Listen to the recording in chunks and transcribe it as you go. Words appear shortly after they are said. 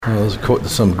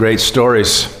Some great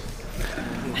stories.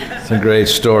 Some great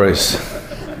stories.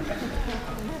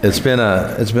 It's been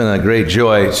a great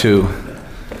joy to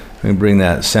bring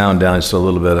that sound down just a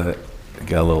little bit. I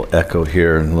got a little echo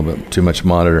here and a little bit too much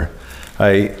monitor.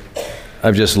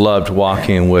 I've just loved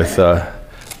walking with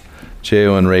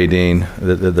J.O. and Ray Dean.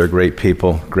 They're great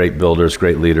people, great builders,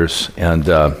 great leaders, and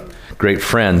great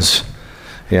friends.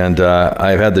 And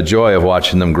I've had the joy of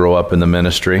watching them grow up in the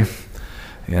ministry.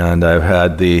 And I've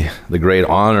had the great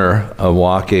honor of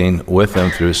walking with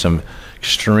them through some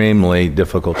extremely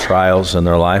difficult trials in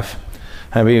their life.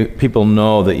 I mean, people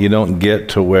know that you don't get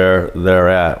to where they're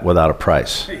at without a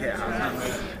price.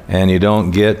 And you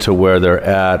don't get to where they're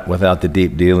at without the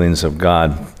deep dealings of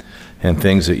God and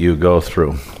things that you go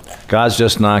through. God's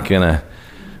just not going to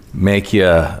make you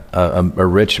a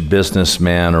rich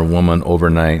businessman or woman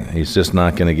overnight. He's just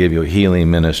not going to give you a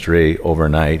healing ministry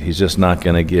overnight. He's just not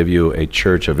going to give you a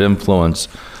church of influence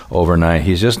overnight.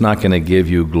 He's just not going to give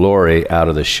you glory out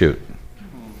of the chute.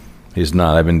 He's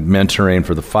not. I've been mentoring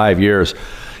for the 5 years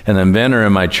an inventor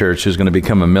in my church who's going to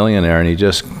become a millionaire, and he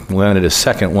just landed his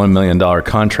second $1 million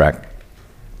contract.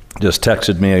 Just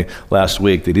texted me last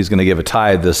week that he's going to give a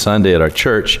tithe this Sunday at our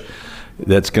church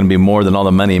that's going to be more than all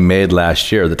the money he made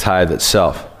last year, the tithe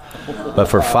itself. But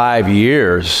for 5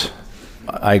 years,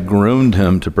 I groomed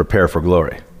him to prepare for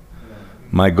glory.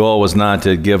 My goal was not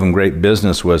to give him great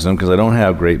business wisdom, because I don't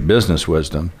have great business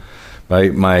wisdom.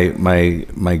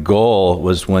 My goal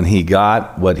was when he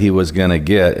got what he was going to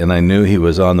get, and I knew he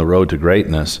was on the road to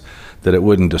greatness, that it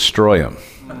wouldn't destroy him.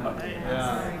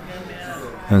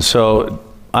 And so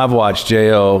I've watched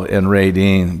J.O. and Ray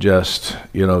Dean just,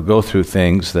 go through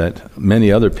things that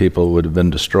many other people would have been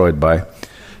destroyed by,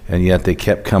 and yet they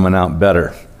kept coming out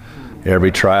better.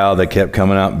 Every trial, they kept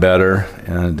coming out better.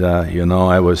 And,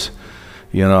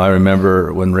 I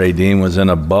remember when Ray Dean was in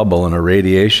a bubble, in a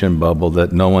radiation bubble,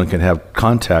 that no one could have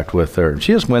contact with her.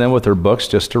 She just went in with her books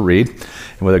just to read,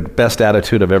 and with the best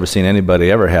attitude I've ever seen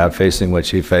anybody ever have, facing what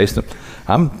she faced.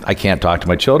 I can't talk to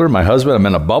my children, my husband. I'm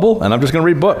in a bubble, and I'm just going to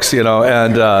read books,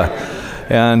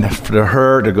 And for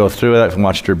her to go through that, I've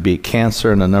watched her beat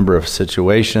cancer in a number of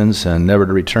situations and never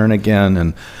to return again.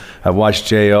 And I've watched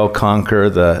J.O. conquer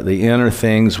the inner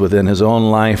things within his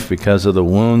own life because of the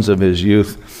wounds of his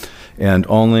youth, and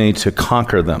only to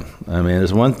conquer them. I mean,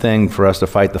 there's one thing for us to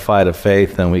fight the fight of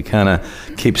faith, and we kind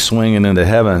of keep swinging into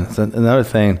heaven. It's another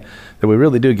thing that we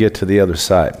really do get to the other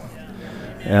side.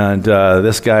 And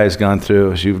this guy has gone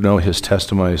through, as you know his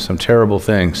testimony, some terrible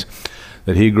things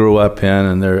that he grew up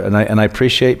in, and I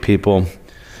appreciate people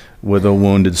with a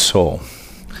wounded soul.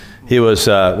 He was,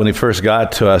 when he first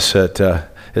got to us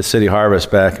at City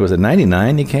Harvest back, was it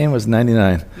 99 he came? It was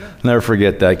 99. I'll never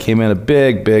forget that. Came in a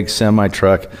big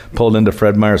semi-truck, pulled into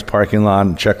Fred Meyer's parking lot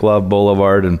on Chekhov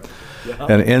Boulevard, and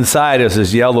inside is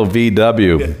his yellow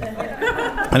VW.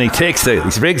 And he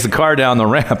breaks the car down the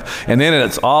ramp, and then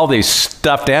it's all these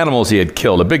stuffed animals he had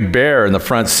killed. A big bear in the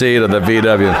front seat of the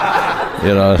VW,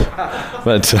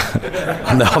 But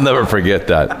I'll never forget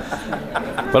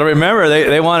that. But I remember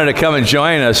they wanted to come and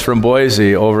join us from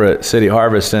Boise over at City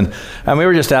Harvest, and we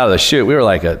were just out of the chute. We were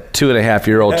like a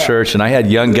 2.5-year-old church, and I had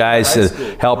young guys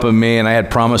helping me, and I had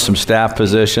promised some staff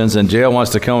positions, and J.O.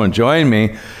 wants to come and join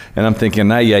me. And I'm thinking,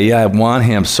 I want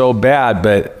him so bad,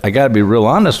 but I got to be real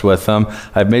honest with him.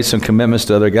 I've made some commitments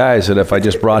to other guys that if I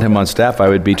just brought him on staff, I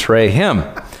would betray him.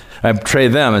 I'd betray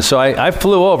them. And so I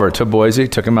flew over to Boise,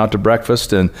 took him out to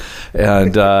breakfast, and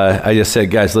I just said,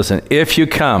 guys, listen, if you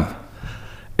come,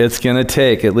 it's going to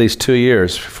take at least 2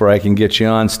 years before I can get you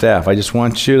on staff. I just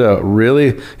want you to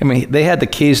really, they had the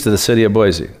keys to the city of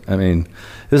Boise.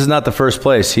 This is not the first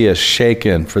place he has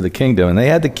shaken for the kingdom. And they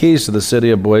had the keys to the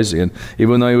city of Boise. And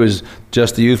even though he was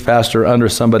just a youth pastor under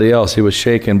somebody else, he was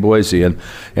shaking Boise. And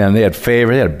they had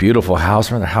favor. They had a beautiful house.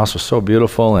 Their house was so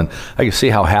beautiful. And I could see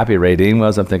how happy Ray Dean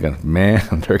was. I'm thinking, man,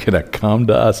 they're going to come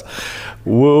to us.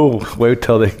 Whoa, wait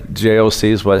till the J.O.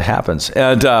 sees what happens.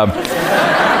 And,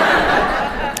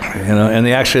 and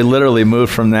they actually literally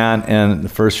moved from that. And the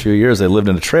first few years, they lived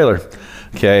in a trailer.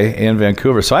 In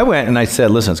Vancouver. So I went and I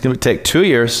said, listen, it's going to take 2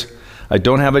 years. I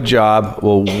don't have a job.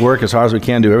 We'll work as hard as we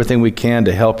can, do everything we can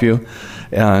to help you.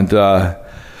 And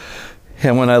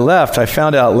when I left, I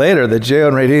found out later that J.O.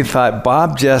 and Ray Dean thought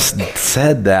Bob just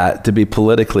said that to be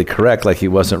politically correct, like he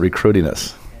wasn't recruiting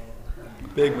us.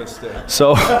 Big mistake.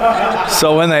 So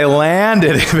when they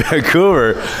landed in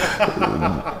Vancouver,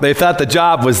 they thought the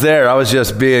job was there. I was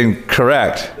just being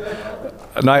correct.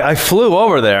 And I flew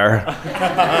over there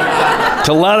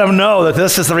to let them know that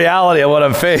this is the reality of what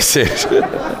I'm facing.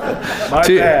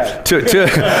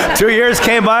 2 years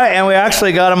came by, and we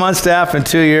actually got him on staff in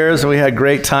 2 years, and we had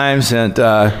great times. And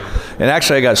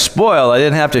actually, I got spoiled. I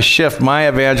didn't have to shift my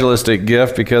evangelistic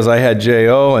gift because I had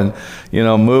J.O. and,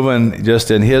 moving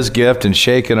just in his gift and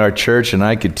shaking our church, and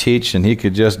I could teach, and he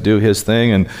could just do his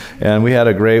thing. And we had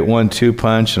a great 1-2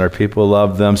 punch, and our people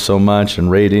loved them so much,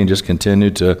 and Ray Dean just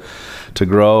continued to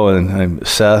grow, and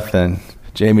Seth and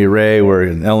Jamie Ray were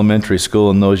in elementary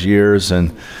school in those years,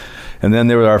 and then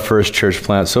they were our first church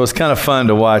plant. So it's kind of fun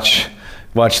to watch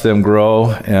them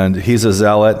grow, and he's a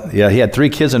zealot. Yeah, he had 3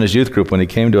 kids in his youth group when he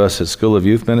came to us at School of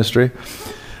Youth Ministry.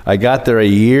 I got there a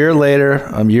year and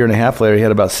a half later, he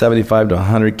had about 75 to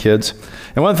 100 kids.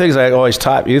 And one of the things I always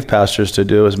taught youth pastors to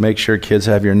do is make sure kids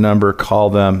have your number,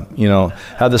 call them,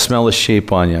 have the smell of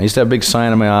sheep on you. I used to have a big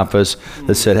sign in my office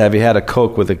that said, "Have you had a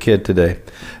Coke with a kid today?"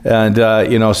 And,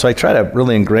 so I try to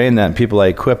really ingrain that in people I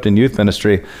equipped in youth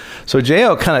ministry. So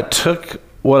J.O. kind of took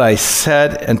what I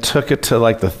said and took it to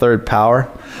like the third power.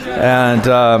 And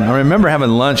I remember having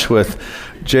lunch with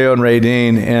J.O. and Ray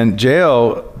Dean, and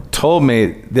J.O. told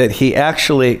me that he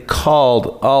actually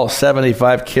called all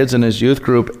 75 kids in his youth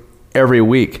group every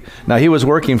week. Now, he was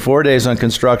working 4 days on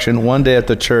construction, 1 day at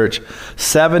the church,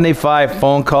 75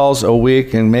 phone calls a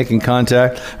week and making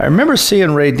contact. I remember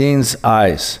seeing Ray Dean's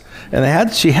eyes,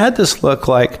 and she had this look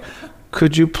like,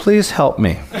 "Could you please help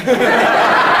me?"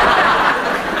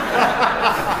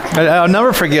 I'll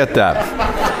never forget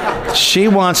that. She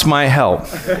wants my help.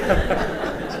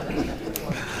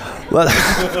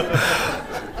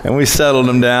 And we settled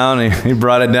him down. He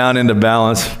brought it down into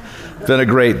balance. It's been a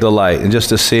great delight. And just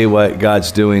to see what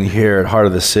God's doing here at Heart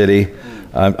of the City,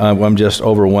 I'm just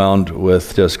overwhelmed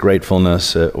with just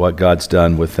gratefulness at what God's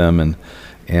done with them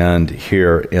and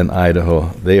here in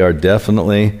Idaho. They are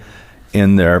definitely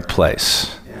in their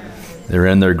place. They're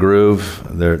in their groove.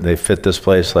 They fit this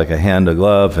place like a hand to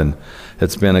glove, and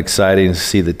it's been exciting to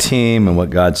see the team and what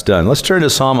God's done. Let's turn to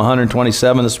Psalm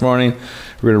 127 this morning.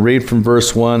 We're going to read from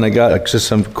verse 1. I got just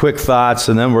some quick thoughts,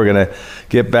 and then we're going to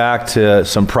get back to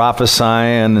some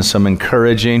prophesying and some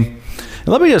encouraging. And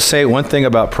let me just say one thing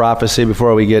about prophecy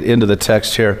before we get into the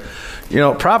text here.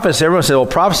 Prophecy, everyone says, well,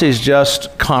 prophecy is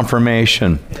just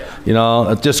confirmation.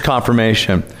 Just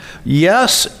confirmation.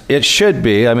 Yes, it should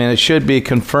be. It should be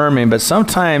confirming, but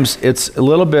sometimes it's a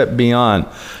little bit beyond.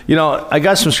 I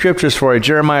got some scriptures for you.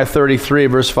 Jeremiah 33,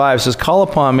 verse 5 says, "Call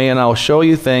upon me, and I will show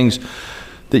you things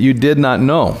that you did not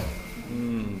know."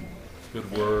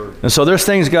 Good word. And so there's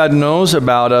things God knows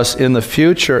about us in the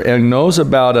future and knows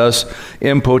about us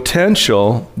in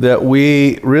potential that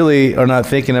we really are not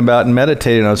thinking about and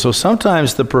meditating on. So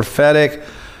sometimes the prophetic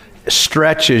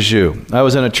stretches you. I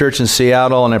was in a church in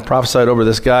Seattle, and I prophesied over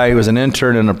this guy who was an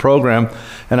intern in a program,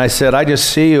 and I said, "I just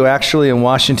see you actually in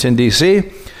Washington, D.C.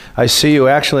 I see you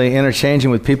actually interchanging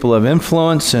with people of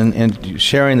influence and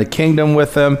sharing the kingdom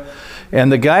with them."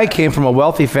 And the guy came from a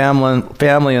wealthy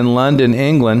family in London,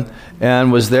 England,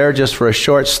 and was there just for a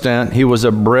short stint. He was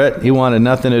a Brit. He wanted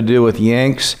nothing to do with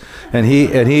Yanks, and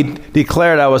he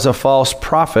declared I was a false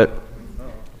prophet.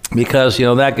 Because,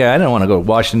 that guy, I didn't want to go to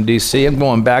Washington, D.C. I'm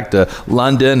going back to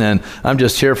London, and I'm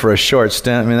just here for a short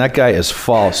stint. That guy is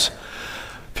false.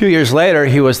 A few years later,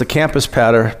 he was the campus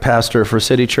pastor for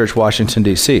City Church, Washington,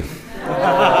 D.C.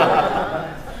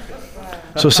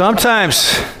 So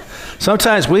sometimes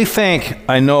we think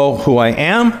I know who I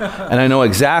am, and I know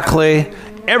exactly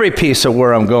every piece of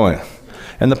where I'm going.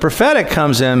 And the prophetic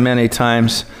comes in many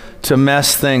times to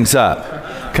mess things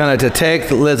up, kind of to take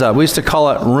the lids up. We used to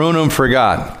call it ruin them for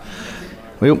God.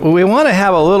 We want to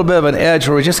have a little bit of an edge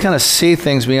where we just kind of see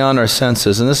things beyond our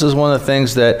senses. And this is one of the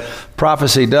things that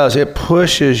prophecy does. It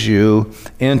pushes you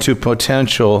into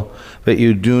potential that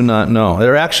you do not know.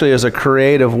 There actually is a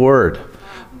creative word.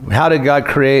 How did God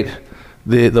create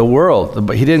the world?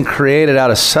 But he didn't create it out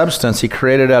of substance. He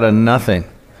created it out of nothing.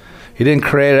 He didn't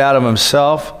create it out of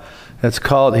himself. It's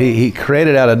called, he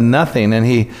created out of nothing, and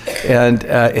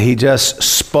he just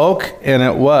spoke, and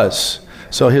it was.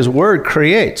 So his word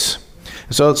creates.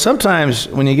 So sometimes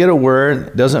when you get a word,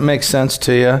 it doesn't make sense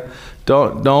to you,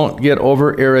 don't get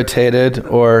over irritated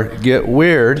or get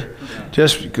weird.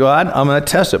 Just, God, I'm going to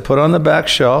test it. Put it on the back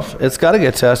shelf. It's got to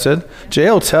get tested.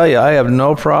 Jay will tell you, I have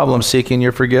no problem seeking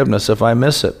your forgiveness if I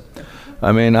miss it.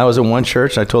 I was in one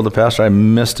church, and I told the pastor I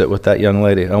missed it with that young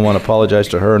lady. I want to apologize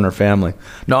to her and her family.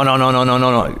 No.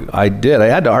 I did. I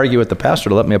had to argue with the pastor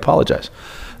to let me apologize.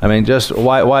 Just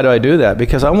why do I do that?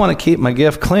 Because I want to keep my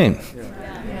gift clean.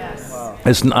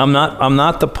 Yes. I'm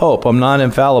not the Pope. I'm not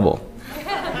infallible.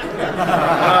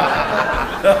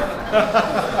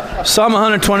 Psalm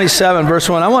 127, verse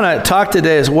 1. I want to talk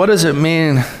today is what does it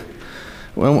mean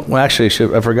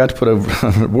I forgot to put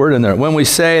a word in there. When we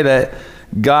say that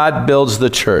God builds the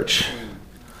church,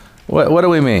 what do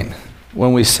we mean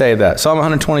when we say that? Psalm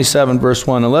 127, verse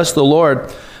 1, unless the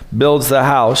Lord builds the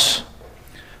house,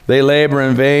 they labor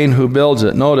in vain who builds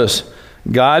it. Notice,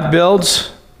 God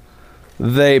builds,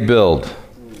 they build.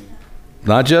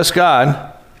 Not just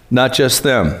God, not just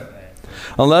them.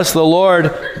 Unless the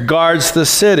Lord guards the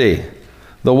city,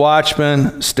 the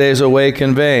watchman stays awake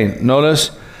in vain.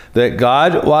 Notice that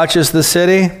God watches the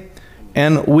city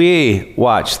and we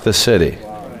watch the city.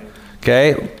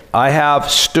 Okay? I have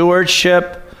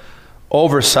stewardship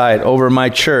oversight over my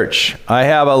church. I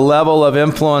have a level of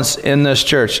influence in this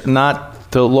church,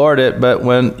 not to lord it, but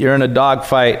when you're in a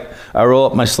dogfight, I roll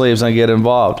up my sleeves and I get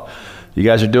involved. You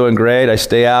guys are doing great, I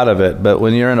stay out of it. But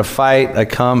when you're in a fight, I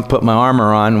come, put my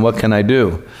armor on, what can I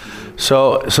do?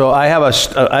 So I have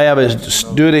a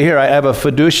duty here. I have a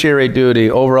fiduciary duty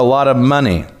over a lot of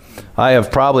money. I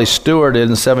have probably stewarded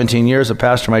in 17 years of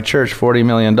pastor my church $40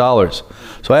 million.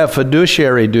 So I have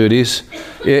fiduciary duties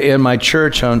in my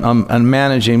church on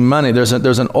managing money. There's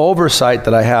an oversight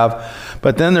that I have,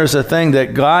 but then there's a thing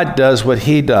that God does what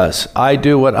he does. I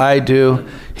do what I do,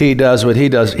 he does what he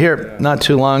does. Here, not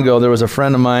too long ago, there was a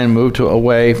friend of mine moved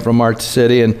away from our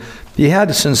city, and he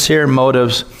had sincere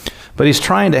motives, but he's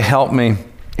trying to help me.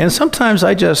 And sometimes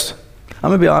I'm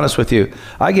going to be honest with you,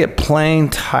 I get plain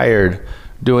tired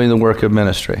doing the work of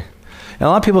ministry. And a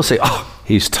lot of people say, oh,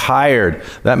 he's tired.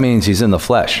 That means he's in the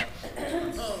flesh.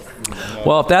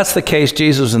 Well, if that's the case,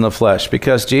 Jesus was in the flesh,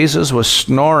 because Jesus was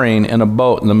snoring in a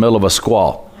boat in the middle of a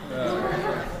squall.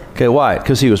 Okay, why?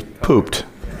 Because he was pooped.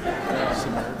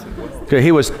 Okay,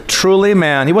 he was truly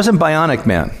man. He wasn't bionic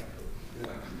man.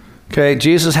 Okay,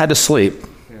 Jesus had to sleep.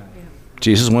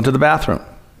 Jesus went to the bathroom.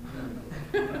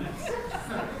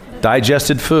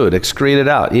 Digested food, excreted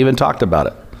out, even talked about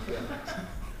it.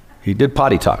 He did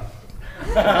potty talk.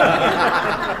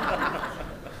 I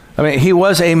mean, he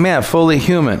was a man, fully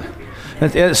human.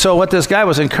 And so what this guy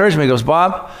was encouraging me, he goes,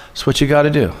 Bob, that's what you got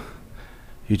to do.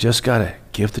 You just got to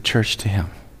give the church to him.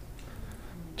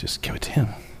 Just give it to him.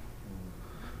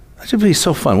 That should be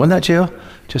so fun. Wouldn't that, J.O.?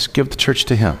 Just give the church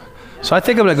to him. So I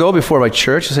think I'm going to go before my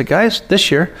church and say, guys,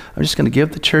 this year, I'm just going to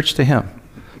give the church to him.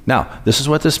 Now, this is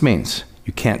what this means.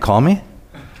 You can't call me.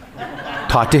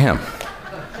 Talk to him.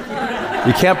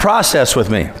 You can't process with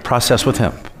me. Process with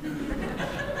him.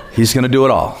 He's going to do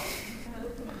it all.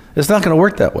 It's not going to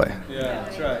work that way. Yeah,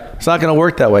 that's right. It's not going to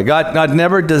work that way. God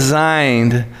never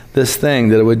designed this thing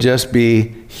that it would just be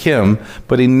him,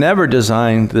 but he never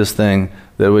designed this thing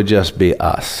that it would just be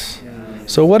us.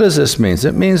 So what does this mean?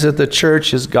 It means that the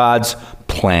church is God's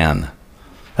plan.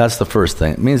 That's the first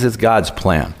thing. It means it's God's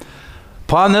plan.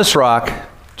 Upon this rock,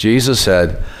 Jesus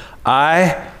said,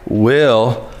 I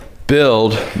will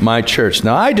build my church.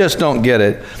 Now, I just don't get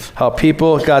it, how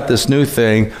people got this new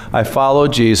thing, I follow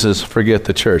Jesus, forget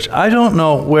the church. I don't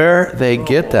know where they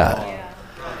get that.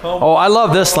 Oh, I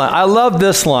love this line. I love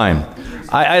this line.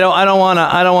 I don't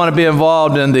want to be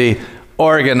involved in the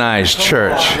organized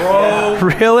church.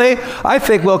 Really? I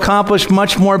think we'll accomplish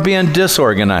much more being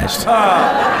disorganized.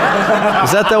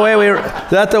 Is that the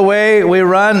way we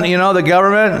run, the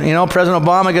government? President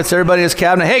Obama gets everybody in his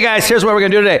cabinet. Hey guys, here's what we're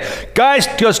going to do today. Guys,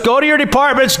 just go to your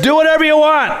departments, do whatever you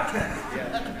want.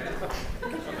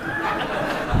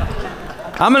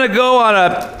 I'm going to go on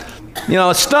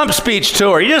a stump speech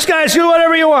tour. You just guys do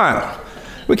whatever you want.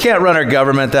 We can't run our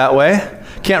government that way.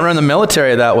 Can't run the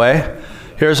military that way.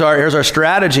 Here's our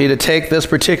strategy to take this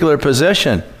particular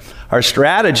position. Our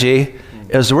strategy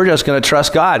is we're just going to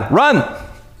trust God. Run.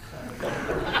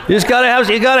 You gotta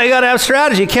have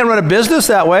strategy. You can't run a business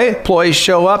that way. Employees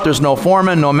show up. There's no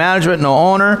foreman, no management, no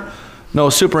owner, no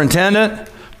superintendent.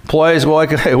 Employees,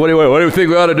 hey, what do you think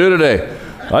we ought to do today?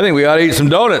 I think we ought to eat some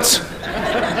donuts.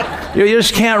 You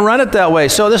just can't run it that way.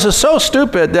 So this is so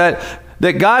stupid that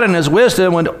God in his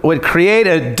wisdom would create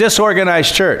a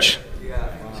disorganized church.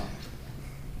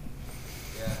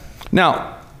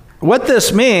 Now, what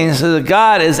this means is that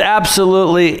God is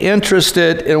absolutely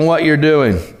interested in what you're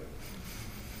doing.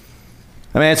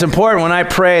 I mean, it's important when I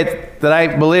pray that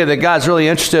I believe that God's really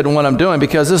interested in what I'm doing,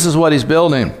 because this is what he's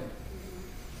building.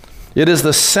 It is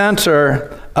the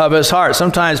center of his heart.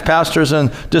 Sometimes pastors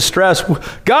in distress,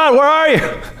 God, where are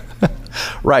you?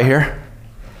 Right here.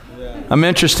 I'm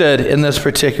interested in this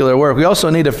particular work. We also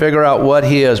need to figure out what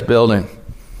he is building.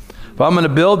 If I'm going to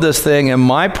build this thing in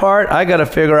my part, I got to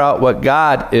figure out what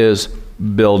God is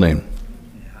building.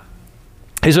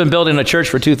 He's been building a church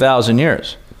for 2,000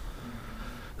 years.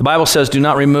 The Bible says, do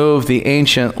not remove the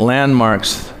ancient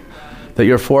landmarks that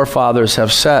your forefathers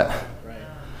have set.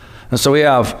 And so we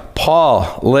have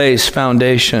Paul lays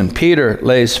foundation. Peter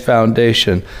lays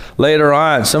foundation. Later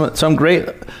on, some great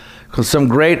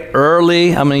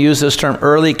early, I'm going to use this term,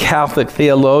 early Catholic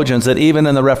theologians that even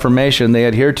in the Reformation they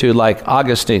adhered to, like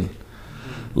Augustine,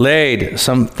 laid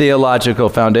some theological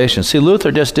foundation. See,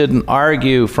 Luther just didn't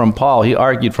argue from Paul. He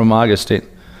argued from Augustine,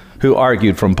 who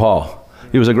argued from Paul.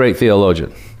 He was a great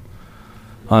theologian.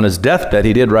 On his deathbed,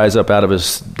 he did rise up out of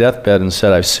his deathbed and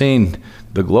said, I've seen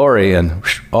the glory, and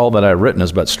all that I've written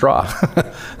is but straw.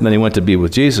 And then he went to be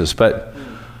with Jesus. But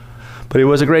he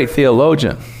was a great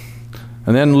theologian.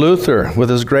 And then Luther, with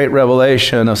his great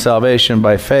revelation of salvation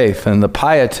by faith, and the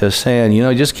pietists saying,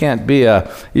 you just can't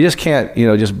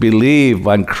just believe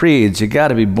on creeds. You got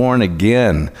to be born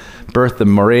again. Birthed the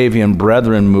Moravian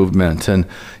Brethren movement. And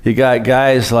you got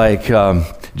guys like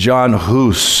John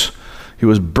Hus. He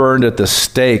was burned at the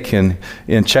stake in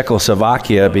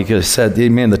Czechoslovakia because he said,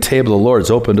 man, the table of the Lord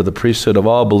is open to the priesthood of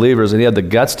all believers. And he had the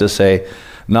guts to say,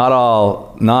 not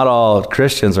all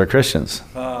Christians are Christians.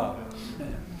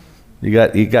 He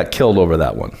got killed over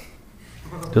that one.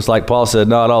 Just like Paul said,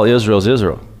 not all Israel is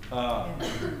Israel.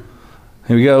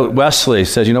 Here we go. Wesley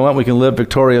says, you know what? We can live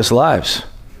victorious lives.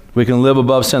 We can live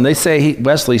above sin. They say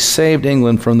Wesley saved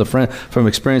England from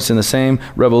experiencing the same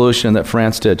revolution that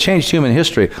France did. Changed human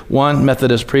history. One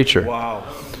Methodist preacher. Wow.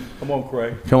 Come on,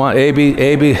 Craig. Come on,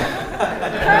 A.B.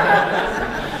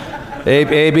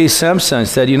 Simpson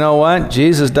said, you know what?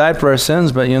 Jesus died for our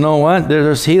sins, but you know what?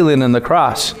 There's healing in the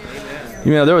cross.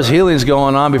 There was healings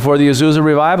going on before the Azusa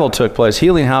revival took place.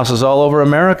 Healing houses all over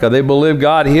America. They believed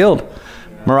God healed.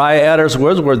 Mariah Edders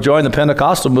Wordsworth joined the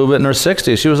Pentecostal movement in her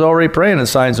 60s. She was already praying in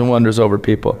signs and wonders over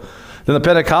people. Then the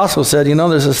Pentecostals said,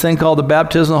 there's this thing called the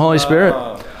baptism of the Holy Spirit.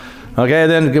 Okay,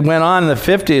 then it went on in the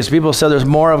 50s. People said there's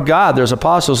more of God. There's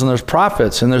apostles and there's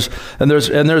prophets and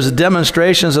there's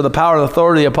demonstrations of the power and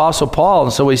authority of the Apostle Paul.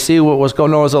 And so we see what was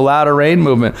going on as the latter rain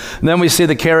movement. And then we see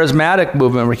the charismatic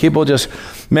movement where people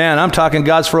I'm talking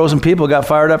God's frozen people got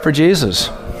fired up for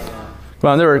Jesus.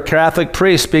 Well, there were Catholic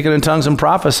priests speaking in tongues and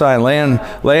prophesying,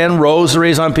 laying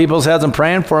rosaries on people's heads and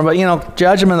praying for them. But,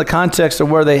 judge them in the context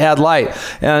of where they had light.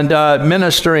 And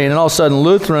ministering, and all of a sudden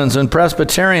Lutherans and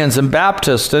Presbyterians and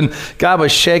Baptists. And God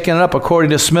was shaking it up according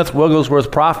to Smith Wigglesworth's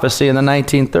prophecy in the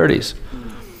 1930s.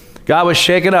 God was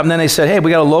shaking up. And then they said, hey,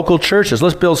 we got local churches.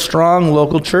 Let's build strong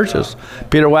local churches.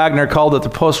 Peter Wagner called it the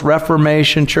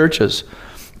post-Reformation churches.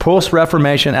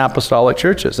 Post-Reformation apostolic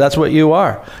churches. That's what you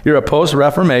are. You're a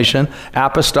post-Reformation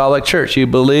apostolic church. You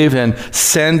believe in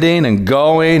sending and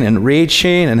going and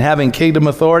reaching and having kingdom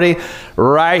authority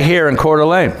right here in Coeur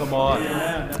d'Alene. Come on.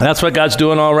 That's what God's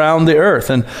doing all around the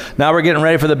earth. And now we're getting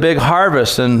ready for the big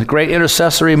harvest and great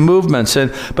intercessory movements.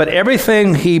 But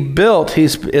everything he built,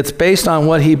 it's based on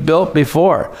what he built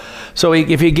before. So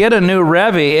if you get a new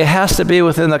Revy, it has to be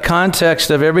within the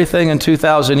context of everything in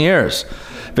 2,000 years.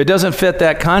 If it doesn't fit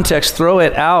that context, throw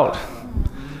it out.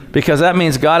 Because that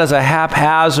means God is a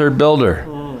haphazard builder.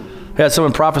 I had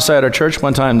someone prophesy at our church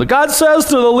one time, God says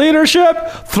to the leadership,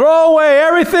 throw away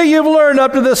everything you've learned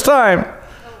up to this time.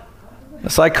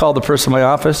 So I called the person in my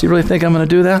office, you really think I'm going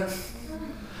to do that?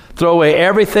 Throw away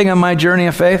everything on my journey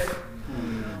of faith?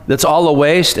 That's all a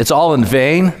waste? It's all in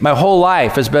vain? My whole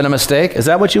life has been a mistake? Is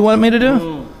that what you want me to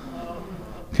do?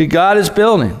 See, God is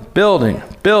building.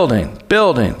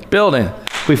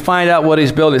 We find out what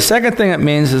he's building. The second thing it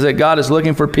means is that God is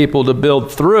looking for people to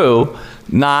build through,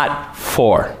 not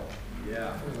for.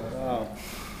 Yeah. Wow.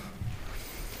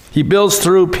 He builds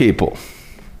through people.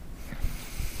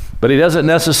 But he doesn't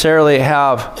necessarily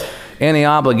have any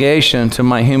obligation to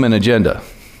my human agenda.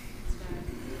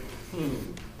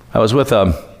 I was with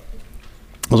a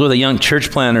young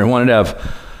church planter who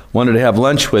wanted to have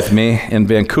lunch with me in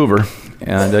Vancouver,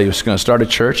 and he was going to start a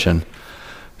church, and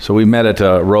so we met at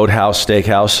a Roadhouse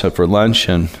Steakhouse for lunch,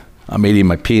 and I'm eating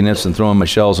my peanuts and throwing my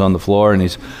shells on the floor, and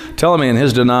he's telling me in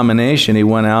his denomination he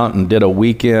went out and did a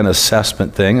weekend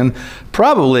assessment thing, and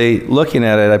probably looking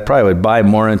at it, I probably would buy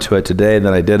more into it today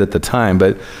than I did at the time,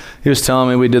 but he was telling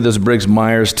me we did this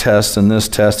Briggs-Myers test and this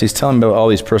test. He's telling me about all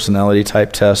these personality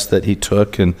type tests that he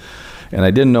took, and I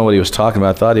didn't know what he was talking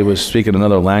about. I thought he was speaking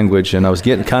another language, and I was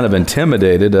getting kind of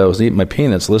intimidated. I was eating my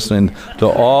peanuts, listening to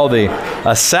all the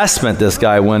assessment this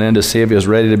guy went in to see if he was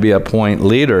ready to be a point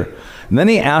leader. And then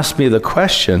he asked me the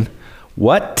question,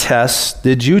 what tests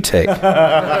did you take? And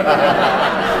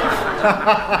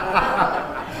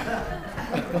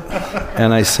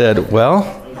I said,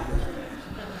 well,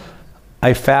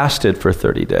 I fasted for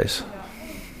 30 days.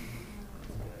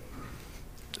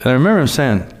 And I remember him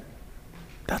saying,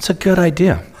 that's a good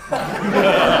idea.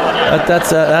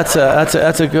 That's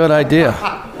a good idea.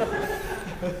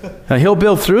 Now, he'll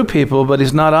build through people, but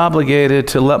he's not obligated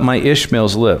to let my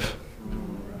Ishmaels live.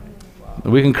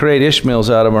 We can create Ishmaels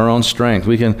out of our own strength.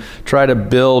 We can try to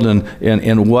build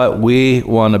in what we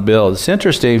want to build. It's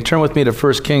interesting. Turn with me to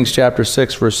 1 Kings chapter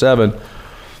 6, verse 7.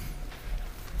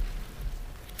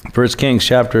 1 Kings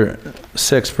chapter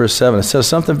 6, verse 7. It says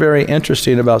something very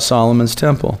interesting about Solomon's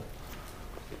temple.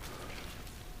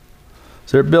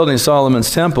 So they're building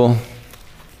Solomon's temple.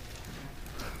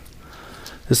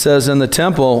 It says, in the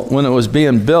temple, when it was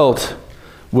being built,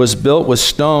 was built with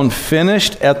stone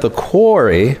finished at the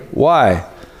quarry. Why?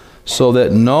 So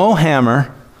that no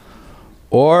hammer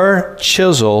or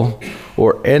chisel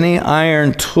or any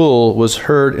iron tool was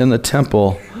heard in the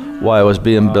temple while it was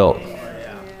being built.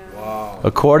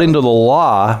 According to the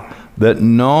law, that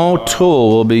no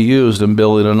tool will be used in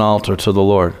building an altar to the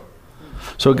Lord.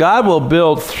 So God will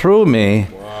build through me,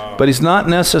 but he's not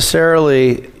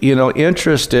necessarily,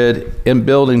 interested in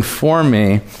building for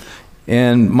me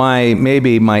in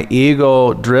maybe my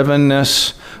ego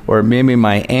drivenness, or maybe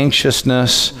my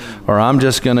anxiousness, or I'm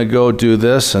just going to go do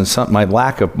this, and my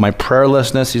lack of my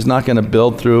prayerlessness. He's not going to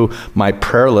build through my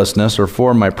prayerlessness or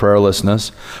for my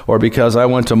prayerlessness, or because I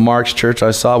went to Mark's church,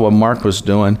 I saw what Mark was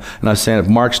doing, and I was saying, if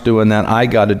Mark's doing that, I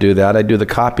got to do that. I do the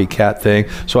copycat thing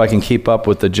so I can keep up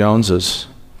with the Joneses.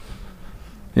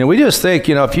 We just think,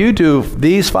 if you do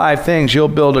these 5 things, you'll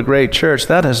build a great church.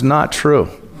 That is not true.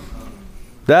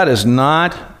 That is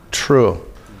not true.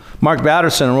 Mark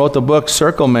Batterson wrote the book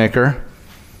Circle Maker.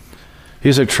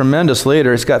 He's a tremendous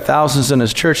leader. He's got thousands in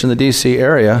his church in the D.C.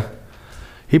 area.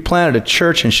 He planted a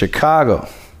church in Chicago.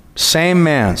 Same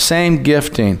man, same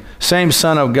gifting, same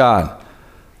son of God.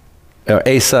 Or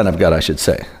a son of God, I should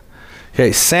say.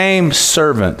 Okay, same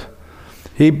servant.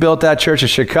 He built that church in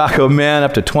Chicago, man,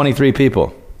 up to 23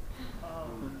 people.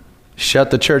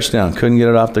 Shut the church down, couldn't get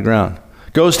it off the ground.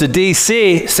 Goes to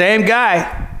D.C., same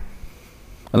guy.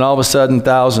 And all of a sudden,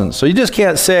 thousands. So you just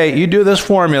can't say, you do this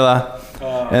formula,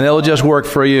 and it'll just work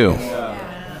for you.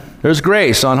 There's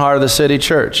grace on Heart of the City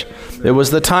Church. It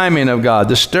was the timing of God,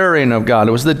 the stirring of God.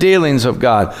 It was the dealings of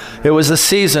God. It was the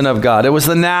season of God. It was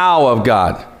the now of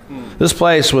God. This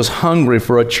place was hungry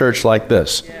for a church like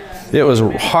this. It was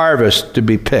harvest to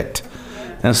be picked.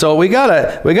 And so we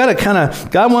gotta kind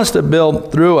of, God wants to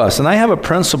build through us. And I have a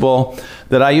principle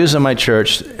that I use in my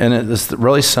church, and it's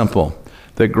really simple.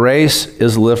 The grace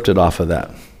is lifted off of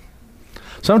that.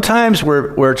 Sometimes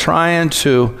we're trying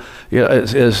to,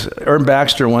 as Irvin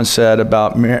Baxter once said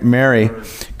about Mary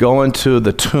going to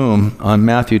the tomb on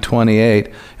Matthew 28,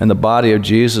 and the body of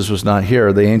Jesus was not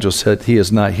here. The angel said, he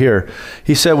is not here.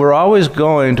 He said, we're always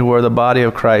going to where the body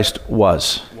of Christ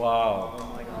was. Wow.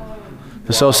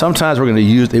 So sometimes we're going to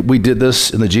use, we did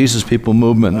this in the Jesus People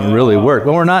movement and it really worked.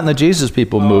 But we're not in the Jesus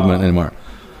People movement anymore.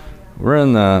 We're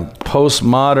in the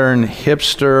postmodern,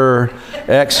 hipster,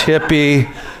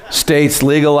 ex-hippie, states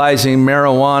legalizing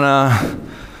marijuana,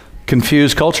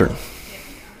 confused culture.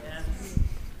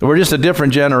 We're just a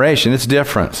different generation. It's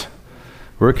different.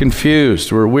 We're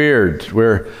confused. We're weird.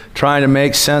 We're trying to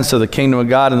make sense of the kingdom of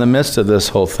God in the midst of this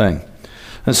whole thing.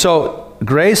 And so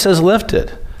grace is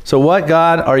lifted. So what,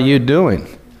 God, are you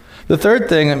doing? The third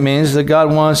thing it means that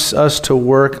God wants us to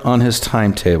work on his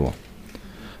timetable.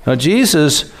 Now,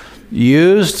 Jesus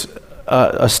used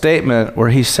a statement where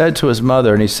he said to his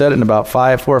mother, and he said it in about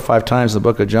 4 or 5 times in the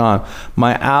book of John,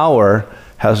 my hour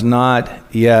has not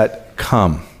yet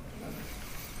come.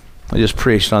 I just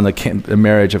preached on the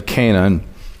marriage of Cana,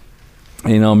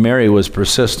 and Mary was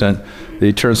persistent.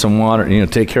 They turned some water,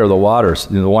 take care of the waters,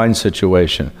 the wine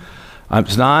situation.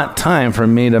 It's not time for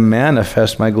me to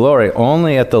manifest my glory,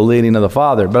 only at the leading of the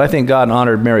Father. But I think God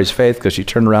honored Mary's faith because she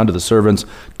turned around to the servants,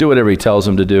 do whatever he tells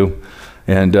them to do.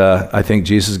 And I think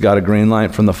Jesus got a green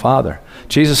light from the Father.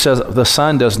 Jesus says the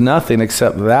Son does nothing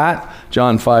except that,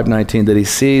 John 5:19, that he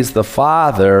sees the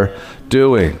Father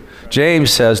doing.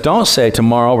 James says, don't say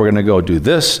tomorrow we're going to go do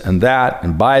this and that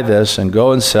and buy this and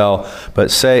go and sell, but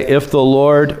say if the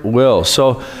Lord will.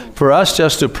 So for us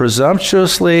just to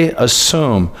presumptuously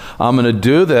assume I'm going to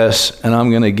do this and I'm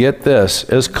going to get this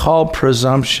is called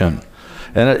presumption.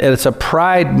 And it's a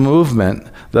pride movement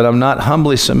that I'm not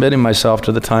humbly submitting myself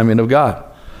to the timing of God.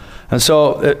 And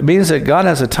so it means that God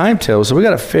has a timetable, so we got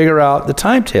to figure out the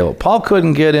timetable. Paul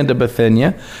couldn't get into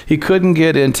Bithynia. He couldn't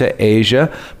get into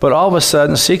Asia, but all of a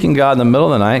sudden, seeking God in the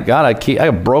middle of the night, God, I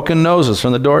have broken noses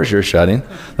from the doors you're shutting.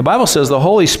 The Bible says the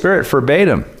Holy Spirit forbade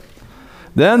him.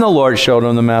 Then the Lord showed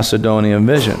him the Macedonian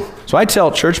vision. So I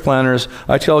tell church planners,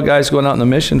 I tell guys going out in the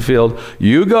mission field,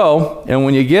 you go, and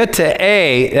when you get to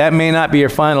A, that may not be your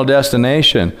final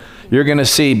destination. You're going to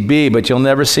see B, but you'll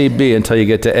never see B until you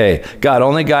get to A. God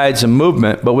only guides a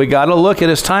movement, but we got to look at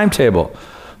his timetable.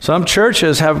 Some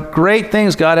churches have great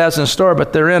things God has in store,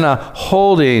 but they're in a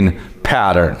holding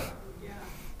pattern.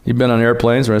 You've been on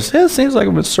airplanes where it seems like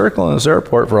we've been circling this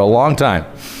airport for a long time.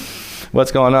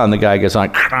 What's going on? The guy gets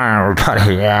on,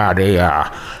 yeah,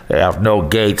 they have no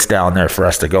gates down there for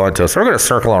us to go into, so we're going to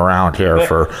circle around here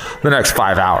for the next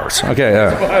 5 hours. Okay,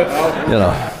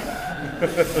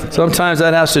 sometimes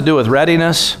that has to do with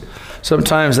readiness.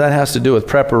 Sometimes that has to do with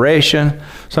preparation.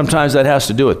 Sometimes that has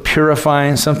to do with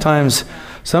purifying. Sometimes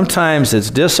it's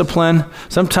discipline.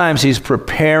 Sometimes he's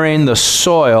preparing the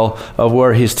soil of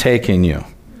where he's taking you.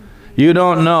 You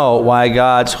don't know why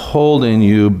God's holding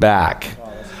you back.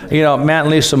 Matt and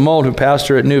Lisa Mold, who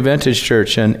pastor at New Vintage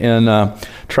Church in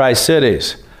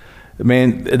Tri-Cities.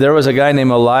 There was a guy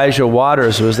named Elijah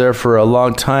Waters who was there for a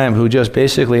long time who just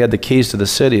basically had the keys to the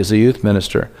city as a youth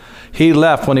minister. He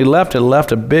left. When he left, it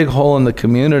left a big hole in the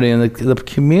community. And the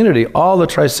community, all the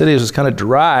Tri-Cities, was kind of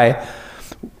dry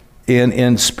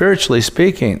in spiritually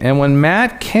speaking. And when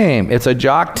Matt came, it's a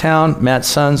jock town. Matt's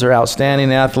sons are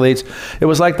outstanding athletes. It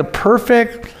was like the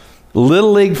perfect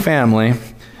Little League family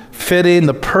fitting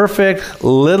the perfect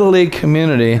Little League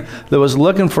community that was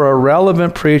looking for a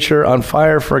relevant preacher on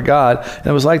fire for God. And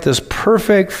it was like this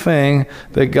perfect thing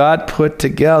that God put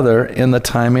together in the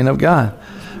timing of God.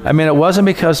 It wasn't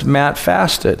because Matt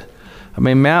fasted.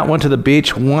 Matt went to the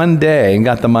beach one day and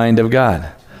got the mind of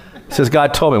God. He says,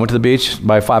 God told me. I went to the beach.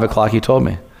 By 5 o'clock, he told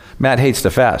me. Matt hates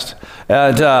to fast.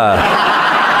 And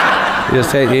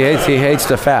he hates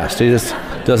to fast. He just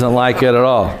doesn't like it at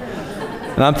all.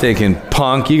 And I'm thinking,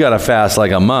 punk, you got to fast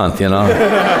like a month,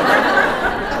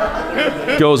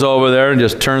 Goes over there and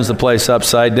just turns the place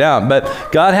upside down.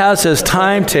 But God has his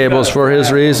timetables for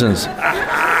his reasons.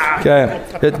 Okay.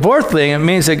 The fourth thing, it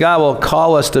means that God will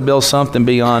call us to build something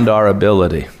beyond our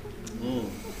ability.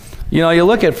 You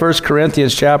look at 1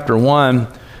 Corinthians chapter 1,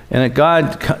 and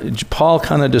Paul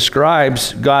kind of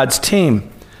describes God's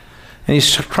team. And he's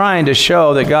trying to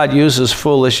show that God uses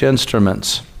foolish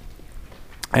instruments.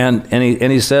 And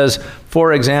he says,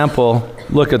 for example,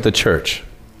 look at the church.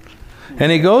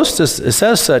 And he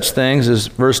says such things as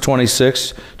verse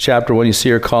 26, chapter 1, you see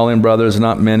her calling brothers,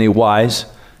 not many wise.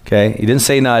 Okay, he didn't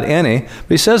say not any, but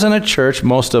he says in a church,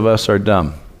 most of us are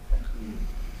dumb.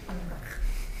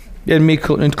 And me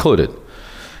included.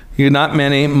 You're not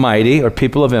many mighty or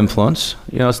people of influence.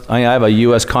 I have a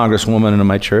U.S. Congresswoman in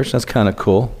my church. That's kind of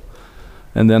cool.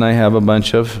 And then I have a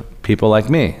bunch of people like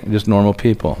me, just normal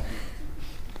people.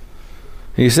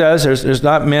 He says there's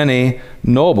not many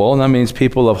noble, and that means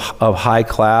people of high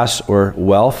class or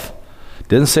wealth.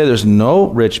 Didn't say there's no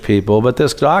rich people, but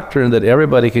this doctrine that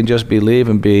everybody can just believe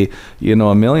and be, a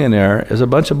millionaire is a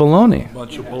bunch of baloney.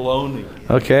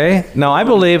 Okay? Now, I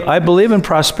believe in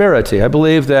prosperity. I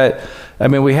believe that,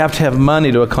 we have to have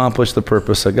money to accomplish the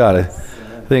purpose of God. I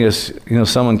think it's,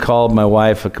 someone called my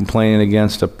wife complaining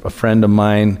against a friend of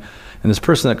mine, and this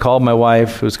person that called my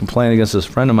wife who was complaining against this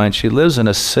friend of mine, she lives in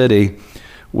a city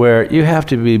where you have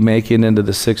to be making into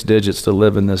the 6 digits to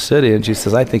live in this city. And she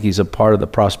says, I think he's a part of the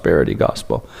prosperity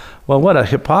gospel. Well, what a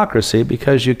hypocrisy,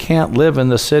 because you can't live in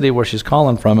the city where she's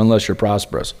calling from unless you're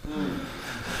prosperous.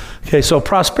 Okay, so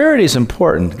prosperity is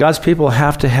important. God's people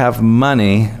have to have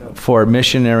money for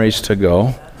missionaries to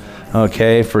go,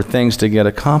 okay, for things to get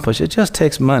accomplished. It just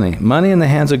takes money. Money in the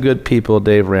hands of good people,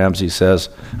 Dave Ramsey says,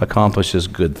 accomplishes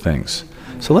good things.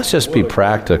 So let's just be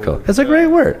practical. It's a great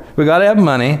word. We got to have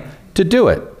money to do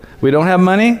it. We don't have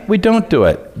money, we don't do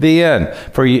it. The end.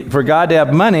 For God to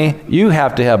have money, you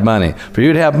have to have money. For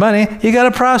you to have money, you got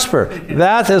to prosper.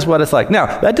 That is what it's like.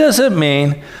 Now, that doesn't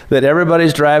mean that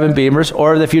everybody's driving Beamers,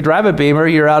 or if you drive a Beamer,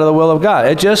 you're out of the will of God.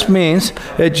 It just means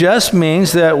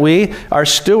that we are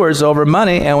stewards over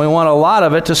money, and we want a lot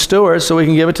of it to steward so we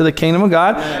can give it to the kingdom of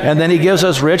God, and then he gives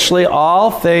us richly all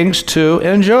things to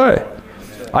enjoy.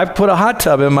 I put a hot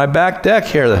tub in my back deck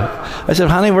here. I said,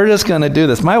 honey, we're just going to do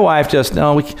this. My wife just,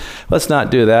 let's not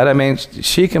do that.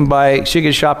 She can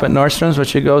shop at Nordstrom's, but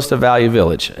she goes to Value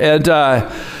Village. And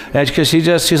because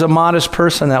she's a modest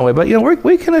person that way. But,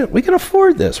 we can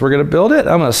afford this. We're going to build it.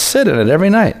 I'm going to sit in it every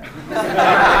night.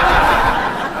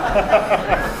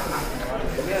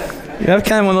 I'm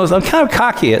kind of one of those. I'm kind of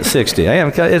cocky at 60. I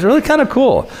am. It's really kind of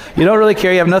cool. You don't really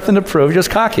care. You have nothing to prove. You're just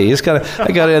cocky. You just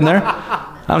I got in there.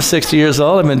 I'm 60 years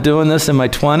old. I've been doing this in my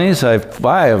 20s.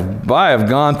 I have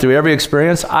gone through every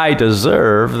experience. I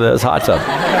deserve this hot tub.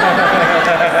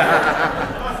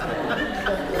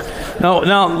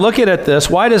 Now look at this.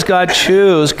 Why does God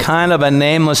choose kind of a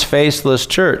nameless, faceless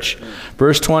church?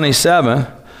 Verse 27,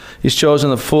 he's chosen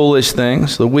the foolish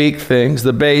things, the weak things,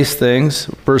 the base things.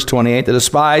 Verse 28, the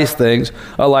despised things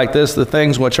are like this, the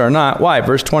things which are not. Why?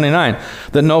 Verse 29,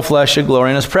 that no flesh should glory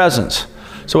in his presence.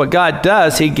 So what God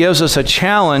does, he gives us a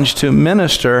challenge to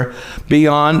minister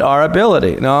beyond our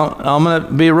ability. Now, I'm going to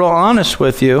be real honest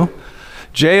with you.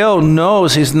 J.O.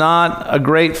 knows he's not a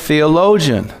great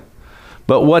theologian.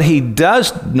 But what he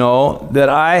does know, that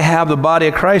I have the body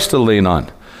of Christ to lean on.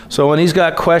 So when he's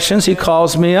got questions, he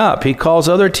calls me up. He calls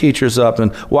other teachers up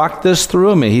and walk this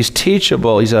through me. He's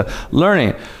teachable. He's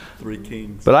learning. 3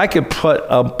 Kings. But I could put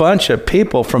a bunch of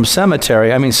people from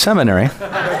seminary,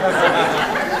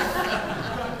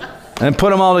 and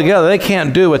put them all together. They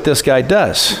can't do what this guy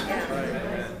does.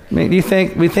 I mean, we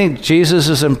think Jesus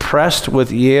is impressed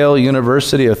with Yale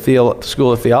University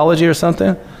School of Theology or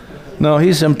something? No,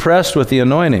 he's impressed with the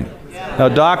anointing. Now,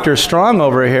 Dr. Strong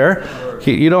over here,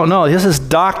 you don't know. This is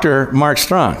Dr. Mark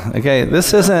Strong. Okay,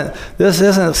 this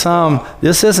isn't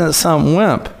some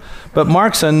wimp. But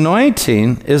Mark's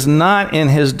anointing is not in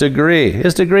his degree.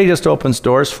 His degree just opens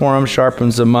doors for him,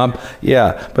 sharpens them up.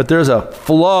 Yeah, but there's a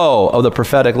flow of the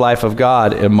prophetic life of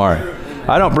God in Mark.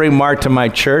 I don't bring Mark to my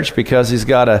church because he's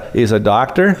a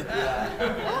doctor.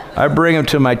 I bring him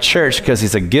to my church because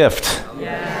he's a gift.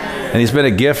 And he's been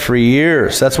a gift for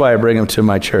years. That's why I bring him to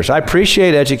my church. I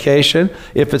appreciate education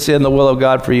if it's in the will of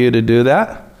God for you to do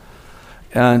that.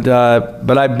 And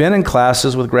but I've been in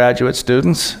classes with graduate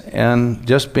students, and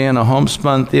just being a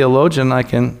homespun theologian, I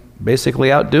can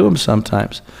basically outdo them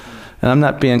sometimes. And I'm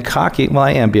not being cocky. Well,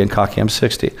 I am being cocky. I'm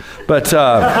 60. But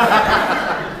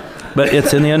but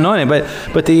it's in the anointing.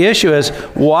 But the issue is,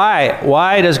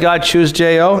 why does God choose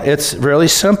J.O.? It's really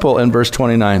simple in verse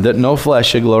 29, that no flesh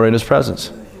should glory in his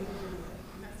presence.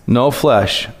 No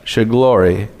flesh should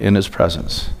glory in his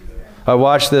presence. I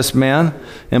watched this man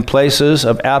in places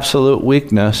of absolute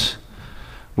weakness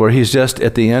where he's just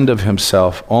at the end of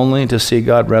himself, only to see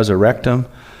God resurrect him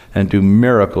and do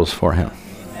miracles for him.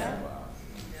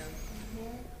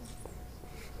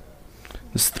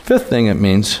 It's the fifth thing it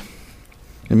means.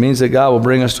 It means that God will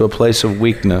bring us to a place of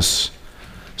weakness,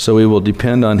 so we will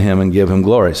depend on him and give him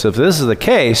glory. So if this is the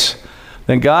case,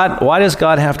 then why does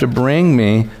God have to bring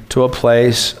me to a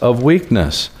place of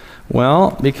weakness?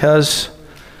 Well, because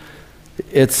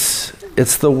it's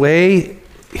the way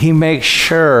he makes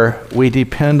sure we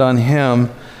depend on him,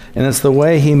 and it's the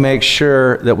way he makes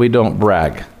sure that we don't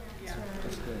brag.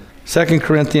 2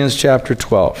 Corinthians chapter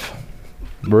 12,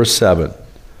 verse 7.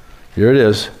 Here it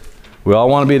is. We all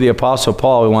want to be the Apostle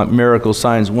Paul. We want miracles,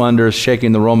 signs, wonders,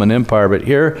 shaking the Roman Empire. But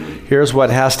here's what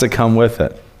has to come with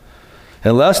it.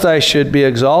 And lest I should be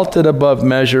exalted above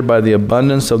measure by the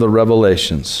abundance of the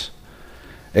revelations.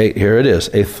 Here it is.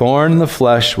 A thorn in the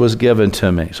flesh was given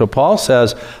to me. So Paul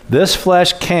says, this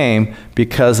flesh came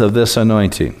because of this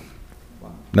anointing.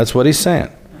 That's what he's saying.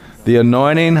 The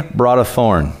anointing brought a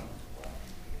thorn.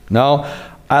 Now,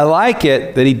 I like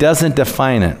it that he doesn't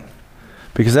define it,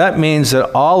 because that means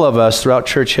that all of us throughout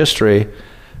church history,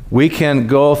 we can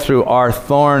go through our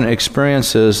thorn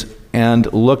experiences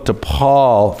and look to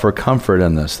Paul for comfort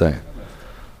in this thing.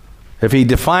 If he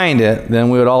defined it, then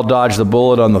we would all dodge the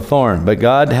bullet on the thorn. But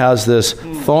God has this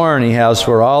thorn he has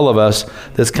for all of us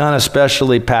that's kind of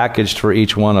specially packaged for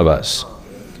each one of us.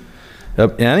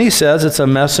 And he says it's a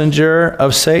messenger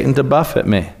of Satan to buffet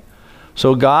me.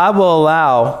 So God will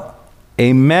allow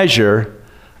a measure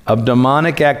of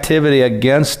demonic activity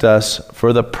against us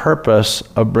for the purpose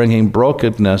of bringing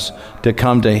brokenness to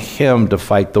come to him to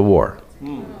fight the war.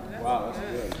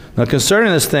 Now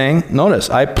concerning this thing, notice,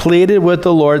 I pleaded with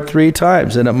the Lord 3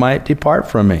 times that it might depart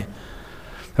from me.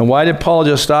 And why did Paul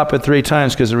just stop at 3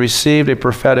 times? Because he received a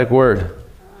prophetic word.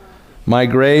 My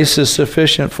grace is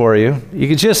sufficient for you. You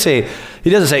can just say,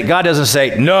 God doesn't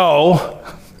say no,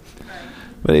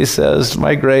 but he says,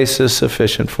 my grace is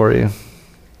sufficient for you.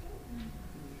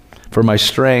 For my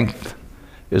strength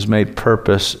is made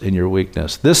purpose in your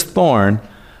weakness. This thorn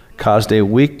caused a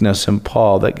weakness in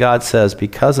Paul that God says,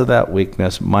 because of that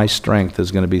weakness, my strength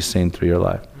is going to be seen through your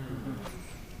life.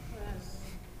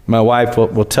 My wife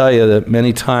will tell you that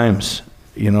many times,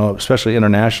 especially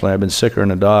internationally, I've been sicker than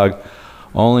a dog,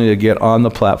 only to get on the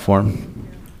platform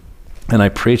and I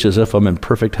preach as if I'm in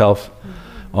perfect health,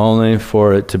 only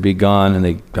for it to be gone, and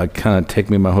they kind of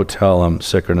take me to my hotel, I'm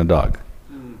sicker than a dog.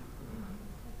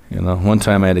 One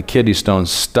time I had a kidney stone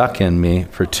stuck in me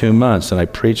for 2 months, and I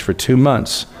preached for 2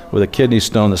 months with a kidney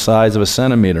stone the size of a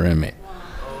centimeter in me.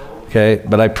 Okay,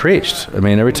 but I preached.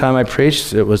 Every time I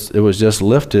preached, it was just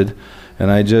lifted, and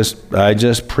I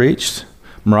just preached.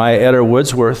 Mariah Eder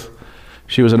Woodsworth,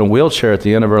 she was in a wheelchair at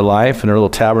the end of her life in her little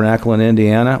tabernacle in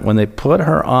Indiana. When they put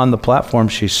her on the platform,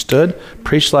 she stood,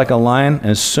 preached like a lion,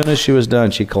 and as soon as she was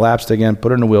done, she collapsed again,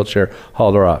 put her in a wheelchair,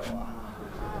 hauled her off.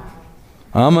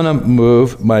 I'm going to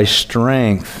move my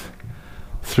strength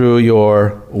through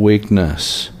your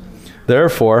weakness.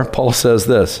 Therefore, Paul says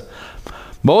this,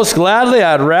 most gladly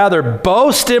I'd rather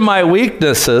boast in my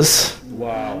weaknesses,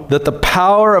 that the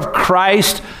power of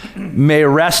Christ may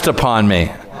rest upon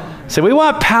me. See, we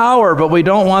want power, but we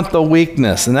don't want the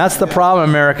weakness. And that's the problem in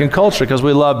American culture, because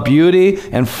we love beauty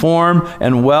and form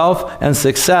and wealth and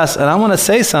success. And I want to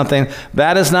say something,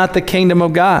 that is not the kingdom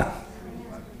of God.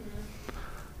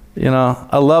 You know,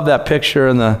 I love that picture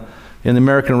in the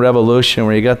American Revolution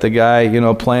where you got the guy,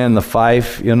 playing the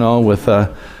fife, with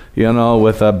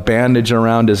a bandage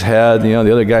around his head. The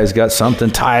other guy's got something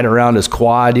tied around his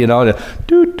quad,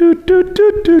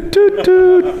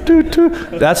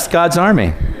 That's God's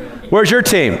army. Where's your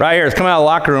team? Right here. It's coming out of the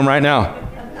locker room right now.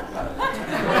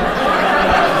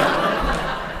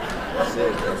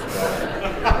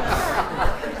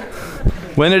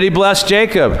 When did he bless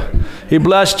Jacob? He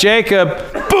blessed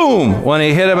Jacob, boom, when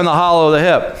he hit him in the hollow of the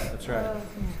hip. That's right.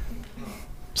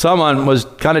 Someone was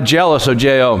kind of jealous of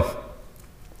J.O.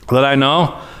 that I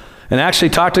know, and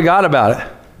actually talked to God about it.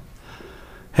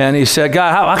 And he said,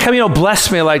 God, how come you don't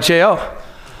bless me like J.O.?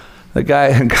 The guy,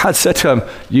 and God said to him,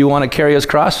 do you want to carry his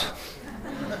cross?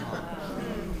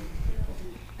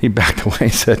 He backed away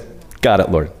and said, got it,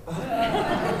 Lord.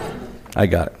 I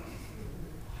got it.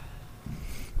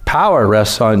 Power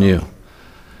rests on you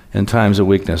in times of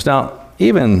weakness. Now,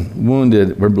 even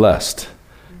wounded, we're blessed.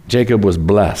 Jacob was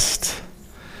blessed.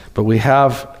 But we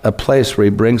have a place where he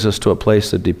brings us to a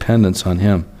place of dependence on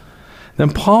him.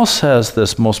 Then Paul says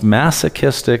this most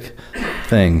masochistic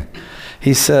thing.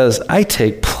 He says, I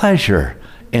take pleasure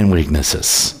in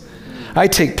weaknesses. I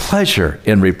take pleasure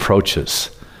in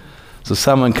reproaches. So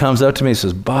someone comes up to me and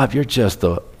says, Bob, you're just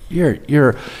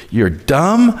you're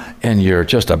dumb, and you're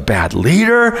just a bad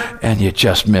leader, and you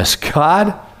just miss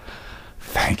God.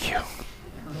 Thank you.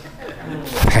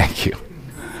 Thank you.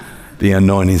 The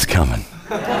anointing's coming.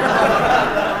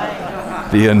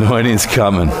 The anointing's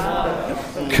coming.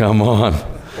 Come on.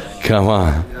 Come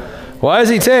on. Why does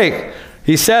he take?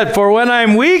 He said, for when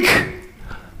I'm weak,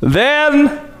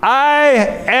 then I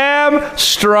am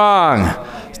strong.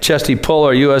 Chesty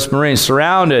Puller, U.S. Marine,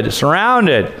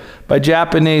 surrounded by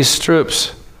Japanese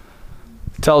troops.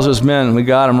 Tells his men, we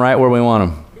got them right where we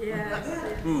want them.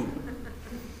 Yes.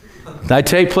 I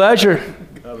take pleasure.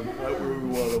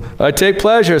 I take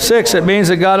pleasure. 6, it means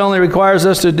that God only requires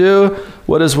us to do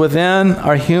what is within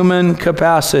our human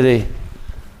capacity.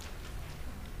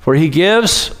 For he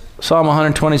gives, Psalm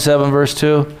 127, verse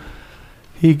 2,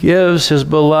 he gives his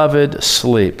beloved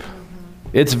sleep.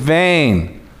 It's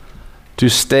vain to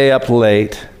stay up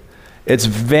late. It's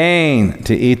vain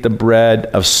to eat the bread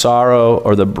of sorrow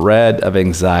or the bread of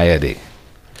anxiety.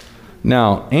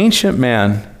 Now, ancient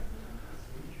man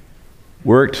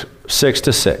worked 6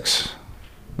 to 6.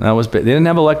 They didn't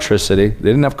have electricity. They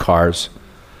didn't have cars.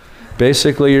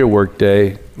 Basically, your work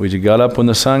day was you got up when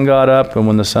the sun got up, and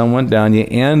when the sun went down, you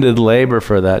ended labor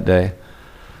for that day.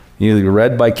 You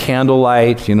read by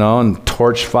candlelight, and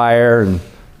torch fire, and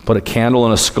put a candle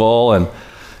in a skull, and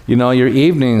your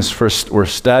evenings were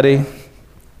study,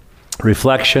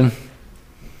 reflection,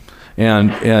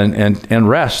 and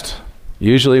rest.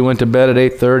 Usually went to bed at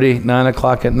 8:30, 9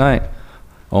 o'clock at night.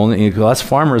 That's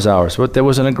farmers' hours, but there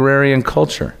was an agrarian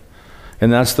culture.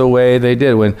 And that's the way they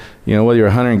did. When, whether you're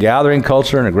a hunter and gathering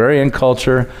culture, an agrarian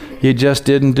culture, you just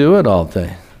didn't do it all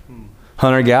day.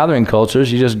 Hunter-gathering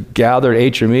cultures, you just gathered,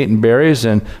 ate your meat and berries,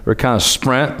 and were kind of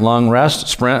sprint, long rest,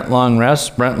 sprint, long rest,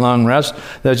 sprint, long rest.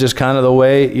 That's just kind of the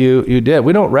way you did.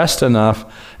 We don't rest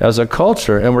enough as a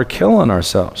culture, and we're killing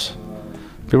ourselves.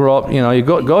 People are all, you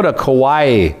go to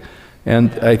Kauai,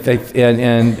 and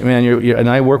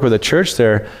I work with a church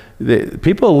there.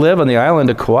 People live on the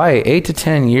island of Kauai 8 to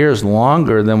 10 years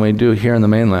longer than we do here in the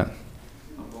mainland.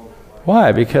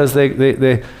 Why? Because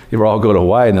they all go to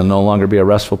Hawaii and they'll no longer be a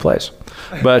restful place.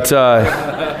 But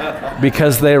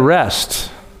because they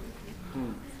rest.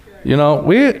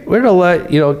 We're to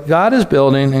let, God is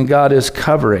building and God is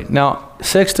covering. Now,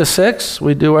 6 to 6,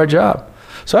 we do our job.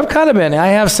 So I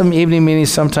have some evening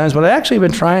meetings sometimes, but I've actually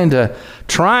been trying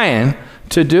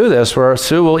to do this where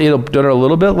Sue will eat dinner a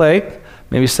little bit late,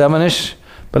 maybe 7-ish,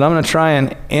 but I'm going to try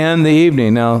and end the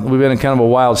evening. Now, we've been in kind of a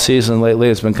wild season lately.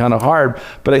 It's been kind of hard,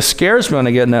 but it scares me when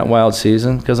I get in that wild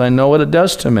season because I know what it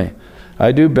does to me.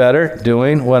 I do better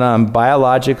doing what I'm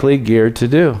biologically geared to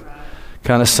do.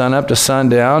 Kind of sun up to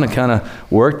sundown and kind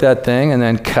of work that thing and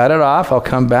then cut it off. I'll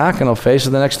come back and I'll face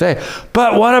it the next day.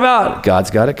 But what about,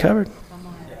 God's got it covered.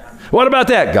 What about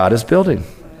that? God is building.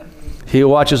 He who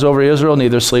watches over Israel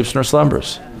neither sleeps nor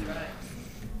slumbers.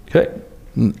 Okay.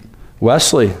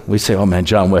 Wesley, we say, oh man,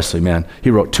 John Wesley, man,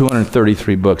 he wrote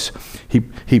 233 books. He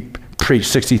preached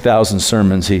 60,000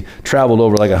 sermons. He traveled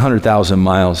over like 100,000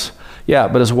 miles. Yeah,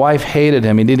 but his wife hated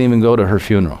him. He didn't even go to her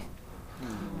funeral.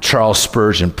 Charles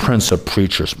Spurgeon, Prince of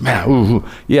Preachers. Man,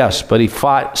 yes, but he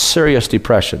fought serious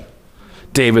depression.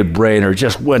 David Brainerd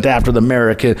just went after the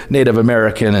Native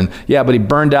American, and but he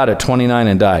burned out at 29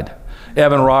 and died.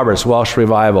 Evan Roberts, Welsh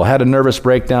Revival, had a nervous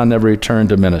breakdown, never returned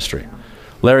to ministry.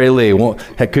 Larry Lee,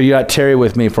 could you not tarry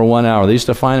with me for 1 hour? They used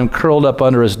to find him curled up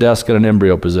under his desk in an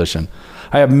embryo position.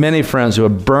 I have many friends who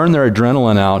have burned their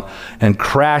adrenaline out and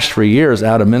crashed for years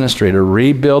out of ministry to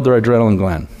rebuild their adrenaline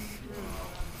gland.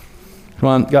 Come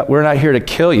on, God, we're not here to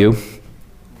kill you.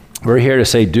 We're here to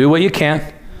say, do what you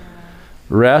can.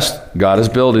 Rest. God is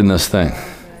building this thing.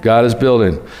 God is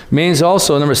building. Means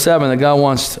also, number 7, that God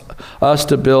wants us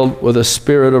to build with a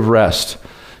spirit of rest.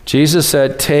 Jesus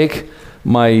said, take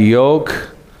my yoke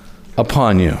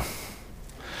upon you.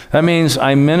 That means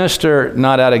I minister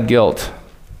not out of guilt.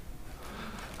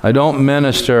 I don't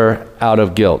minister out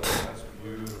of guilt.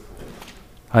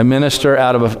 I minister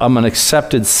out of, I'm an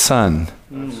accepted son.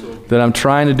 That I'm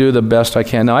trying to do the best I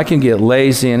can. Now, I can get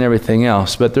lazy and everything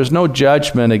else, but there's no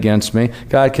judgment against me.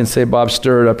 God can say, Bob,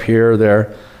 stir it up here or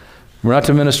there. We're not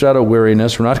to minister out of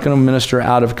weariness. We're not going to minister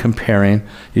out of comparing.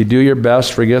 You do your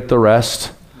best, forget the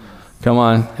rest. Come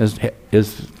on,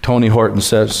 as Tony Horton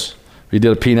says. He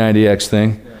did a P90X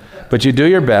thing. But you do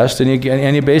your best, and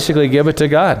you basically give it to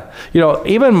God.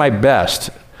 Even my best,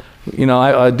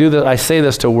 I say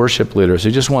this to worship leaders who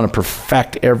just want to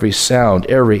perfect every sound,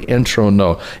 every intro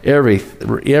note,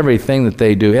 everything that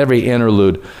they do, every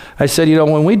interlude. I said,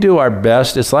 when we do our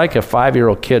best, it's like a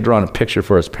 5-year-old kid drawing a picture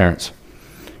for his parents.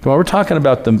 Come on, we're talking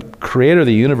about the creator of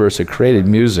the universe who created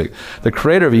music, the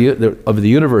creator of the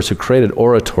universe who created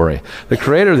oratory. The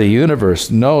creator of the universe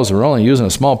knows we're only using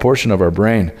a small portion of our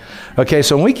brain. Okay,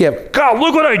 so when we get, God,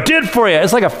 look what I did for you.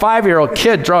 It's like a 5-year-old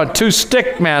kid drawing 2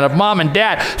 stick men of mom and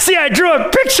dad. See, I drew a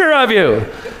picture of you.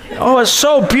 Oh, it's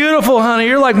so beautiful, honey.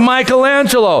 You're like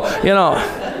Michelangelo,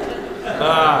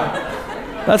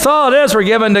 That's all it is we're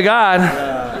giving to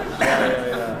God.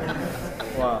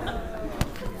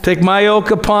 Take my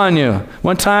yoke upon you.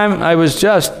 One time I was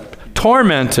just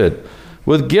tormented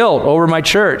with guilt over my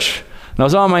church. And I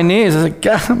was on my knees. I said,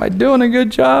 God, am I doing a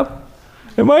good job?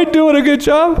 Am I doing a good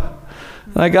job?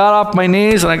 And I got off my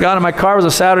knees and I got in my car. It was a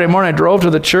Saturday morning. I drove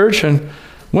to the church and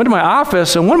went to my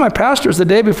office. And one of my pastors the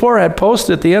day before had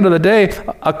posted at the end of the day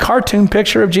a cartoon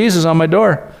picture of Jesus on my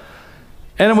door.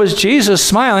 And it was Jesus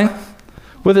smiling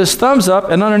with his thumbs up.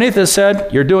 And underneath it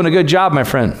said, you're doing a good job, my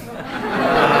friend.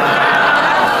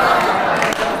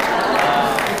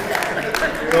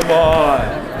 Come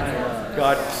on.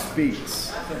 God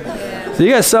speaks. So you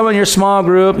got someone in your small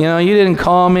group, you didn't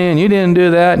call me, and you didn't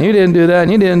do that, and you didn't do that,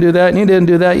 and you didn't do that, and you didn't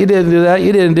do that, you didn't do that,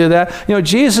 you didn't do that.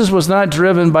 Jesus was not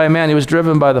driven by man. He was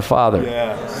driven by the Father.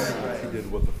 Yes. He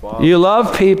did what the Father. You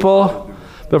love people,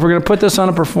 but if we're going to put this on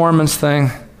a performance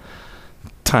thing,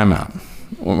 time out.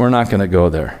 We're not going to go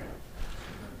there.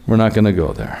 We're not going to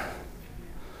go there.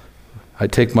 I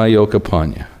take my yoke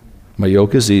upon you. My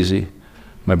yoke is easy.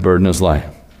 My burden is light.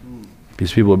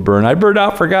 These people burn. I burned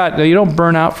out for God. No, you don't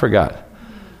burn out for God.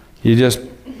 You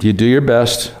do your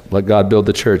best. Let God build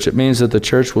the church. It means that the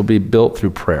church will be built through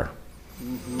prayer.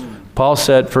 Paul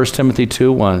said, 1 Timothy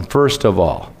 2:1, first of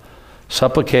all,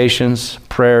 supplications,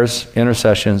 prayers,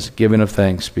 intercessions, giving of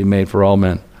thanks be made for all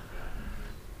men.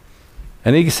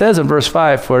 And he says in verse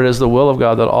 5, for it is the will of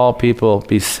God that all people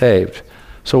be saved.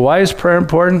 So why is prayer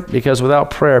important? Because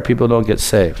without prayer, people don't get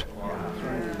saved.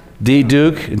 D.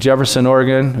 Duke in Jefferson,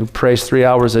 Oregon, who prays 3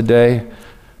 hours a day,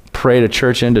 prayed a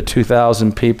church into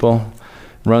 2,000 people,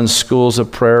 runs schools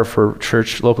of prayer for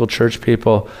local church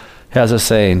people, has a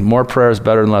saying, more prayer is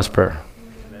better than less prayer.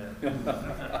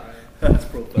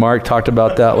 Mark talked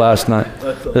about that last night.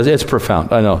 It's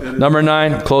profound, I know. Number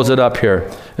 9, close it up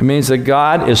here. It means that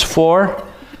God is for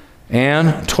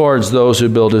and towards those who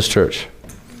build his church.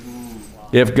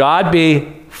 If God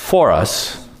be for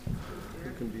us,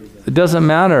 it doesn't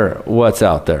matter what's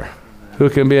out there. Who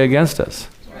can be against us?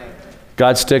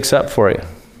 God sticks up for you.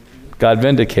 God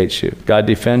vindicates you. God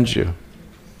defends you.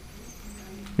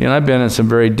 I've been in some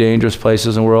very dangerous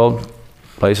places in the world,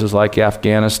 places like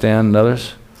Afghanistan and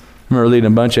others. I remember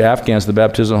leading a bunch of Afghans to the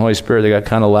baptism of the Holy Spirit. They got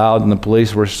kind of loud, and the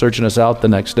police were searching us out the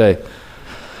next day.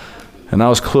 And I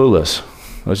was clueless.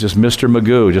 I was just Mr.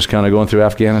 Magoo, just kind of going through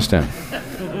Afghanistan.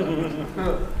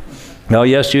 Now,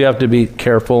 yes, you have to be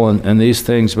careful in these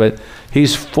things, but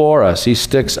he's for us. He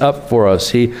sticks up for us.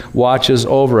 He watches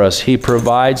over us. He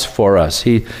provides for us.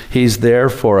 He's there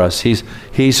for us.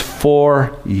 He's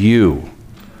for you.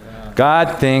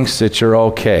 God thinks that you're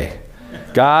okay.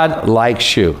 God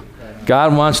likes you.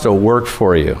 God wants to work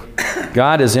for you.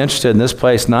 God is interested in this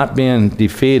place not being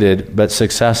defeated, but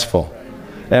successful.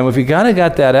 And if you got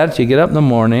that attitude, you get up in the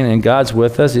morning and God's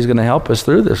with us, he's going to help us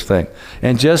through this thing.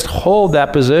 And just hold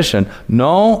that position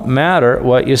no matter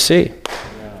what you see.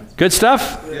 Good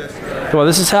stuff? Yes, well,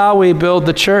 this is how we build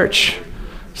the church.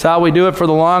 It's how we do it for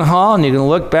the long haul. And you can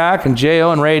look back and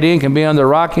J.O. and Ray Dean can be on their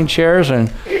rocking chairs and,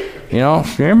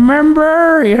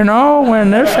 remember,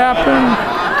 when this happened?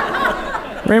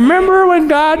 Remember when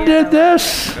God did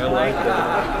this?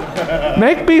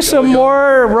 Make me some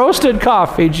more roasted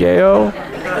coffee, J.O.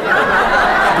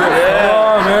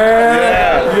 Oh,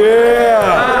 man.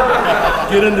 Yeah.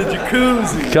 Get in the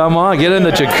jacuzzi. Come on, get in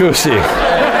the jacuzzi.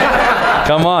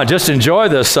 Come on, just enjoy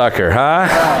this sucker,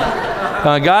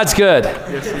 huh? God's good.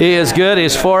 He is good.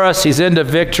 He's for us. He's into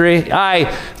victory.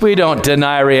 We don't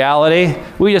deny reality.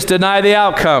 We just deny the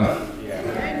outcome.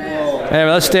 Amen.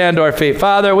 Let's stand to our feet.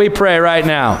 Father, we pray right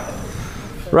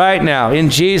now, in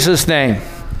Jesus' name,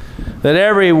 that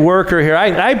every worker here,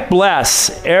 I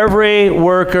bless every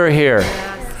worker here.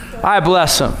 I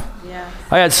bless them.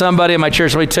 I had somebody in my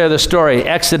church, let me tell you the story,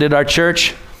 exited our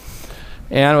church,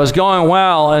 and it was going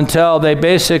well until they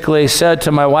basically said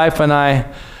to my wife and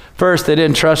I, first, they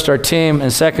didn't trust our team,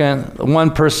 and second,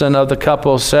 one person of the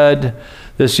couple said,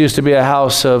 this used to be a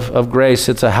house of grace,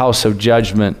 it's a house of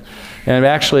judgment, and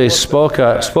actually spoke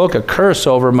a curse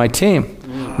over my team.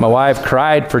 My wife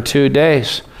cried for 2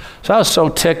 days. So I was so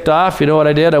ticked off. You know what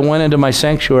I did? I went into my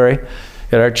sanctuary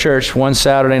at our church one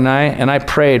Saturday night, and I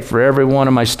prayed for every one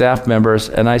of my staff members,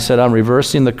 and I said, I'm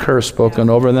reversing the curse spoken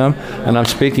over them, and I'm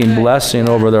speaking blessing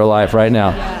over their life right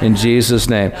now, in Jesus'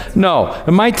 name. No.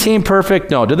 Am my team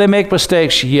perfect? No. Do they make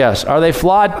mistakes? Yes. Are they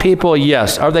flawed people?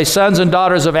 Yes. Are they sons and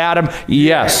daughters of Adam?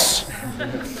 Yes.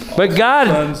 But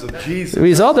God,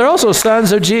 they're also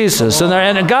sons of Jesus,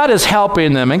 and God is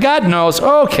helping them, and God knows,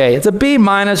 okay, it's a B-,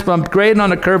 but I'm grading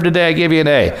on a curve today, I give you an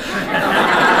A.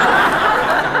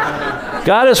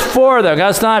 God is for them.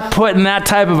 God's not putting that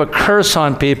type of a curse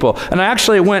on people. And I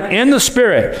actually went in the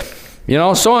Spirit,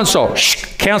 so-and-so,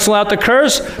 cancel out the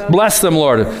curse, bless them,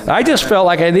 Lord. I just felt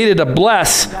like I needed to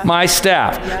bless my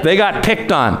staff. They got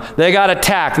picked on. They got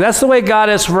attacked. That's the way God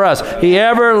is for us. He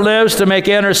ever lives to make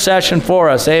intercession for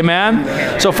us.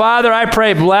 Amen? So, Father, I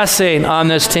pray blessing on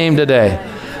this team today.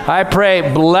 I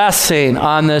pray blessing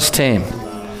on this team.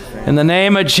 In the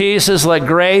name of Jesus, let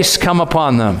grace come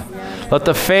upon them. Let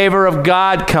the favor of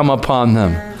God come upon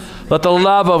them. Let the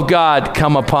love of God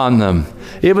come upon them.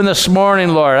 Even this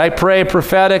morning, Lord, I pray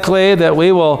prophetically that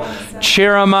we will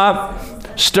cheer them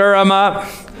up, stir them up,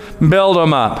 build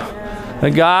them up.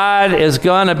 That God is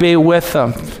going to be with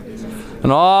them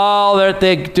and all that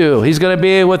they do. He's going to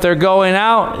be with their going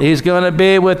out. He's going to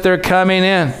be with their coming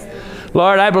in.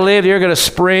 Lord, I believe you're going to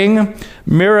spring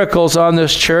miracles on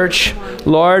this church,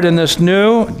 Lord, in this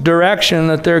new direction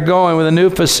that they're going with a new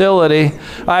facility.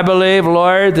 I believe,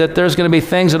 Lord, that there's going to be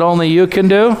things that only you can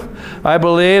do. I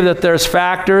believe that there's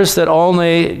factors that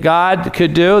only God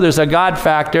could do. There's a God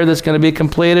factor that's going to be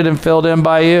completed and filled in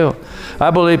by you.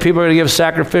 I believe people are going to give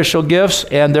sacrificial gifts,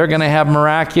 and they're going to have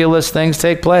miraculous things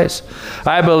take place.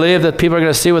 I believe that people are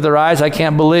going to see with their eyes, I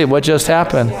can't believe what just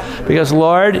happened. Because,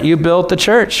 Lord, you built the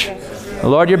church.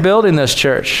 Lord, you're building this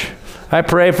church. I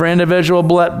pray for individual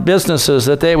businesses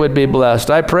that they would be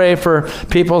blessed. I pray for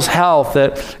people's health,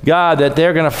 that God, that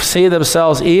they're going to see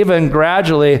themselves even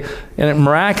gradually and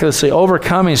miraculously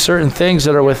overcoming certain things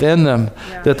that are within them.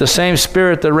 Yeah. That the same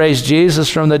Spirit that raised Jesus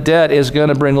from the dead is going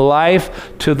to bring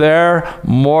life to their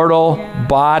mortal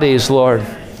bodies, Lord.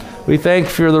 We thank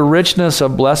you for the richness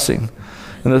of blessing,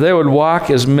 and that they would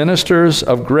walk as ministers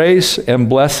of grace and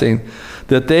blessing,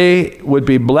 that they would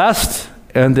be blessed,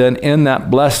 and then in that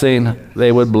blessing,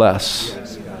 they would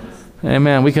bless.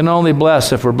 Amen. We can only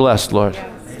bless if we're blessed, Lord.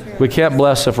 We can't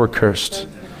bless if we're cursed.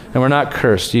 And we're not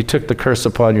cursed. You took the curse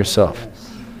upon yourself.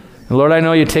 And Lord, I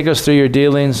know you take us through your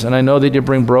dealings, and I know that you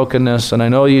bring brokenness, and I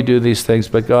know you do these things,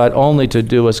 but God, only to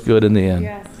do us good in the end.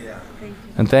 Yes.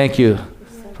 And thank you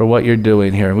for what you're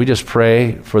doing here. We just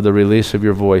pray for the release of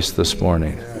your voice this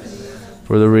morning,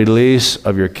 for the release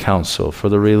of your counsel, for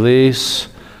the release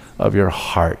of your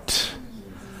heart.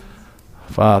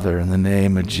 Father, in the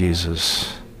name of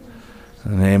Jesus,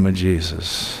 in the name of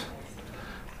Jesus.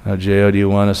 Now, J.O., do you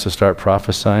want us to start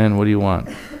prophesying? What do you want?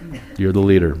 You're the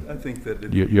leader. I think that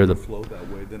if you're the flow that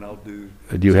way, then I'll do.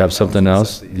 Do you have something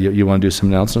else? You want to do some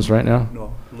announcements right now?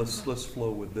 No, let's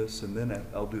flow with this, and then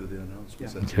I'll do the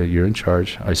announcements. Yeah. Okay, you're in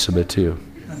charge. I submit to you.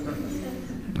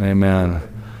 Amen.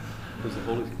 Because the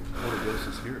Holy Ghost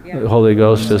is here. The Holy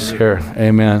Ghost is here.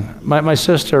 Amen. My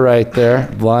sister right there,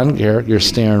 blonde hair, you're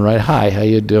staring right. Hi, how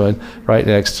you doing? Right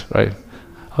next. Right.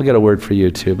 I'll get a word for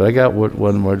you too, but I got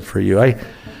one word for you.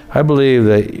 I believe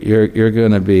that you're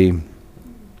going to be,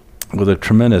 with a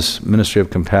tremendous ministry of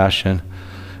compassion,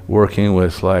 working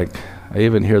with, like, I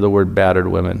even hear the word battered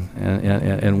women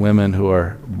and women who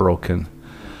are broken.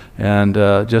 And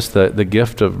just the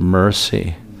gift of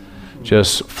mercy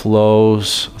just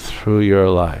flows through your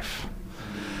life.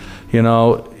 You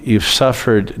know, you've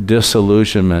suffered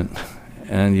disillusionment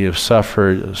and you've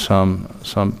suffered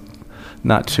some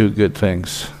not too good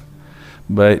things,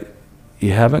 but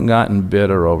you haven't gotten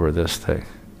bitter over this thing.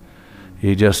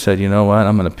 You just said, you know what,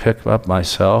 I'm going to pick up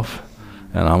myself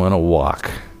and I'm going to walk.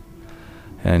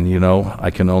 And you know, I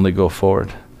can only go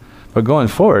forward. But going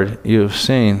forward, you've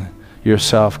seen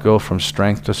yourself go from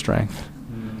strength to strength.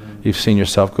 You've seen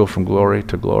yourself go from glory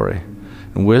to glory.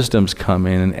 And wisdom's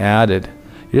coming and added.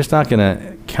 You're just not going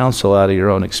to counsel out of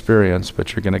your own experience,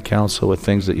 but you're going to counsel with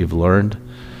things that you've learned.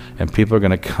 And people are going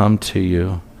to come to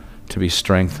you to be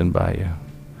strengthened by you.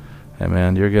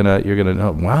 Amen. You're gonna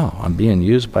know, wow, I'm being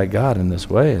used by God in this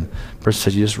way. And the person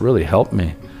says, you just really helped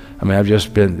me. I mean, I've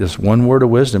just been, this one word of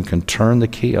wisdom can turn the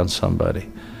key on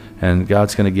somebody. And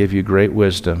God's going to give you great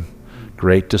wisdom,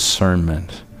 great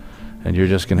discernment. And you're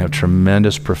just going to have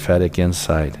tremendous prophetic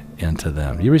insight into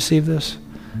them. You receive this?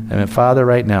 Amen. Father,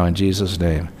 right now, in Jesus'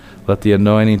 name, let the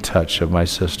anointing touch of my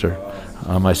sister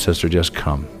just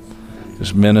come.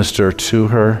 Just minister to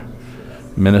her,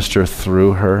 minister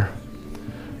through her.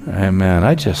 Amen.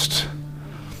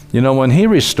 You know, when he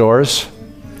restores,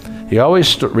 he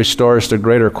always restores to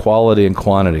greater quality and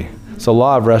quantity. It's a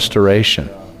law of restoration.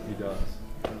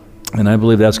 And I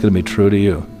believe that's going to be true to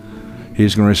you.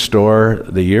 He's going to restore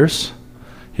the years.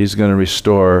 He's going to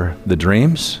restore the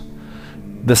dreams.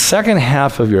 The second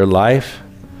half of your life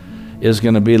is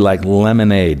going to be like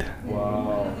lemonade.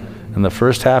 Wow. And the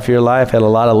first half of your life had a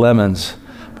lot of lemons.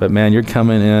 But man, you're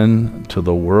coming in to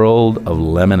the world of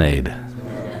lemonade.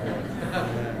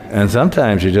 And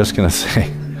sometimes you're just going to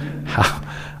say,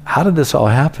 how did this all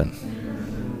happen?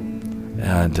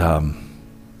 And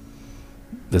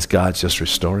this God's just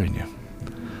restoring you.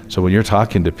 So when you're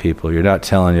talking to people, you're not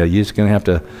telling you, you're just going to have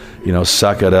to, you know,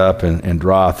 suck it up and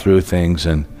draw through things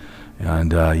and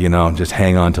you know, just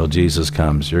hang on till Jesus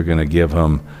comes. You're going to give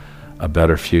him a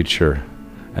better future.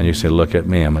 And you say, look at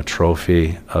me, I'm a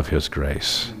trophy of his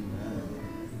grace.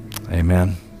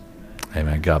 Amen.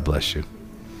 Amen. God bless you.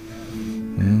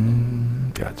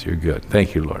 God, you're good.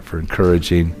 Thank you, Lord, for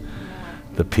encouraging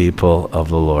the people of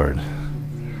the Lord.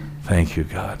 Thank you,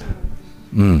 God.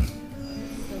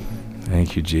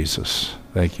 Thank you, Jesus.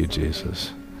 Thank you,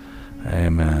 Jesus.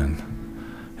 Amen.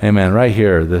 Amen. Right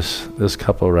here, this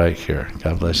couple right here.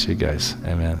 God bless you guys.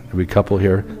 Amen. Are we couple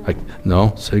here? Like,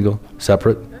 no? Single?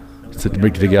 Separate?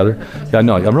 Bring together? Yeah,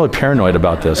 no, I'm really paranoid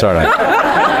about this, aren't I?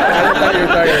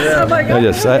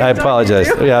 I apologize.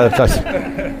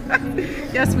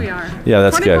 Yes, we are. Yeah,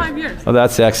 that's 25 good. Years. Oh,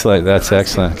 that's excellent. That's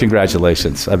excellent.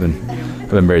 Congratulations. I've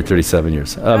been married 37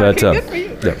 years. Good for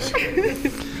you. Yes.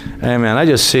 Amen. I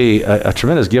just see a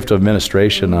tremendous gift of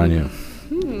administration on you.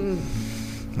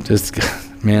 Just,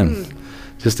 man,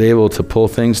 just able to pull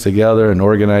things together and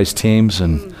organize teams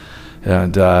and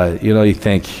you know, you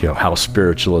think, you know, how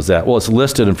spiritual is that? Well, it's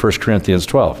listed in 1 Corinthians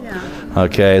 12. Yeah.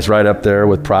 Okay, it's right up there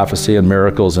with prophecy and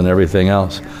miracles and everything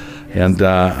else. And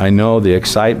I know the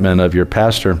excitement of your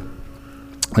pastor.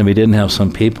 And we didn't have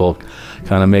some people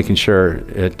kind of making sure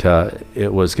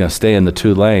it was going to stay in the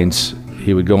 2 lanes.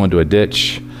 He would go into a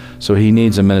ditch. So he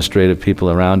needs administrative people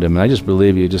around him. And I just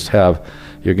believe you're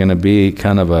going to be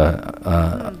kind of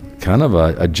a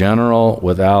general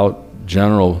without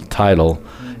general title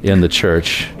in the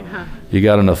church. Yeah. You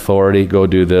got an authority, go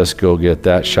do this, go get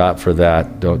that, shot for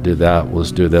that, don't do that,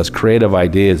 let's do this. Creative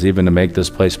ideas even to make this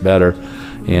place better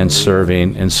and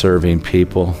serving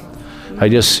people. I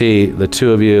just see the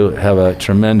two of you have a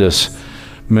tremendous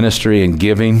ministry in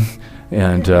giving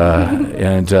and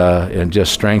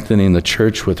just strengthening the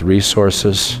church with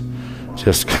resources.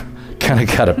 Just kind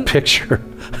of got a picture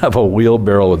of a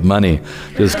wheelbarrow with money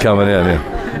just coming in.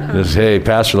 Just, hey,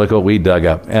 Pastor, look what we dug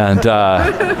up. And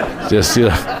just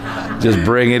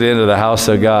bring it into the house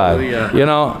of God. You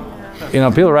know,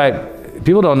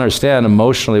 people don't understand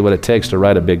emotionally what it takes to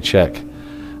write a big check.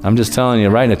 I'm just telling you,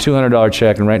 writing a $200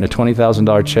 check and writing a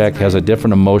 $20,000 check has a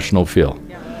different emotional feel.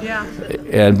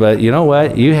 Yeah. But you know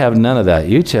what? You have none of that.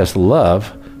 You just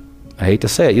love, I hate to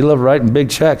say it, you love writing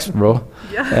big checks, bro.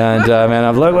 Yeah. And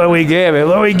man, look what we gave it.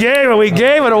 Look, we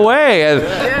gave it away.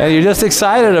 And you're just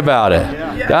excited about it.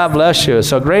 Yeah. God bless you.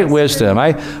 So great wisdom.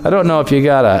 I don't know if you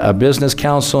got a business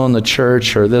council in the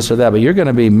church or this or that, but you're going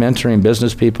to be mentoring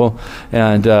business people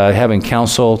and having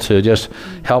counsel to just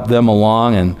help them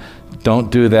along and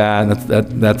Don't do that.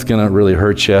 That's going to really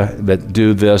hurt you. But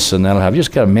do this, and that'll have. You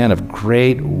just got a man of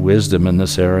great wisdom in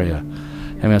this area.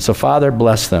 Amen. So, Father,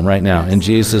 bless them right now in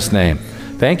Jesus' name.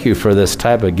 Thank you for this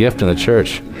type of gift in the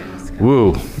church.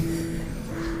 Woo.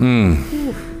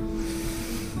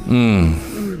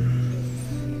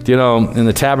 You know, in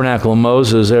the tabernacle of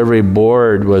Moses, every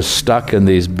board was stuck in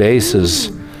these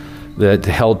bases that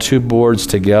held two boards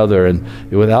together, and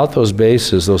without those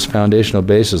bases, those foundational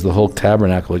bases, the whole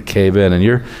tabernacle would cave in. And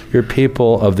you're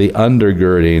people of the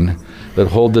undergirding that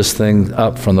hold this thing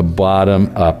up from the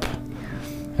bottom up.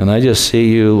 And I just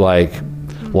see you like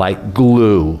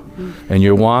glue, and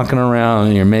you're walking around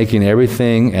and you're making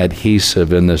everything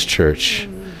adhesive in this church,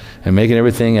 and making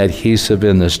everything adhesive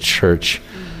in this church.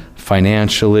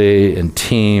 Financially and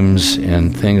teams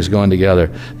and things going together,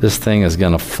 this thing is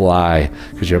going to fly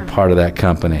because you're part of that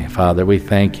company. Father, we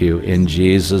thank you in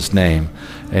Jesus' name.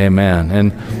 Amen.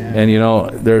 And you know,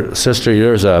 sister,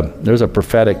 there's a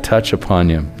prophetic touch upon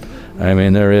you. I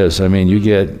mean, there is. I mean, you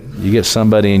get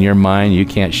somebody in your mind, you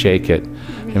can't shake it.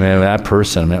 I mean, that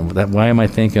person, why am I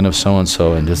thinking of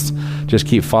so-and-so? And just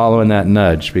keep following that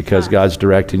nudge, because God's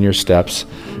directing your steps.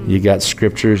 You got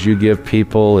scriptures you give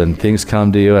people, and things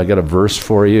come to you. I got a verse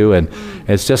for you, and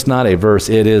it's just not a verse.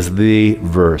 It is the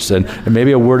verse. And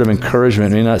maybe a word of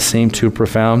encouragement may not seem too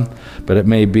profound, but it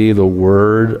may be the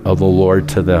word of the Lord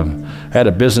to them. I had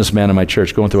a businessman in my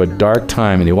church going through a dark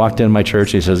time, and he walked into my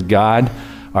church, and he says, God,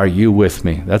 are you with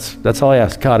me? That's all I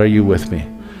asked. God, are you with me?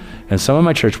 And someone in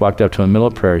my church walked up to him in the middle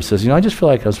of prayer. He says, I just feel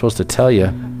like I'm supposed to tell you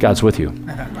God's with you.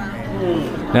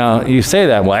 Now, you say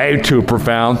that, way too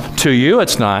profound. To you,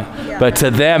 it's not, but to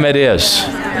them, it is.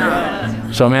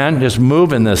 So, man, just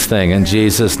move in this thing in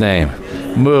Jesus' name.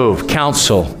 Move,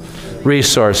 counsel,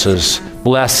 resources,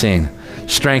 blessing,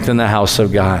 strengthen the house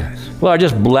of God. Lord,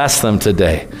 just bless them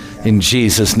today in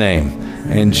Jesus' name.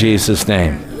 In Jesus'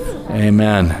 name.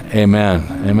 Amen.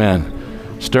 Amen.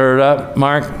 Amen. Stir it up,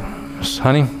 Mark.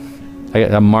 Honey?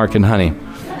 I'm Mark and Honey.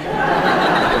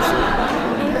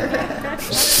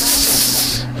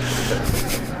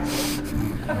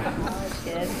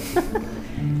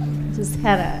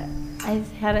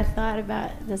 I've had a thought about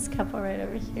this couple right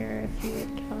over here, if you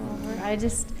would come over. I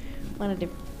just wanted to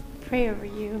pray over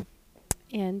you.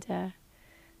 And,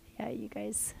 you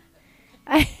guys.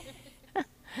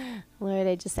 Lord,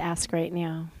 I just ask right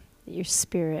now that your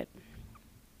spirit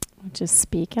would just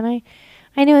speak. And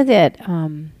I know that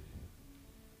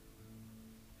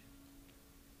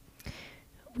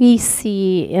we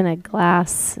see in a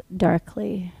glass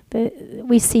darkly.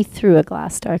 We see through a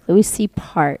glass darkly. We see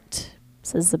part,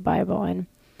 says the Bible. And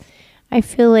I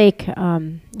feel like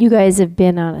you guys have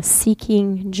been on a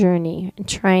seeking journey and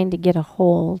trying to get a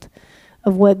hold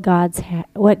of what God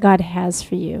has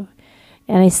for you.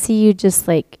 And I see you just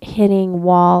like hitting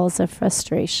walls of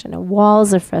frustration of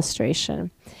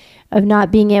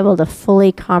not being able to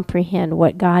fully comprehend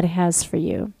what God has for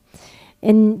you.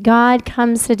 And God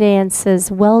comes today and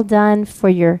says, well done, for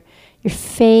your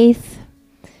faith,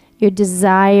 your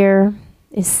desire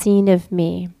is seen of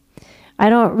me. I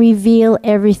don't reveal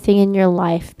everything in your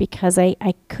life because I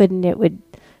couldn't, it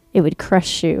would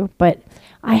crush you. But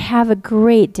I have a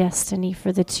great destiny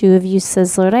for the two of you,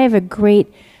 says Lord. I have a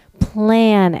great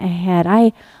plan ahead.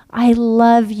 I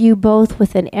love you both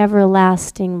with an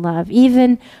everlasting love.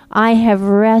 Even I have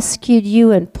rescued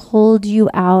you and pulled you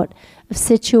out of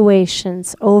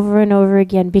situations over and over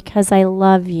again because I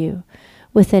love you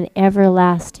with an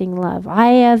everlasting love. I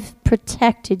have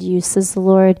protected you, says the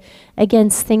Lord,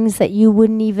 against things that you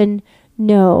wouldn't even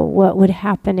know what would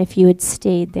happen if you had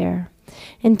stayed there.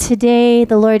 And today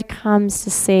the Lord comes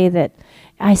to say that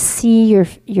I see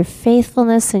your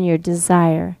faithfulness and your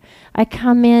desire. I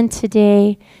come in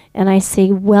today and I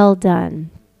say, well done.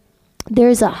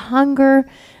 There's a hunger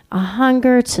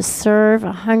to serve,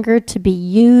 a hunger to be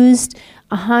used,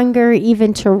 a hunger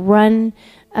even to run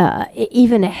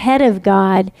even ahead of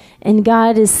God. And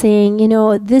God is saying,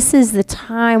 this is the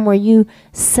time where you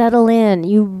settle in,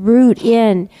 you root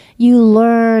in, you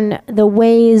learn the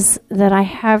ways that I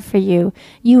have for you.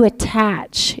 You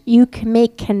attach, you can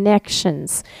make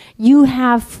connections. You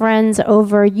have friends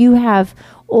over, you have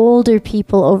older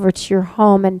people over to your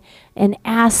home and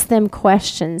ask them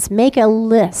questions. Make a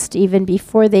list even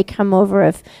before they come over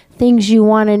of things you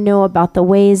want to know about the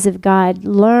ways of God.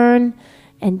 Learn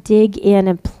and dig in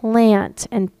and plant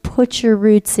and put your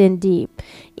roots in deep.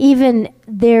 Even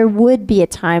there would be a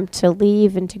time to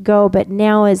leave and to go, but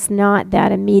now is not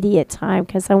that immediate time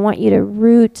because I want you to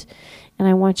root and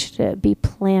I want you to be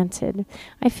planted.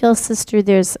 I feel, sister,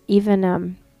 there's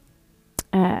even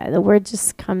the word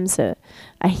just comes a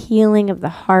healing of the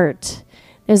heart,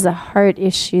 there's a heart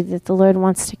issue that the Lord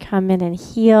wants to come in and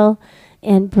heal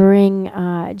and bring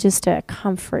just a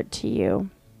comfort to you.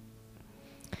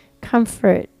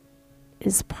 Comfort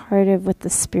is part of what the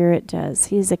Spirit does.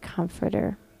 He's a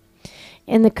comforter.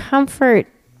 And the comfort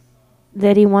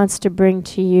that he wants to bring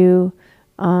to you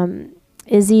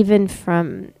is even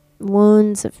from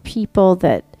wounds of people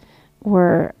that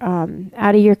were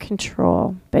out of your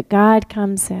control. But God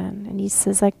comes in and he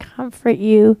says, I comfort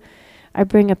you. I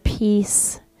bring a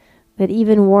peace that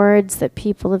even words that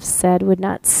people have said would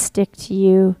not stick to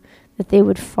you, that they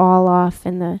would fall off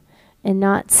and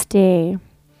not stay.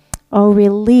 Oh,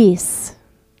 release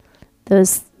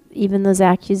even those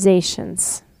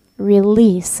accusations.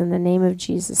 Release in the name of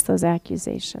Jesus those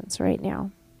accusations right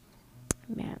now.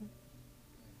 Amen.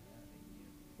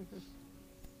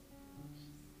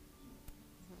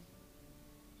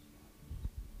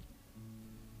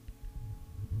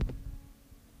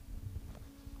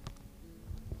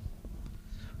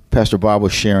 Pastor Bob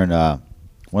was sharing, one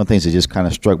of the things that just kind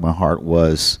of struck my heart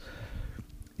was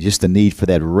just the need for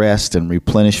that rest and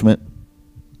replenishment.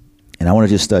 And I want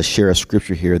to just share a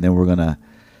scripture here, and then we're going to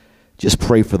just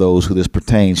pray for those who this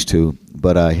pertains to.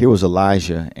 But here was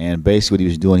Elijah, and basically what he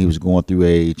was doing, he was going through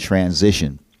a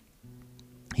transition.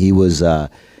 He was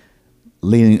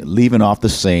leaving off the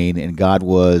scene, and God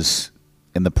was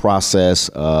in the process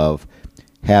of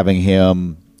having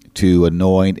him to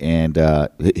anoint and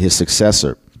his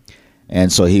successor. And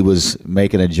so he was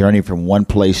making a journey from one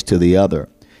place to the other.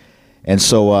 And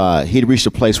so he'd reached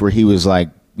a place where he was like,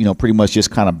 pretty much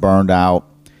just kind of burned out,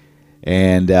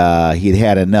 and he'd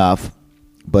had enough.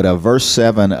 But verse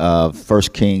 7 of 1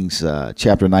 Kings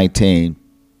chapter 19,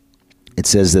 it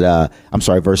says that,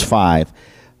 verse 5.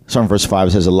 Starting verse 5,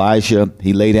 it says, Elijah,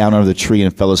 he lay down under the tree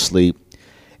and fell asleep.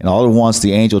 And all at once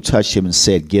the angel touched him and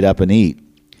said, get up and eat.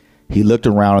 He looked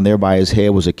around, and there by his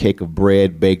head was a cake of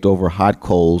bread baked over hot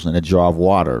coals and a jar of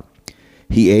water.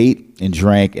 He ate and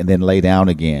drank and then lay down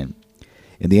again.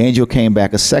 And the angel came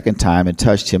back a second time and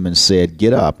touched him and said,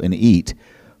 get up and eat,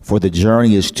 for the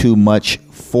journey is too much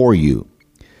for you.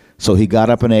 So he got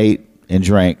up and ate and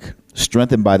drank.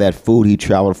 Strengthened by that food, he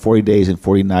traveled 40 days and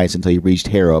 40 nights until he reached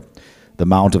Horeb, the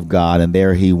mount of God, and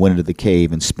there he went into the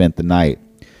cave and spent the night.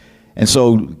 And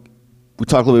so we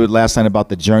talked a little bit last night about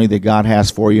the journey that God has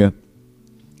for you.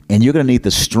 And you're going to need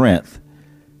the strength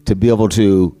to be able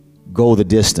to go the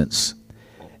distance.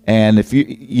 And if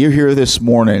you're here this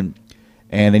morning,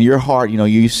 and in your heart,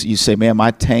 you say, man,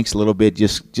 my tank's a little bit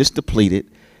just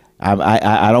depleted.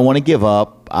 I don't want to give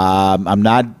up. I'm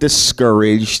not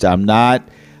discouraged. I'm not,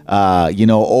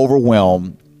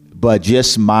 overwhelmed. But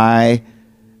just the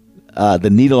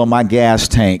needle on my gas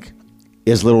tank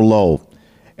is a little low.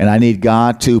 And I need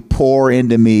God to pour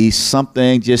into me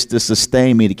something just to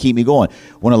sustain me, to keep me going.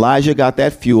 When Elijah got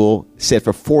that fuel, said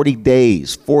for 40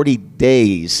 days,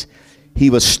 he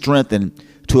was strengthened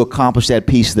to accomplish that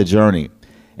piece of the journey.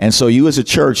 And so you as a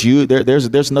church,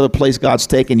 there's another place God's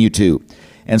taking you to.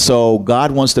 And so God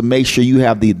wants to make sure you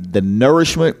have the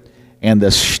nourishment and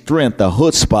the strength, the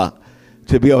chutzpah,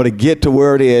 to be able to get to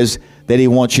where it is that he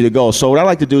wants you to go. So what I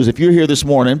like to do is, if you're here this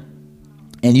morning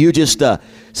and you just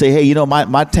say, hey,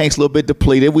 my tank's a little bit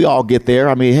depleted. We all get there.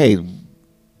 I mean, hey,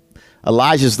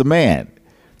 Elijah's the man.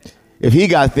 If he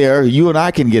got there, you and I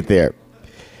can get there.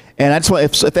 And I just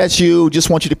want, if that's you,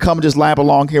 just want you to come and just line up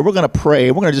along here. We're going to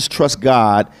pray. We're going to just trust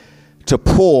God to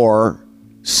pour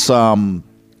some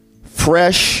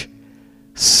fresh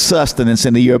sustenance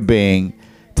into your being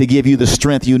to give you the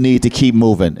strength you need to keep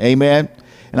moving. Amen.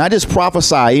 And I just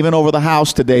prophesy even over the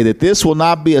house today that this will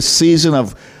not be a season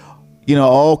of,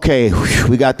 okay,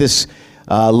 we got this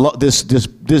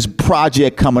this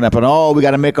project coming up, and we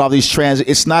got to make all these transitions.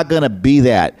 It's not going to be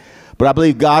that. But I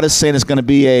believe God is saying it's going to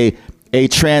be a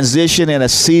transition and a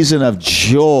season of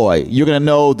joy. You're going to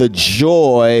know the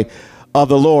joy of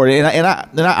the Lord. And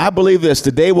I believe this.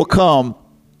 The day will come,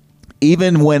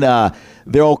 even when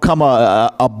there will come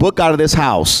a book out of this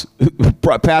house.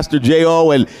 Pastor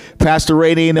J.O. and Pastor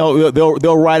Rainey,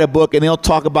 they'll write a book, and they'll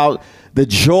talk about the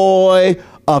joy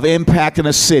of impacting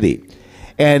a city.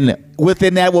 And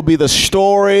within that will be the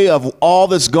story of all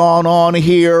that's gone on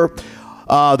here,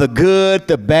 the good,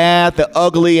 the bad, the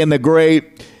ugly, and the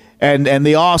great, and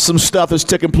the awesome stuff that's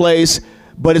taken place.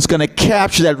 But it's going to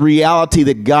capture that reality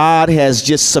that God has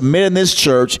just submitted in this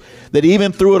church, that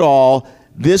even through it all,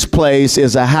 this place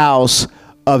is a house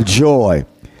of joy.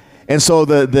 And so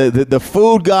the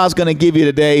food God's going to give you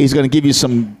today, he's going to give you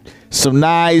some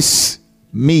nice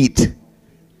meat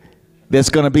that's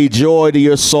going to be joy to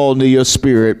your soul and to your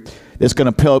spirit, that's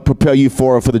going to propel you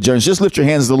forward for the journey. Just lift your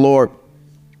hands to the Lord.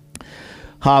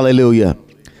 Hallelujah.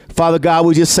 Father God,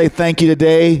 we just say thank you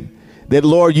today that,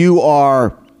 Lord, you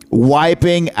are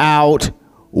wiping out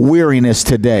weariness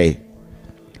today,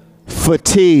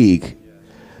 fatigue,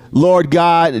 Lord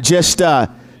God, just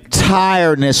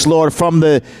tiredness, Lord, from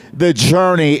the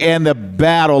journey and the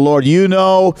battle, Lord. You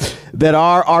know that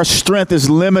our strength is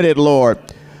limited, Lord.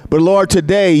 But, Lord,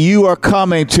 today you are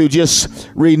coming to just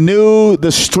renew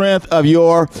the strength of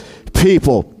your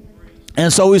people.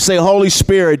 And so we say, Holy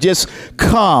Spirit, just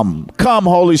come,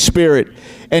 Holy Spirit,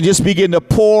 and just begin to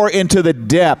pour into the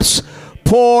depths.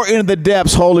 Pour into the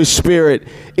depths, Holy Spirit,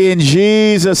 in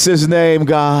Jesus' name,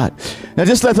 God. Now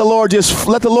just let the Lord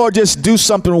just do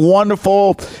something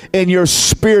wonderful in your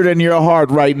spirit and your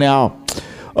heart right now.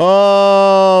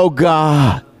 Oh,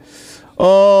 God.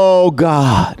 Oh,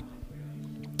 God.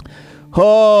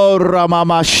 Oh,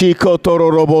 Ramamashiko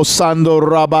Tororobo Sando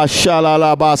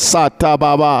Rabashala Labasata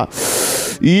Baba.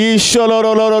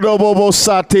 Isholororobo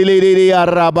Satiliri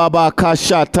Arababa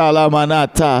Kashata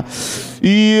Lamanata.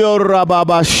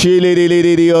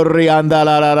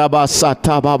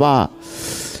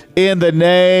 In the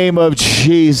name of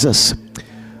Jesus.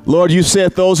 Lord, you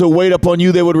said those who wait upon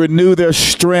you, they would renew their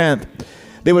strength.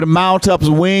 They would mount up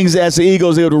wings as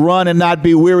eagles. They would run and not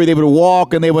be weary. They would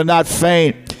walk and they would not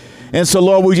faint. And so,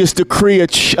 Lord, we just decree a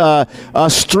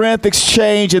strength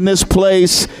exchange in this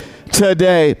place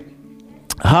today.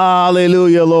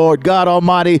 Hallelujah, Lord. God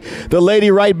Almighty. The lady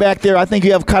right back there, I think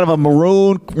you have kind of a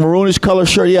maroonish color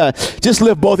shirt. Yeah, just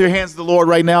lift both your hands to the Lord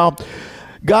right now.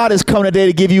 God is coming today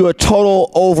to give you a total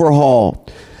overhaul.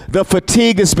 The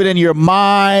fatigue that's been in your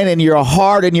mind and your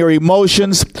heart and your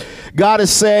emotions, God is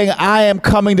saying, I am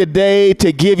coming today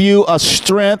to give you a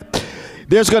strength.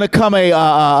 There's going to come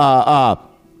a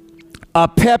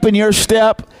pep in your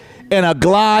step and a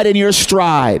glide in your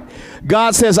stride.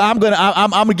 God says, I'm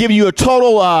gonna give you a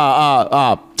total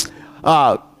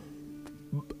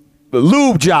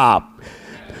lube job.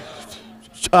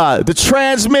 The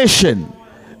transmission,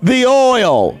 the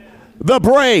oil, the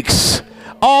brakes,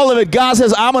 all of it. God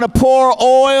says, I'm gonna pour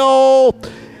oil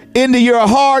into your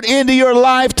heart, into your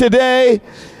life today,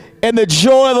 and the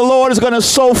joy of the Lord is gonna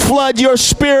so flood your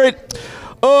spirit.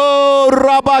 Oh,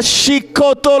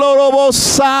 Rabashiko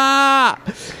Tolorobosa.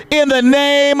 In the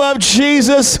name of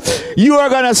Jesus, you are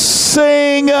going to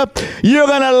sing, you're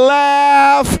going to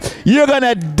laugh, you're going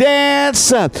to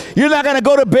dance. You're not going to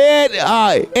go to bed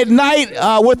at night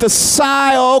with a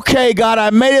sigh. Okay, God,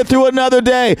 I made it through another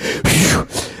day. Whew.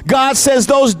 God says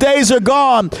those days are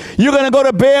gone. You're going to go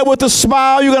to bed with a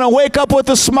smile. You're going to wake up with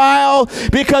a smile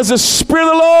because the Spirit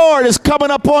of the Lord is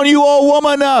coming upon you, oh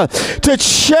woman, to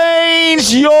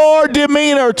change your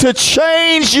demeanor, to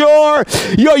change your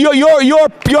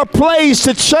place,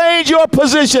 to change your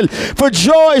position. For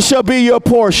joy shall be your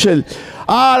portion.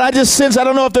 I just sense, I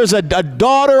don't know if there's a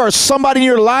daughter or somebody in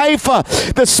your life.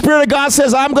 The Spirit of God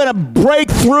says, I'm going to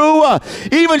break through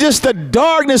even just the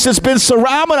darkness that's been surrounded.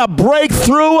 I'm going to break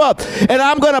through and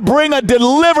I'm going to bring a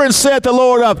deliverance, saith the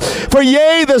Lord. For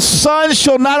yea, the sun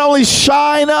shall not only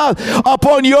shine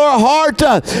upon your heart,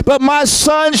 but my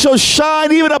sun shall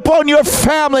shine even upon your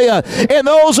family and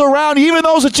those around you, even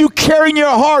those that you carry in your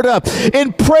heart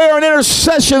in prayer and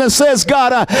intercession. And says,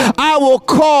 God, I will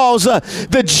cause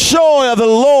the joy of the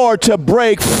Lord to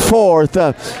break forth.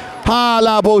 There's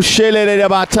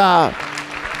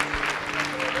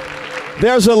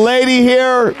a lady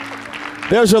here.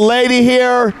 There's a lady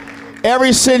here.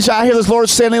 Ever since I hear this Lord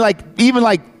saying, even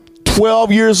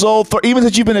 12 years old, even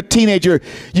since you've been a teenager,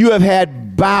 you have had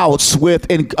bouts with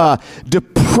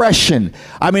depression.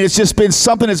 I mean, it's just been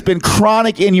something that's been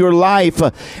chronic in your life.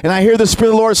 And I hear the Spirit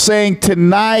of the Lord saying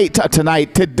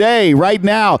today, right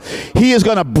now, He is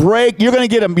going to break. You're going to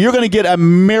get a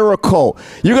miracle.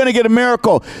 You're going to get a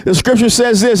miracle. The Scripture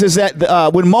says this, is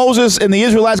that when Moses and the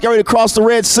Israelites got ready to cross the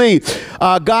Red Sea,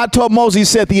 God told Moses, He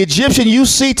said, the Egyptian you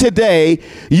see today,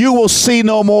 you will see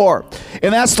no more.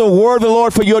 And that's the word of the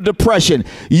Lord for your depression.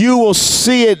 You will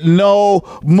see it no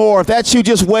more. If that's you,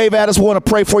 just wave at us. We want to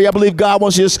pray for you. I believe God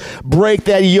wants to just break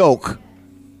that yoke.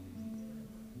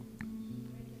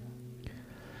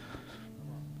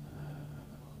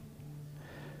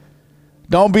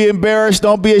 Don't be embarrassed.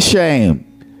 Don't be ashamed.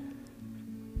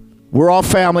 We're all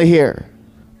family here.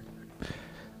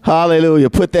 Hallelujah.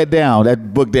 Put that down,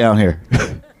 that book down here.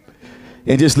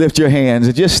 And just lift your hands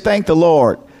and just thank the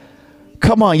Lord.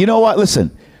 Come on. You know what?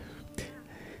 Listen.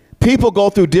 People go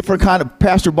through different kind of,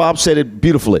 Pastor Bob said it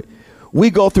beautifully.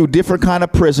 We go through different kind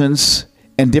of prisons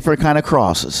and different kind of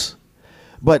crosses.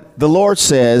 But the Lord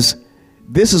says,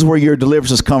 this is where your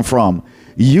deliverances come from.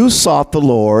 You sought the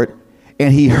Lord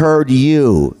and He heard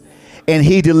you. and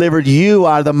he delivered you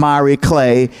out of the miry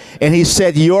clay, and he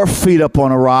set your feet up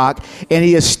on a rock, and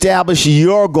he established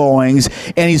your goings,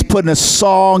 and he's putting a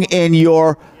song in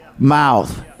your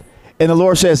mouth. And the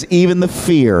Lord says, even the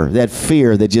fear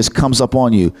that just comes up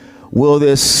on you, will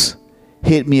this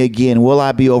hit me again? Will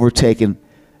I be overtaken?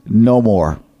 No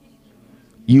more.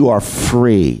 You are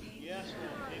free.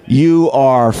 You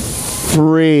are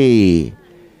free.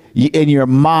 In your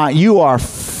mind, you are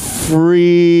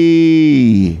free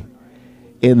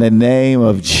in the name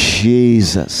of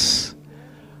Jesus.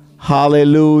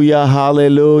 Hallelujah,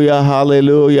 hallelujah,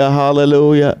 hallelujah,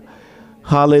 hallelujah,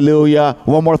 hallelujah.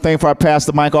 One more thing before I pass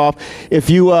the mic off. If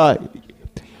you, I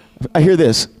hear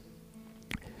this.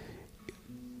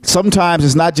 Sometimes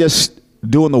it's not just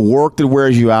doing the work that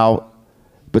wears you out,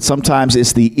 but sometimes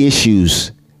it's the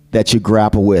issues that you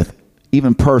grapple with,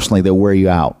 even personally, that wear you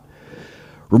out.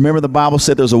 Remember, the Bible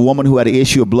said there's a woman who had an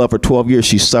issue of blood for 12 years.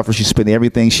 She suffered. She spent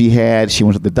everything she had. She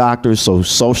went to the doctors. So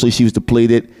socially, she was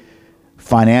depleted.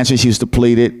 Financially, she was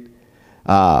depleted.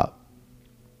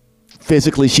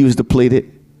 Physically, she was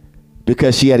depleted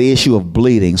because she had an issue of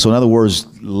bleeding. So in other words,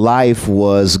 life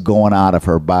was going out of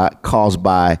her caused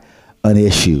by an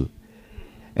issue.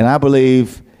 And I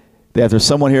believe that if there's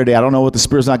someone here today, I don't know what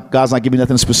God's not giving you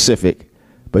nothing specific,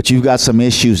 but you've got some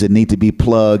issues that need to be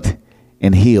plugged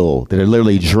and healed, that are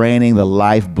literally draining the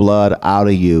lifeblood out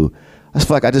of you. I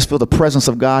just feel the presence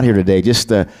of God here today.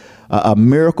 Just a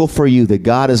miracle for you that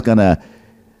God is going to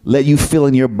let you feel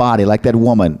in your body like that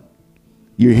woman.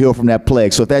 You're healed from that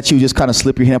plague. So if that's you, just kind of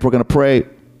slip your hand up. We're going to pray.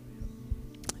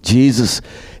 Jesus,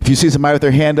 if you see somebody with their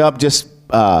hand up, just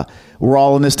we're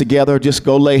all in this together. Just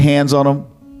go lay hands on them.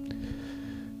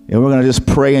 And we're going to just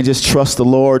pray and just trust the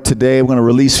Lord today. We're going to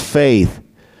release faith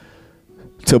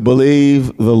to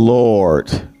believe the Lord,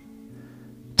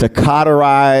 to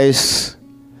cauterize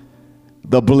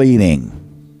the bleeding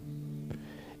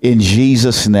in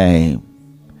Jesus' name.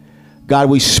 God,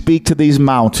 we speak to these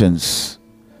mountains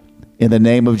in the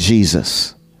name of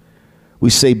Jesus.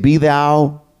 We say, be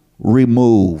thou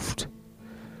removed.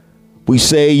 We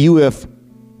say, you have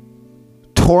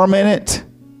tormented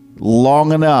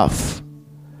long enough.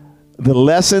 The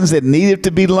lessons that needed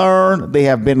to be learned, they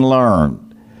have been learned.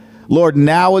 Lord,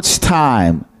 now it's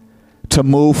time to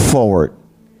move forward.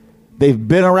 They've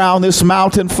been around this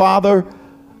mountain, Father,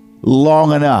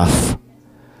 long enough.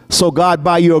 So God,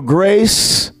 by your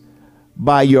grace,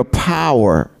 by your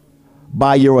power,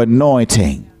 by your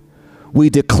anointing, we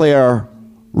declare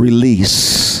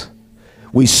release.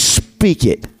 We speak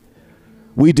it.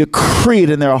 We decree it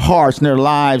in their hearts and their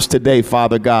lives today,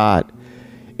 Father God,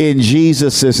 in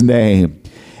Jesus' name.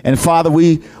 And Father,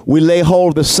 we lay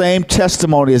hold of the same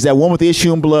testimony as that woman with the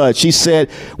issue in blood. She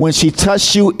said when she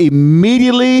touched you,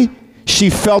 immediately she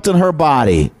felt in her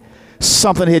body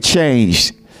something had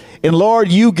changed. And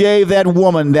Lord, you gave that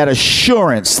woman that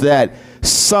assurance that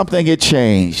something had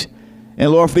changed.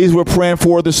 And Lord, for these we're praying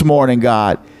for this morning,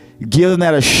 God, give them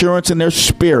that assurance in their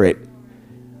spirit,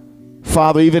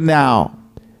 Father, even now,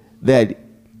 that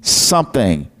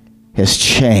something has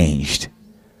changed.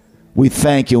 We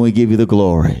thank you and we give you the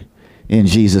glory in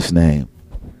Jesus' name.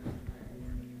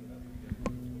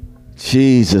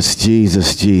 Jesus,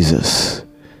 Jesus, Jesus.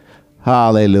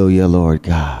 Hallelujah, Lord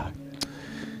God.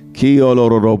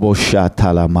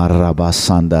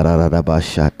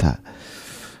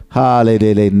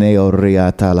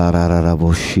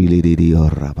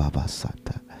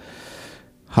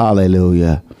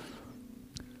 Hallelujah.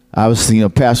 I was thinking,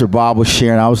 Pastor Bob was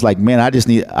sharing. I was like, man,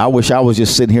 I wish I was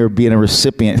just sitting here being a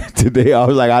recipient today. I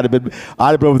was like, I'd have been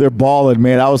over there bawling,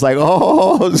 man. I was like,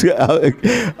 oh,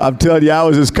 I'm telling you, I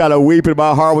was just kind of weeping.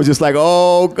 My heart was just like,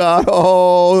 oh God,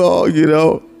 oh, you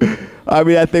know. I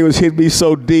mean, that thing was hitting me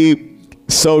so deep,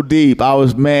 so deep. I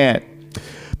was mad.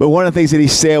 But one of the things that he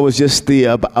said was just the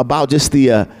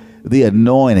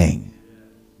anointing,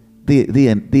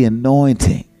 the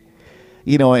anointing,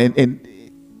 you know, and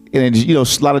you know,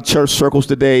 a lot of church circles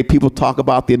today, people talk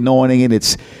about the anointing, and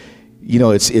it's, you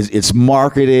know, it's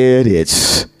marketed,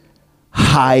 it's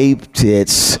hyped,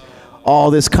 it's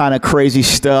all this kind of crazy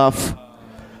stuff.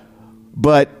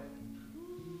 But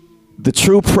the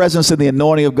true presence and the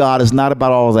anointing of God is not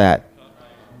about all of that.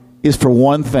 It's for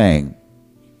one thing.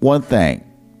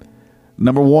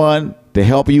 Number one, to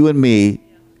help you and me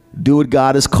do what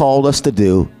God has called us to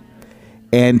do,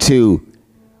 and to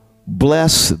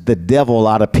bless the devil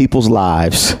out of people's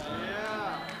lives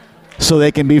so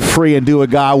they can be free and do what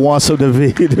God wants them to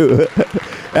be.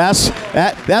 That's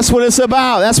what it's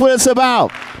about. That's what it's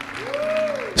about.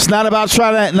 It's not about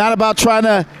trying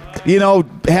to, you know,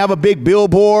 have a big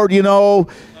billboard, you know,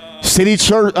 City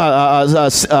Church, Heart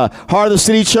of the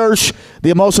City Church,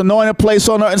 the most anointed place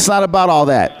on earth. It's not about all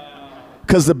that.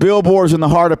 Because the billboards in the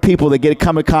heart of people that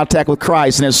come in contact with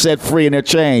Christ and they're set free and they're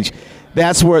changed.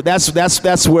 That's the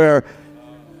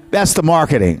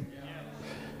marketing.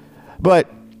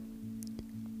 But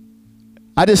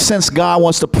I just sense God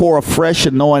wants to pour a fresh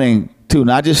anointing too,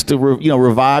 not just to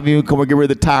revive you, come and get rid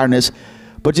of the tiredness,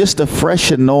 but just a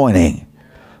fresh anointing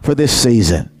for this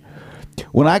season.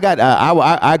 When I got,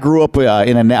 I grew up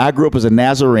I grew up as a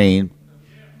Nazarene,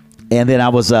 and then I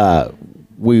was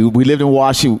we lived in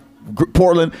Washington,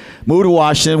 Portland, moved to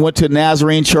Washington, went to a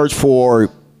Nazarene church for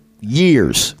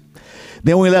years.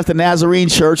 Then when we left the Nazarene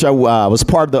church, I was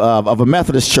part of a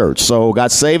Methodist church. So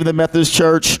got saved in the Methodist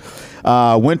church,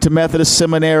 went to Methodist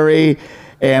seminary,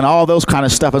 and all those kind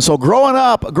of stuff. And so growing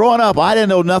up, I didn't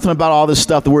know nothing about all this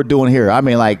stuff that we're doing here. I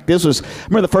mean, like I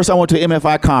remember the first time I went to an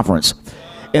MFI conference,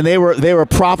 and they were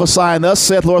prophesying, "Thus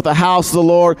saith the Lord, the house of the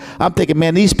Lord." I'm thinking,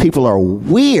 man, these people are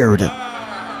weird.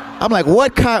 I'm like,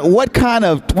 what kind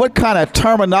of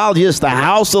terminology is the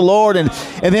house of the Lord? And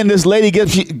then this lady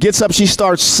gets up, she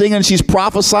starts singing, she's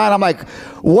prophesying. I'm like,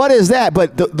 what is that?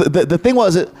 But the thing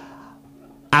was,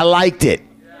 I liked it.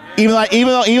 Even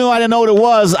though I didn't know what it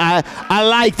was, I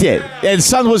liked it. And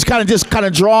something was kind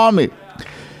of drawing me.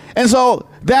 And so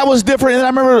that was different. And I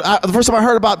remember the first time I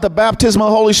heard about the baptism of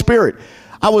the Holy Spirit.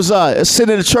 I was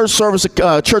sitting in a church service,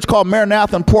 a church called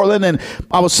Maranatha in Portland, and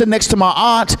I was sitting next to my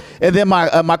aunt, and then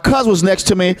my cousin was next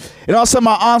to me, and all of a sudden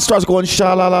my aunt starts going,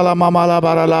 sha la la la ma ma la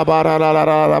ba la la ba la la la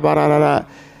la la la la.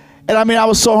 And I mean, I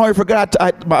was so hungry for God.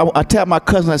 I tapped my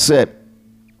cousin. I said,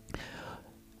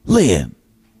 "Lynn,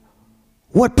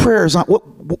 what prayers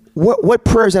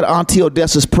that Auntie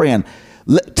Odessa's praying?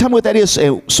 Tell me what that is,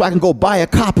 so I can go buy a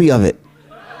copy of it."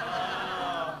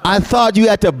 I thought you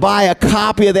had to buy a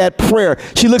copy of that prayer.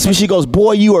 She looks at me, she goes,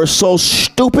 "Boy, you are so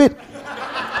stupid."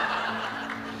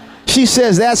 She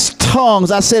says, "That's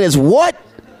tongues." I said, "It's what?"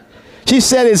 She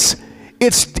said,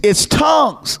 it's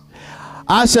tongues.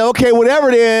 I said, "Okay, whatever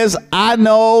it is, I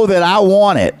know that I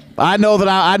want it. I know that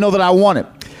I want it."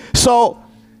 So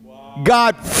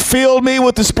God filled me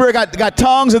with the Spirit, got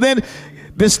tongues, and then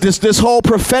this whole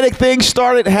prophetic thing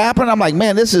started happening. I'm like,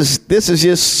 man, this is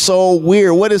just so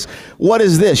weird. What is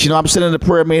this? I'm sitting in a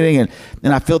prayer meeting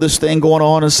and I feel this thing going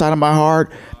on inside of my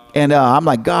heart, and I'm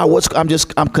like, God,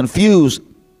 I'm confused.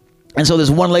 And so this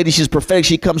one lady, she's prophetic.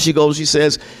 She comes, she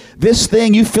says, "This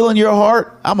thing you feel in your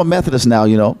heart," I'm a Methodist now,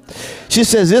 She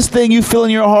says, "This thing you feel in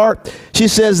your heart," she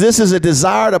says, "this is a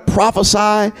desire to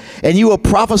prophesy, and you will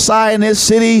prophesy in this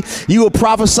city. You will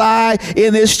prophesy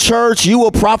in this church. You will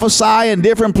prophesy in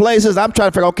different places." I'm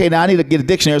trying to figure, okay, now I need to get a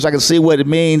dictionary so I can see what it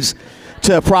means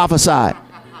to prophesy.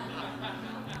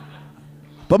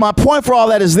 But my point for all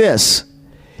that is this,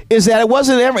 is that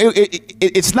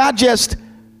it's not just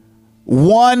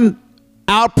one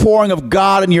outpouring of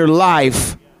God in your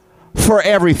life for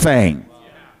everything.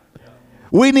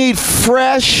 We need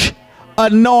fresh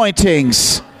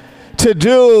anointings to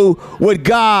do what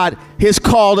God has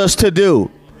called us to do.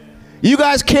 You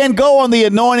guys can't go on the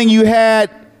anointing you had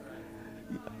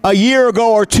a year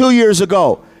ago or 2 years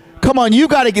ago. Come on,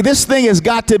 this thing has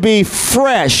got to be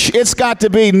fresh. It's got to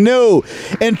be new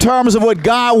in terms of what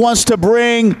God wants to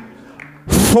bring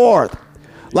forth.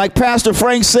 Like Pastor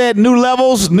Frank said, new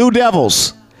levels, new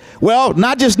devils. Well,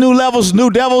 not just new levels, new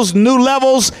devils, new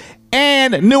levels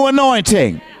and new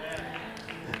anointing.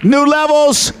 New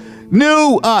levels,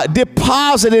 new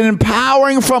deposit and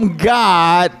empowering from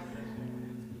God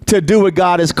to do what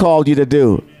God has called you to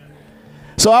do.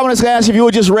 So I want to ask if you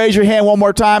would just raise your hand one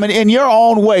more time and in your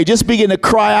own way, just begin to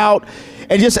cry out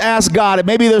and just ask God. And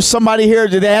maybe there's somebody here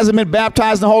that hasn't been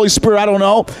baptized in the Holy Spirit. I don't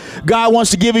know. God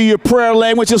wants to give you your prayer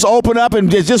language. Just open up and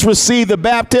just receive the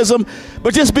baptism.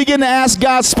 But just begin to ask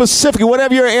God specifically,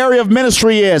 whatever your area of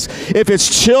ministry is. If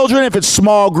it's children, if it's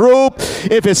small group,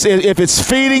 if it's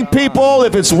feeding people,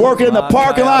 if it's working in the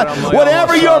parking lot,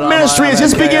 whatever your ministry is,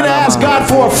 just begin to ask God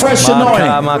for a fresh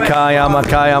anointing.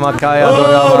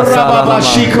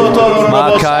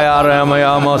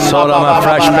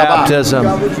 Fresh baptism.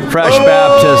 Fresh baptism.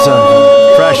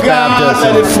 Fresh baptism.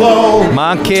 Let it flow.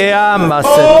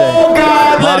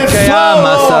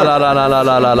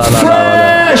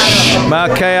 Fresh.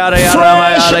 Fresh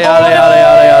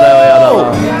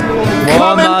oil.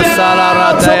 Coming down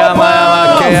from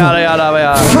above.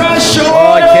 Fresh oil.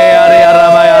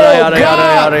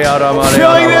 God.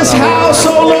 Filling this house,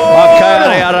 oh Lord. God.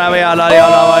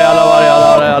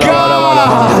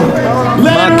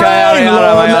 Let it rain,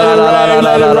 Lord.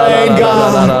 Let it rain, God.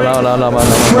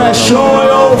 Fresh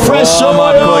oil. Fresh oil.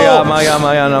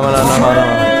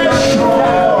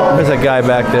 There's a that guy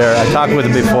back there. I talked with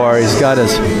him before. He's got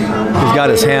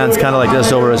his hands kind of like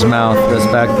this over his mouth. This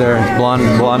back there,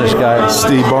 blondish guy.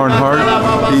 Steve Barnhart.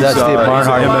 That's Steve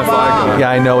Barnhart. He's an MFI guy. Yeah,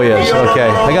 I know he is. Okay,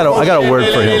 I got a word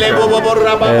for him.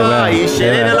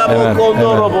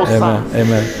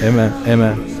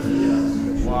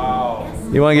 Amen. Wow.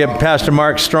 You want to get Pastor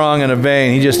Mark Strong in a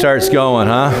vein? He just starts going,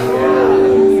 huh?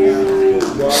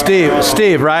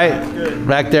 Steve, right?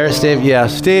 Back there, Steve? Yeah,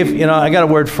 Steve, I got a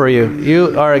word for you.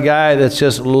 You are a guy that's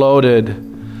just loaded.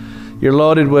 You're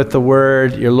loaded with the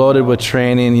word. You're loaded with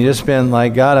training. You just been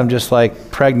like, God, I'm just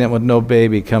like pregnant with no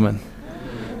baby coming.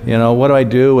 What do I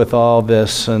do with all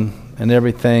this and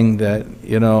everything that,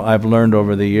 I've learned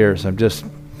over the years? I'm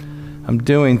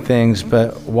doing things,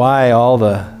 but why all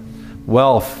the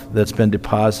wealth that's been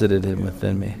deposited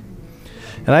within me?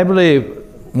 And I believe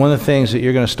one of the things that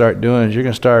you're going to start doing is you're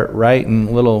going to start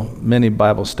writing little mini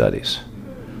Bible studies.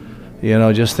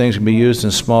 Just things can be used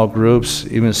in small groups,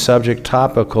 even subject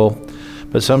topical,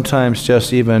 but sometimes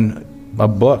just even a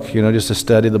book, just to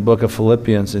study the book of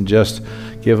Philippians and just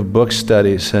give book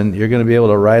studies. And you're going to be able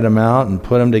to write them out and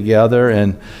put them together.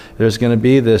 And there's going to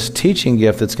be this teaching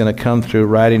gift that's going to come through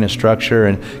writing a structure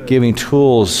and giving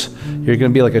tools. You're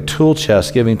going to be like a tool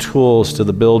chest, giving tools to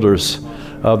the builders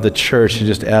of the church and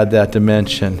just add that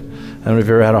dimension. I don't know if you've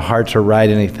ever had a heart to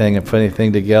write anything and put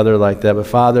anything together like that. But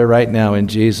Father, right now, in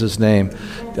Jesus' name,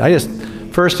 I just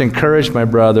first encourage my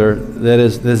brother that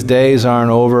his days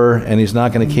aren't over and he's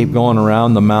not going to keep going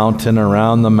around the mountain,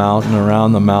 around the mountain,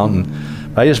 around the mountain.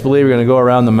 But I just believe you're going to go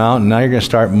around the mountain. Now you're going to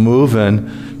start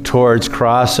moving towards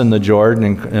crossing the Jordan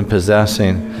and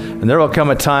possessing. And there will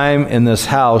come a time in this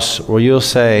house where you'll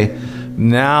say,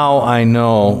 now I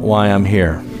know why I'm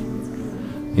here.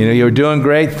 You're doing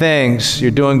great things, you're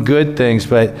doing good things,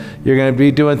 but you're going to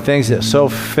be doing things that so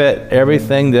fit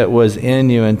everything that was in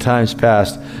you in times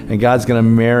past, and God's going to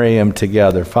marry them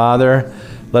together. Father,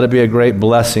 let it be a great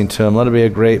blessing to him. Let it be a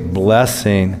great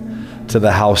blessing to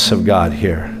the house of God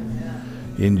here.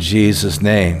 In Jesus'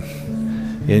 name.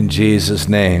 In Jesus'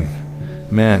 name.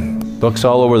 Amen. Books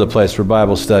all over the place for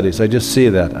Bible studies. I just see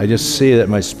that. I just see that in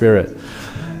my spirit.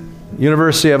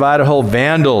 University of Idaho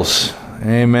Vandals.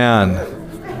 Amen.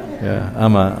 Yeah,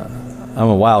 I'm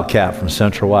a wildcat from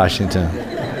Central Washington.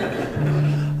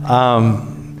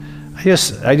 I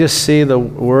just see the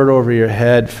word over your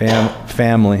head,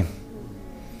 family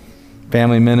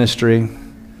ministry,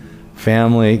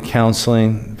 family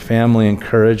counseling, family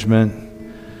encouragement.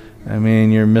 I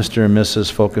mean, you're Mr. and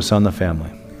Mrs. Focus on the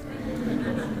family.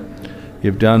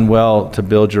 You've done well to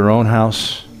build your own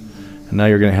house, and now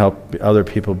you're going to help other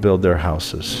people build their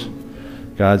houses.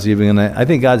 I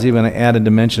think God's even going to add a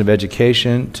dimension of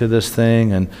education to this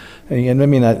thing, and I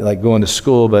mean not like going to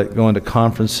school, but going to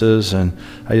conferences. And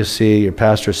I just see your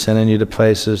pastor sending you to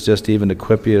places just even to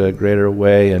equip you in a greater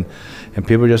way, and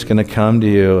people are just going to come to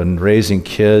you and raising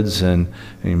kids and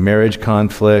marriage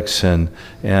conflicts and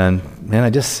man, I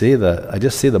just see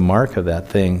the mark of that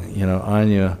thing, on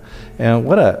you. And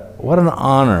what an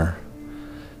honor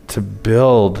to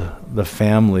build the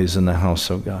families in the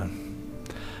house of God.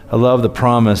 I love the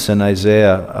promise in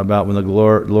Isaiah about when the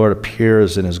Lord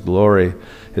appears in his glory.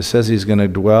 It says he's going to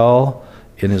dwell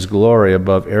in his glory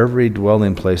above every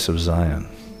dwelling place of Zion.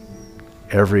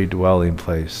 Every dwelling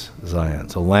place, Zion.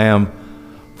 It's a lamb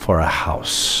for a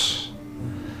house.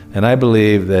 And I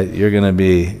believe that you're going to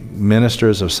be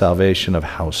ministers of salvation of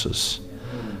houses.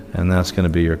 And that's going to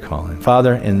be your calling.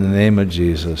 Father, in the name of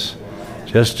Jesus,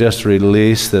 just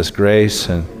release this grace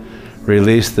and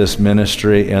release this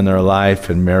ministry in their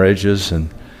life and marriages. And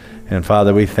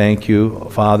Father, we thank you,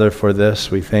 Father, for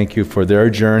this. We thank you for their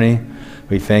journey.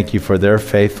 We thank you for their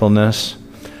faithfulness.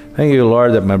 Thank you,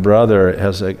 Lord, that my brother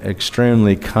has an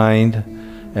extremely kind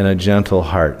and a gentle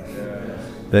heart,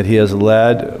 that he has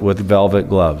led with velvet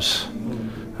gloves.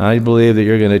 I believe that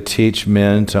you're going to teach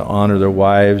men to honor their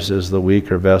wives as the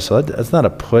weaker vessel. That's not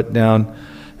a put down.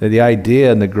 The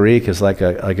idea in the Greek is like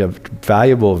a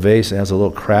valuable vase that has a little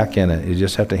crack in it. You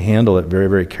just have to handle it very,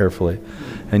 very carefully.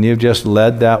 And you've just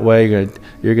led that way.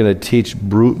 You're going to teach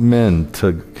brute men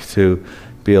to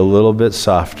be a little bit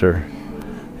softer,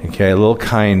 okay, a little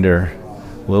kinder,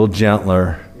 a little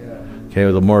gentler, okay,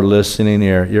 with a more listening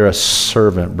ear. You're a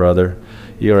servant, brother.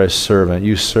 You're a servant.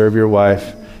 You serve your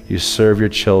wife. You serve your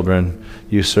children.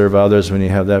 You serve others when you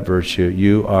have that virtue.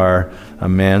 You are a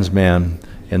man's man,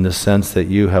 in the sense that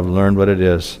you have learned what it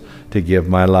is to give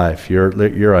my life.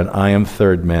 You're an I am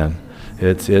third man.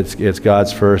 It's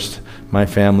God's first, my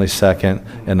family second,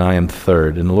 and I am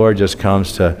third. And the Lord just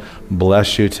comes to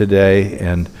bless you today.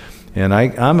 And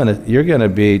you're gonna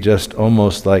be just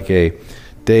almost like a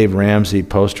Dave Ramsey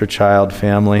poster child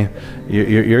family.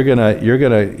 You're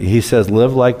gonna. He says,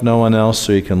 live like no one else,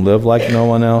 so you can live like no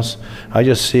one else. I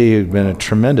just see you've been a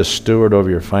tremendous steward over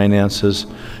your finances,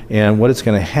 and what it's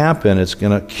going to happen, it's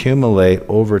going to accumulate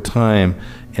over time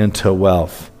into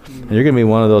wealth. And you're going to be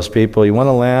one of those people. You want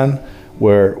to land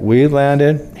where we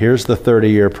landed? Here's the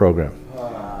 30-year program.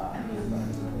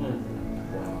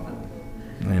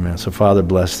 Amen. So Father,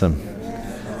 bless them.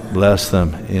 Bless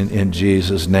them in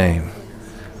Jesus' name.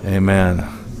 Amen.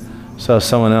 Saw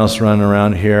someone else running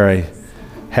around here. I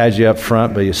had you up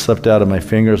front, but you slipped out of my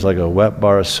fingers like a wet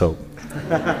bar of soap.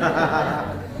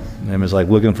 Name is like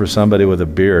looking for somebody with a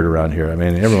beard around here. I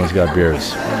mean, everyone's got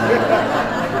beards.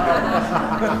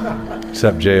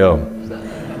 Except J.O.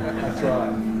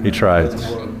 He tried.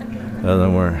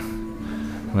 Doesn't work.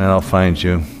 Man, I'll find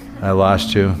you. I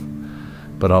lost you,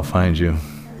 but I'll find you.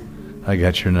 I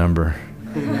got your number.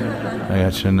 I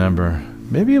got your number.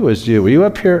 Maybe it was you. Were you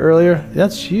up here earlier?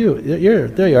 That's you.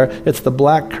 There you are. It's the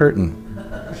black curtain.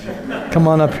 Come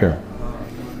on up here.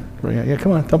 Yeah,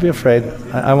 come on. Don't be afraid.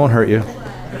 I won't hurt you.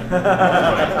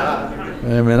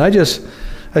 I mean,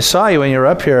 I saw you when you were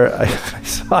up here. I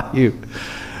saw you.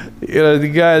 You know, the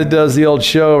guy that does the old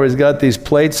show where he's got these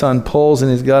plates on poles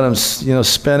and he's got them,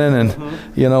 spinning, and,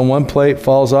 one plate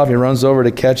falls off. He runs over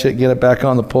to catch it, get it back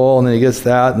on the pole, and then he gets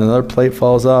that, and another plate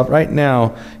falls off. Right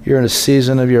now, you're in a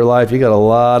season of your life. You got a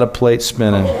lot of plates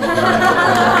spinning.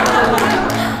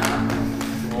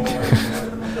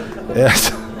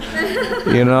 Yes.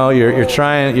 You're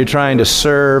trying to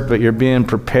serve, but you're being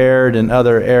prepared in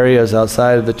other areas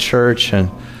outside of the church, and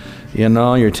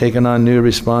you're taking on new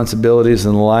responsibilities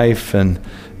in life, and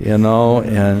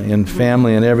and in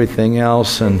family and everything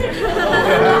else, and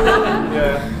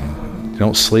you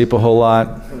don't sleep a whole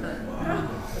lot,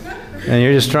 and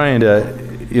you're just trying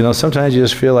to, sometimes you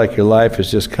just feel like your life is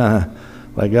just kind of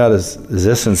like, God, is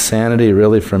this insanity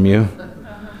really from you?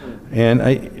 And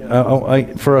I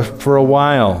for a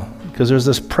while, because there's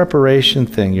this preparation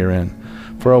thing you're in.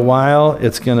 For a while,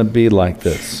 it's going to be like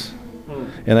this,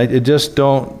 and just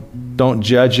don't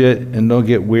judge it and don't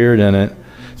get weird in it.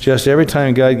 Just every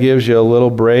time God gives you a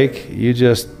little break, you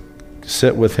just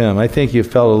sit with Him. I think you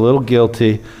felt a little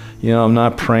guilty. I'm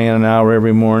not praying an hour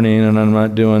every morning, and I'm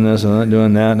not doing this, and I'm not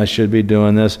doing that, and I should be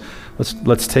doing this.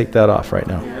 Let's take that off right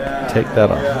now. Take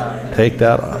that off. Take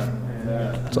that off.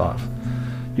 It's off.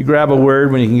 You grab a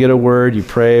word when you can get a word. You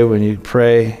pray when you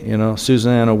pray.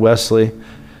 Susanna Wesley,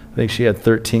 I think she had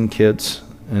 13 kids,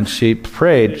 and she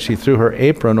prayed. She threw her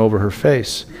apron over her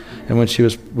face, and when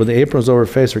the apron was over her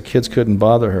face, her kids couldn't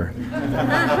bother her.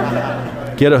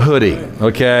 Get a hoodie,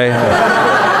 okay?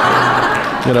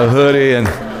 Get a hoodie and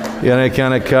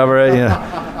kind of cover it.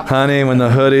 Honey, when the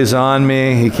hoodie's on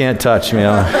me, you can't touch me.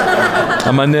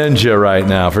 I'm a ninja right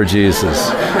now for Jesus.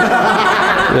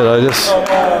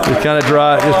 Just kind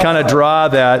of draw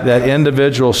that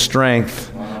individual strength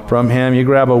from Him. You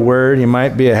grab a word. You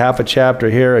might be a half a chapter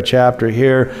here.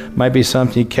 Might be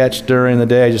something you catch during the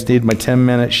day. I just need my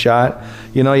 10-minute shot.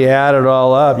 You add it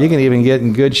all up. You can even get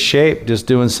in good shape just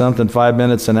doing something 5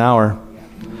 minutes an hour.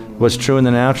 What's true in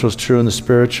the natural is true in the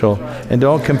spiritual. And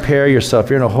don't compare yourself.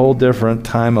 You're in a whole different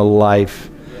time of life.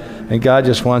 And God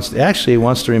just wants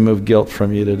to remove guilt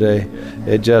from you today.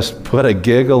 It just put a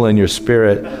giggle in your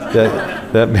spirit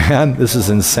that man, this is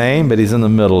insane, but He's in the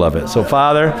middle of it. So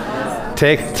Father,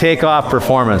 take off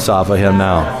performance off of him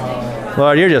now.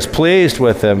 Lord, you're just pleased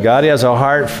with him. God, he has a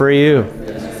heart for you.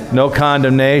 No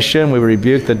condemnation. We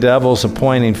rebuke the devil's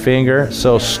pointing finger.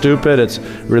 So stupid, it's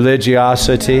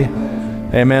religiosity.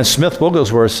 Amen. Smith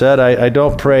Wigglesworth said, I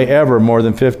don't pray ever more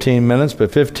than 15 minutes,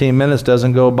 but 15 minutes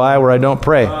doesn't go by where I don't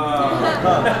pray.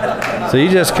 So you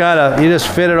just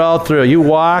fit it all through. You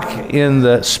walk in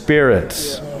the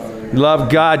Spirit. You love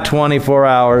God 24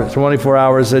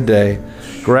 hours a day.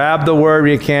 Grab the word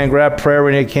when you can, grab prayer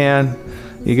when you can.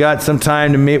 You got some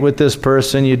time to meet with this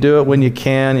person. You do it when you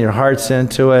can. Your heart's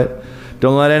into it.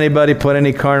 Don't let anybody put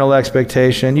any carnal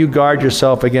expectation. You guard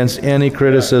yourself against any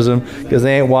criticism because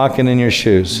they ain't walking in your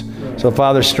shoes. So,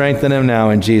 Father, strengthen him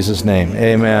now in Jesus' name.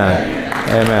 Amen.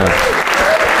 Amen.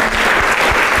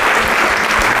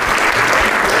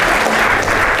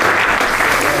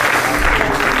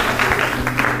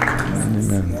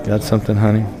 Amen. Got something,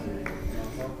 honey?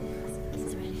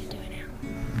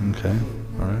 Okay.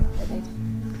 All right.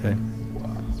 Okay.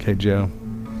 Okay, Joe.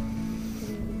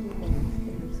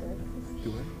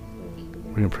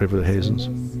 We're going to pray for the Hazens.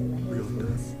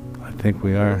 I think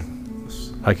we are.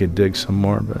 I could dig some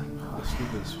more, but... Let's do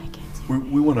this.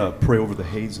 We want to pray over the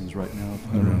Hazens right now. If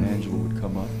Hunter and Angela would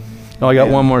come up. Oh, I got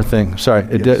one more thing. Sorry,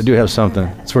 I do have something.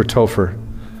 It's for Topher.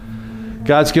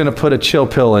 God's going to put a chill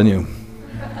pill in you.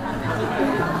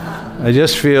 I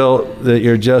just feel that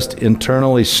you're just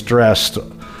internally stressed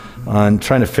on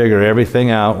trying to figure everything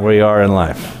out where you are in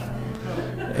life.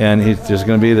 And there's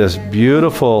going to be this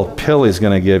beautiful pill he's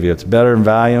going to give you. It's better than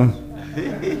Valium.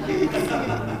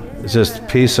 It's just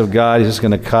peace of God. He's just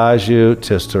going to cause you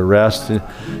just to rest. You're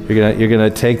going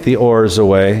to take the oars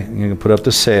away. You're going to put up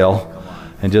the sail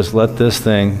and just let this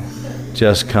thing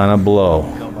just kind of blow.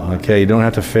 Okay, you don't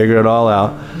have to figure it all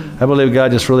out. I believe God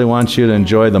just really wants you to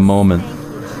enjoy the moment.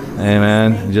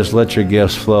 Amen. Just let your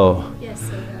gifts flow.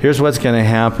 Here's what's going to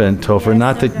happen, Topher.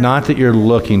 Not that you're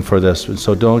looking for this,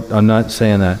 so I'm not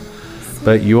saying that.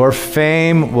 But your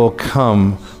fame will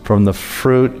come from the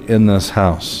fruit in this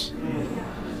house.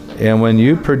 And when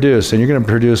you produce, and you're going to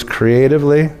produce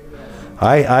creatively,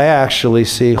 I actually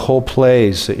see whole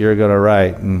plays that you're going to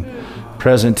write and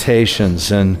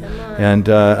presentations, and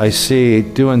I see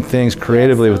doing things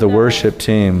creatively with the worship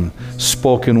team,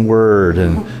 spoken word,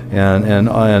 and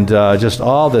just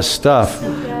all this stuff.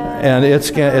 And what it's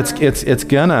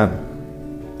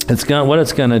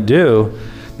gonna do,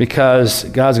 because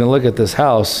God's gonna look at this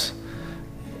house.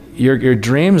 Your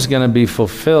dream's gonna be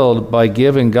fulfilled by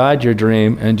giving God your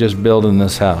dream and just building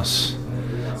this house.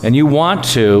 And you want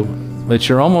to, but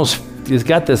you've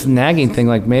got this nagging thing,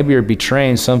 like maybe you're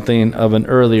betraying something of an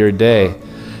earlier day.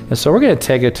 And so we're gonna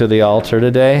take it to the altar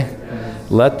today.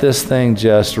 Let this thing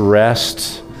just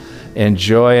rest,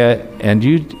 enjoy it, and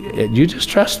you just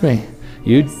trust me.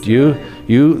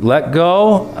 You let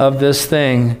go of this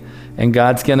thing, and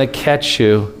God's going to catch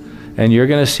you, and you're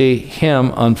going to see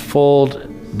Him unfold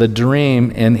the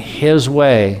dream in His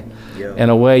way,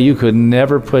 in a way you could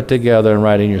never put together and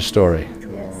write in your story.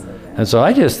 And so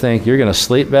I just think you're going to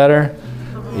sleep better.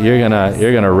 You're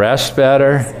going to rest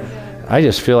better. I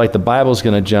just feel like the Bible's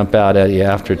going to jump out at you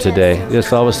after today.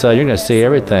 Just all of a sudden, you're going to see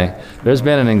everything. There's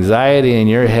been an anxiety in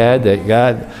your head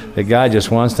that God just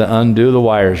wants to undo the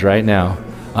wires right now.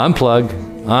 Unplug,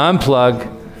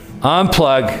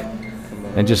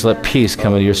 and just let peace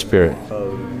come into your spirit.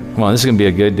 Come on, this is going to be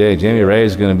a good day. Jamie Ray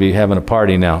is going to be having a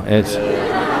party now. It's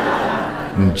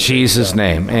in Jesus'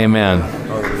 name, amen.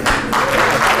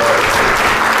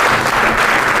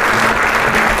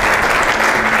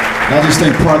 I just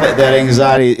think part of that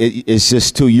anxiety is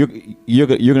just too, you're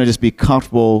going to just be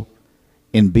comfortable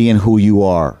in being who you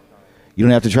are. You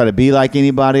don't have to try to be like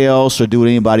anybody else or do what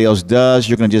anybody else does.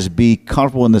 You're going to just be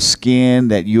comfortable in the skin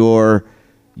that you're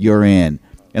in.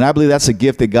 And I believe that's a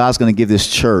gift that God's going to give this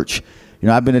church. You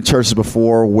know, I've been in churches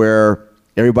before where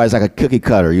everybody's like a cookie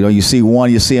cutter. You know, you see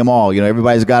one, you see them all. You know,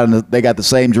 everybody's they got the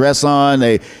same dress on.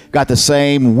 They got the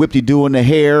same whip-de-doo in the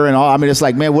hair and all. I mean, it's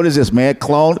like, man, what is this, man?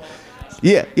 Clone?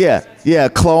 Yeah.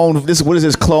 Clone. What is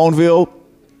this, Cloneville?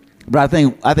 But I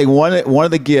think one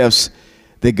of the gifts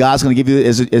that God's going to give you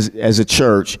as a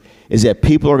church is that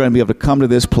people are going to be able to come to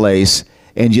this place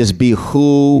and just be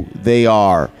who they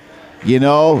are. You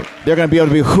know, they're going to be able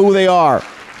to be who they are,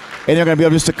 and they're going to be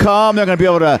able just to come. They're going to be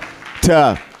able to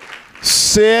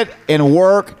sit and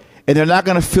work, and they're not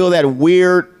going to feel that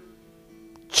weird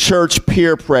church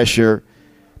peer pressure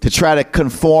to try to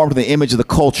conform to the image of the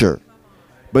culture.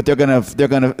 But they're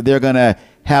gonna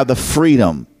have the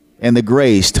freedom and the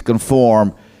grace to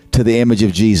conform to the image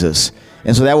of Jesus.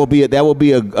 And so that will be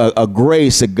a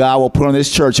grace that God will put on this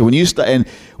church. And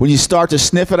when you start to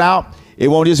sniff it out, it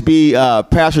won't just be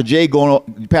Pastor J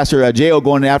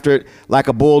going after it like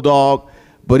a bulldog,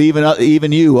 but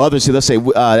even you, others, let's say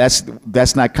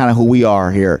that's not kind of who we are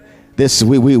here.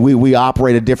 We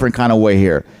operate a different kind of way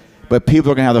here. But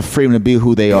people are gonna have the freedom to be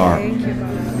who they are.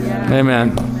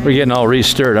 Amen. We're getting all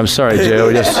re-stirred. I'm sorry, Jay.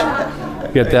 We just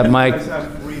get that mic.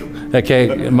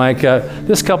 Okay, Mike,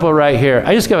 this couple right here,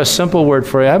 I just got a simple word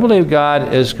for you. I believe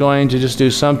God is going to just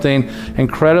do something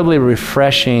incredibly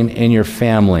refreshing in your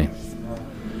family.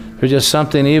 There's just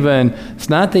something it's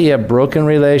not that you have broken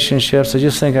relationships. I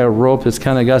just think a rope that's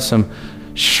kind of got some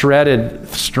shredded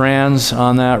strands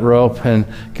on that rope, and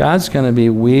God's going to be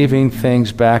weaving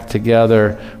things back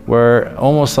together where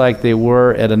almost like they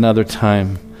were at another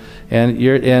time. And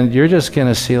you're just going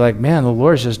to see like, man, the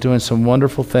Lord's just doing some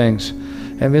wonderful things.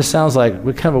 And this sounds like,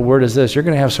 what kind of a word is this? You're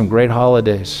going to have some great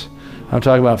holidays. I'm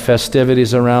talking about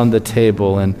festivities around the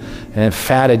table and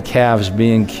fatted calves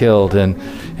being killed and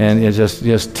it's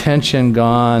just tension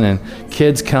gone and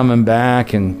kids coming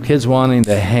back and kids wanting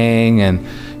to hang and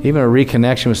even a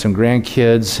reconnection with some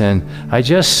grandkids. And I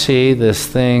just see this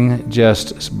thing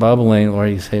just bubbling where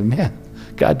you say, man,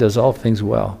 God does all things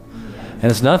well. And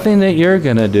it's nothing that you're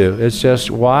going to do. It's just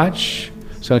watch.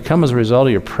 It's going to come as a result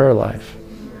of your prayer life.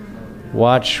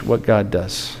 Watch what God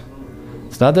does.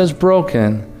 It's not that it's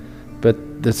broken, but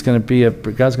it's going to be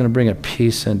God's going to bring a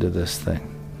peace into this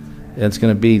thing. And it's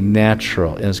going to be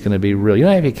natural, and it's going to be real. You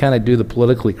know, if you kind of do the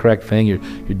politically correct thing, you're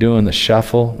doing the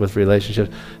shuffle with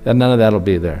relationships, and none of that will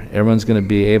be there. Everyone's going to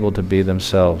be able to be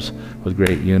themselves with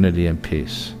great unity and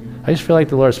peace. I just feel like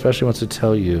the Lord especially wants to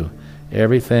tell you,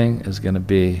 everything is going to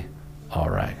be all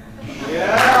right.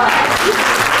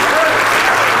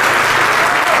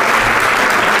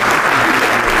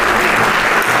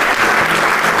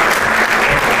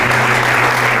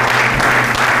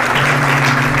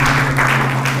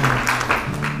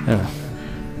 Yeah.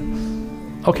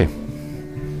 Okay.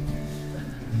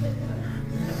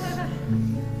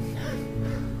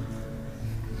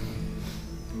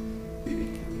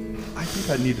 I think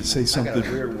I need to say something. I got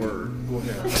a weird word. Go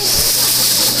ahead.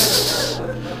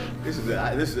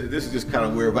 This is just kind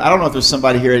of weird, but I don't know if there's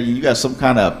somebody here, you got some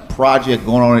kind of project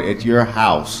going on at your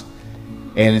house,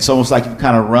 and it's almost like you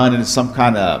kind of run into some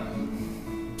kind of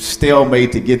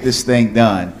stalemate to get this thing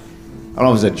done. I don't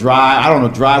know if it's a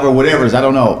driver, whatever it is, I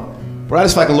don't know. But I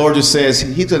just feel like the Lord just says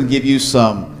He's going to give you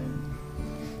some,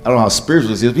 I don't know how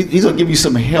spiritual this is, He's going to give you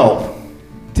some help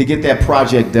to get that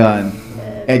project done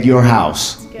at your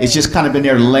house. It's just kind of been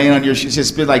there laying on it's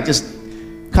just been like just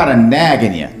kind of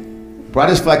nagging you. But I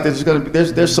just feel like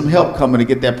there's some help coming to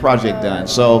get that project done.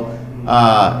 So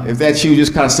if that's you,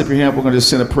 just kind of slip your hand up. We're going to just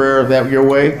send a prayer of that your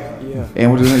way. Yeah. And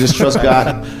we're just going to trust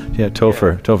God. Yeah,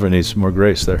 Topher needs some more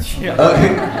grace there. Yeah.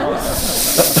 Okay,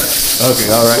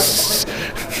 all right.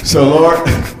 So, Lord,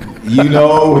 you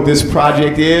know what this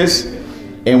project is,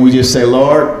 and we just say,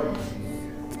 Lord,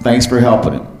 thanks for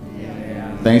helping him.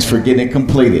 Thanks for getting it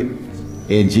completed.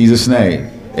 In Jesus'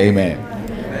 name, amen.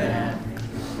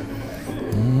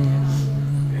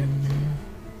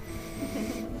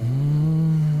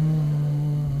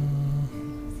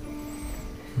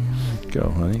 Go,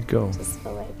 honey, go. I just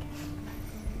feel like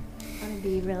I want to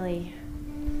be really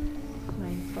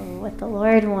mindful of what the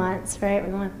Lord wants, right?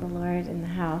 We want the Lord in the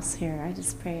house here. I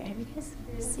just pray. Have you guys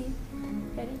received?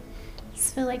 Ready? I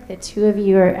just feel like the two of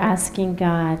you are asking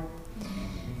God,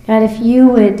 if you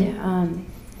would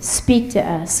speak to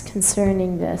us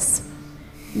concerning this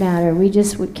matter. We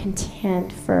just would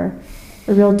contend for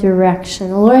a real direction.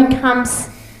 The Lord comes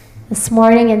this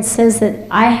morning and says that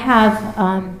I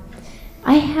have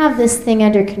this thing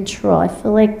under control. I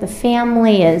feel like the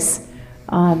family is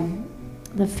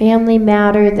the family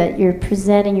matter that you're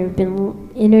presenting, you've been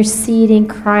interceding,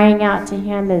 crying out to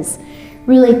Him, is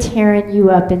really tearing you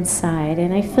up inside.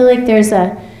 And I feel like there's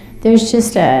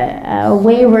just a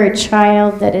wayward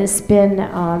child that has been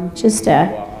an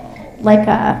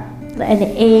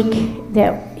ache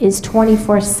that is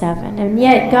 24/7. And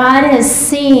yet God has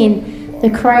seen the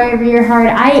cry of your heart.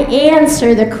 I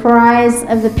answer the cries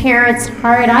of the parent's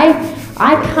heart. I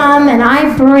come and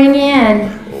I bring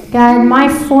in, God, my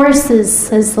forces,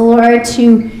 says the Lord,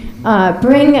 to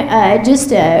bring an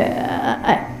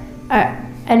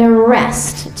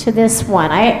arrest to this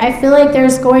one. I feel like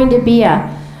there's going to be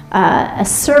a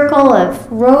circle of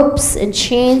ropes and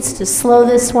chains to slow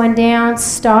this one down,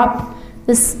 stop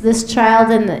this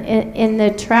child in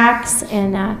the tracks,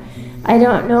 and I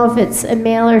don't know if it's a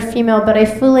male or female, but I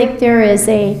feel like there is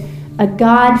a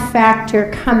God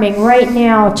factor coming right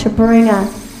now to bring an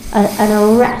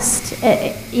arrest.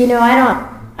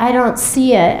 I don't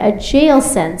see a jail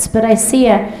sentence, but I see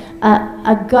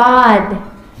a God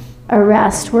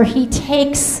arrest where He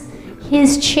takes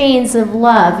His chains of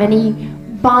love and He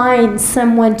binds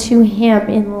someone to Him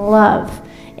in love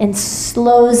and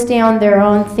slows down their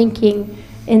own thinking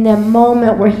in the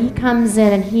moment where He comes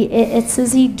in, and it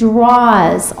says He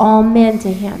draws all men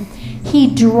to Him. He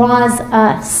draws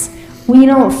us. We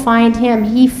don't find Him.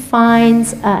 He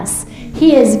finds us.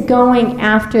 He is going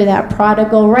after that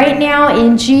prodigal right now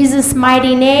in Jesus'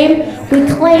 mighty name. We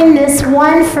claim this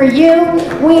one for you.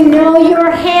 We know your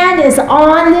hand is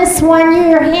on this one.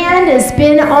 Your hand has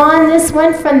been on this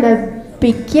one from the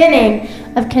beginning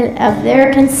of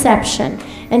their conception.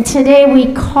 And today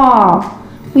we call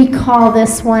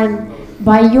this one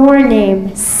by your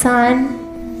name, son,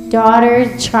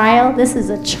 daughter, child. This is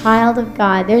a child of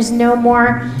God. There's no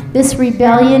more. This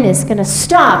rebellion is going to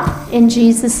stop in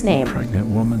Jesus' name. Pregnant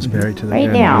woman's married to the right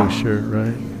man now. in the blue shirt,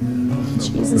 right? In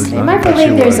Jesus' name. I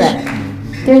believe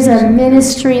there's a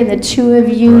ministry in the two of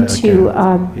you right, okay. to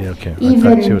okay.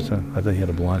 even. I thought he had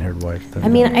a blonde-haired wife. I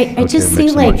mean, I just see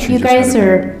like you guys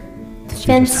are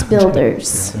fence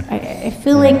builders. I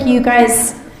feel like you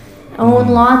guys own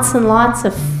lots and lots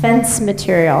of fence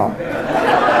material.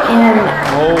 And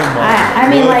I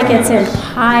mean, like it's in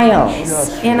piles.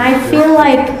 And I feel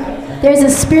like there's a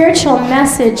spiritual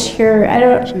message here.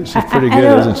 She's pretty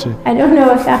good, isn't she? I don't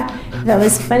know if that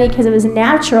was funny because it was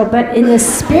natural, but in the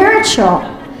spiritual,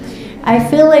 I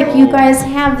feel like you guys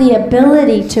have the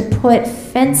ability to put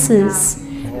fences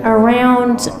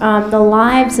around the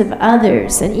lives of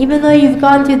others. And even though you've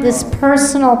gone through this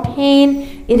personal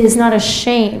pain, it is not a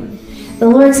shame. The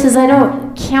Lord says, I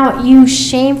don't count you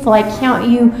shameful. I count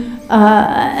you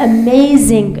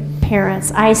amazing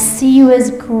parents. I see you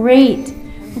as great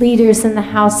leaders in the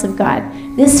house of God.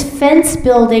 This fence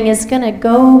building is going to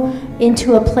go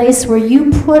into a place where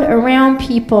you put around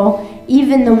people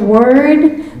even the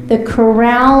word, the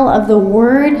corral of the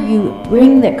word. You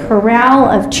bring the corral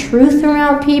of truth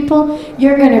around people.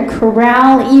 You're going to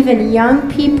corral even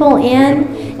young people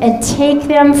in and take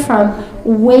them from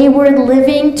wayward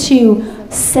living to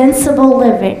sensible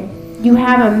living. You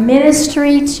have a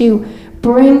ministry to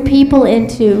bring people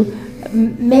into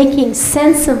making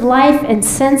sense of life and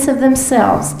sense of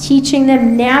themselves, teaching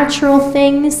them natural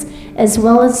things as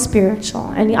well as spiritual.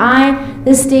 And I,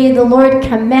 this day, the Lord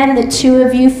commend the two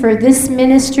of you for this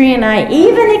ministry, and I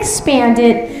even expand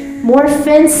it, more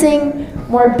fencing,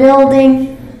 more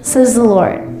building, says the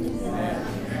Lord.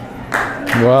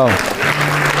 Wow.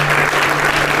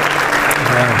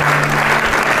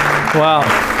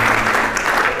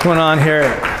 Wow. Going on here,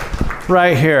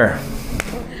 right here.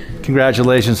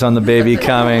 Congratulations on the baby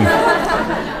coming.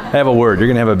 I have a word. You're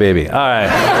going to have a baby. All right.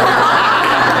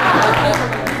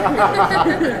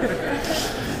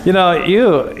 You know,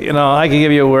 I can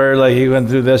give you a word like you went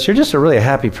through this. You're just a really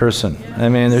happy person. I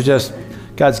mean, there's just,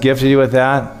 God's gifted you with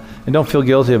that. And don't feel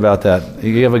guilty about that.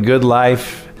 You have a good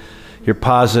life. You're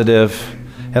positive.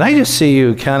 And I just see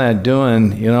you kind of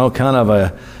doing, kind of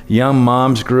a young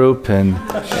moms group and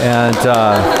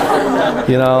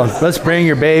let's bring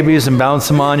your babies and bounce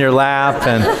them on your lap,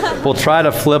 and we'll try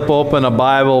to flip open a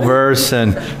Bible verse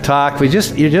and talk. You're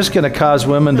just going to cause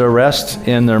women to rest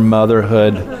in their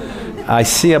motherhood. I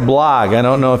see a blog. I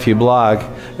don't know if you blog.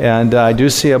 And I do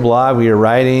see a blog where you're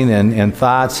writing and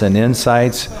thoughts and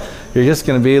insights. You're just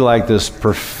going to be like this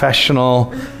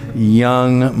professional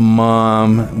young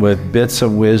mom with bits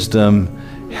of wisdom,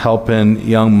 helping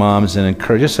young moms and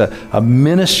encourage, just a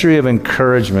ministry of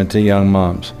encouragement to young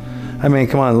moms. I mean,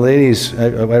 come on, ladies,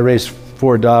 I raised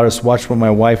 4 daughters, watched what my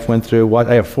wife went through.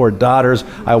 I have 4 daughters.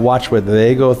 I watch what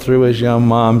they go through as young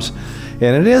moms.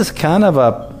 And it is kind of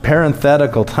a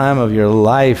parenthetical time of your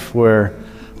life where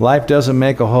life doesn't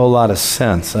make a whole lot of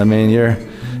sense. I mean,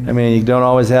 you don't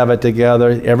always have it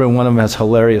together. Every one of them has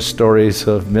hilarious stories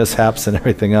of mishaps and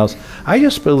everything else. I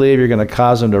just believe you're going to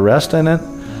cause them to rest in it,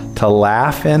 to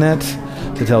laugh in it,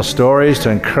 to tell stories, to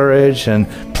encourage, and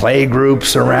play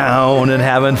groups around and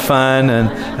having fun.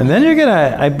 And then you're going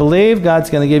to, I believe God's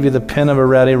going to give you the pen of a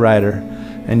ready writer,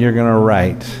 and you're going to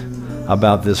write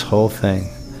about this whole thing.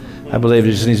 I believe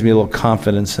there just needs to be a little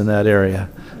confidence in that area,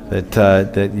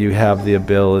 that you have the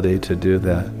ability to do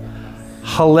that.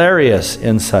 Hilarious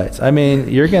insights. I mean,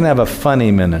 you're going to have a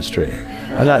funny ministry.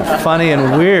 Not funny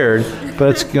and weird, but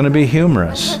it's going to be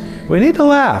humorous. We need to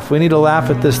laugh. We need to laugh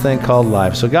at this thing called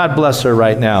life. So God bless her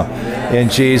right now. In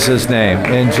Jesus' name.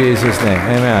 In Jesus' name.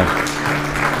 Amen.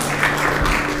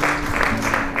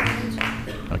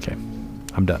 Okay.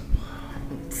 I'm done.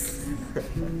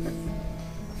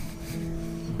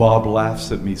 Bob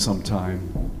laughs at me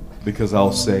sometime because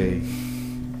I'll say,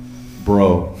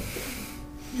 bro,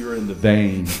 you're in the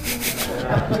vein.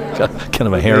 Kind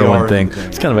of a heroin thing.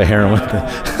 It's kind of a heroin thing.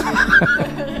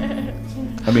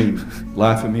 I mean,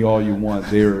 laugh at me all you want.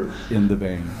 They're in the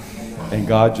vein. And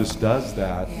God just does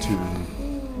that to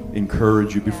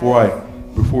encourage you.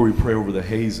 Before we pray over the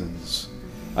Hazens,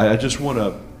 I just want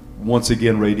to, once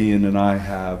again, Radian and I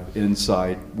have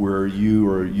insight where you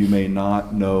or you may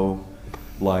not know,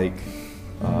 like,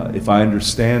 if I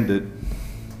understand it,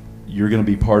 you're going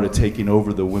to be part of taking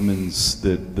over the women's,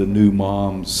 the new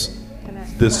moms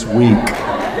this week,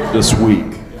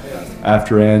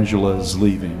 after Angela is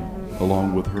leaving,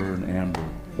 along with her and Amber.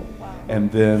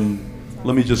 And then,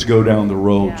 let me just go down the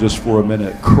road just for a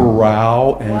minute.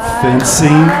 Corral and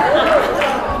fencing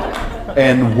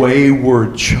and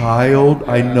wayward child.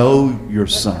 I know your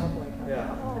son.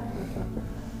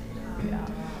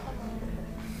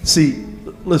 See,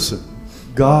 listen,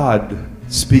 God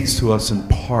speaks to us in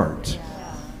part.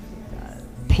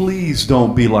 Please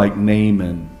don't be like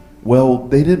Naaman. Well,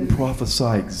 they didn't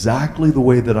prophesy exactly the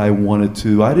way that I wanted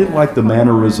to. I didn't like the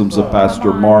mannerisms of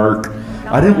Pastor Mark.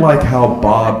 I didn't like how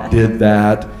Bob did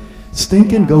that.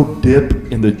 Stinking go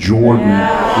dip in the Jordan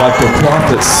like the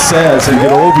prophet says and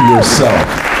get over yourself.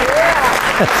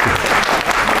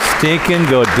 Stinking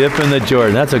go dip in the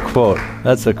Jordan. That's a quote.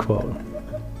 That's a quote.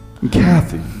 And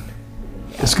Kathy,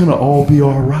 it's going to all be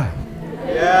all right.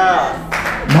 Yeah.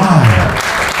 My,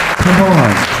 come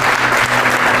on.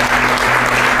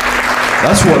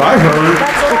 That's what I heard.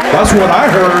 That's what I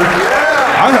heard.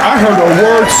 I heard a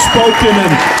word spoken,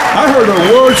 and I heard a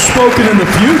word spoken in the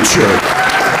future.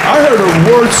 I heard a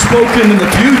word spoken in the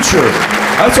future.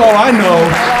 That's all I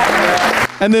know.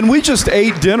 And then we just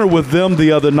ate dinner with them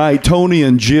the other night, Tony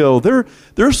and Jill. They're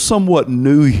somewhat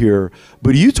new here,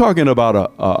 but you talking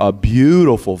about a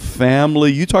beautiful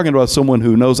family. You talking about someone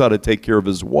who knows how to take care of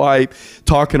his wife,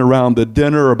 talking around the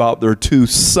dinner about their 2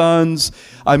 sons.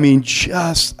 I mean,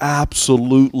 just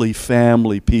absolutely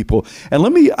family people. And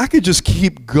I could just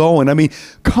keep going. I mean,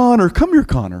 Connor, come here,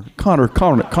 Connor.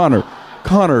 Connor.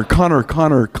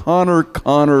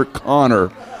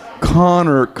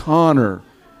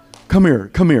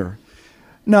 Come here.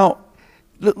 Now,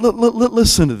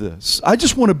 listen to this. I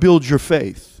just want to build your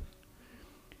faith.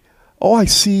 Oh, I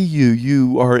see you.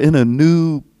 You are in a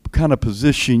new kind of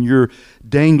position. You're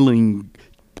dangling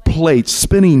plates,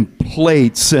 spinning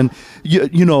plates, and we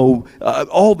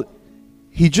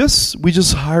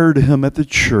just hired him at the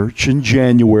church in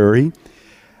January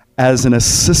as an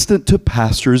assistant to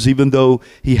pastors, even though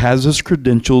he has his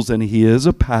credentials and he is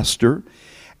a pastor.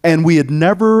 And we had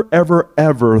never, ever,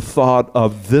 ever thought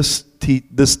of this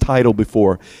title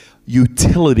before,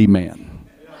 utility man.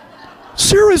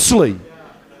 Seriously.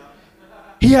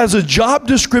 He has a job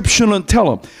description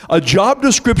a job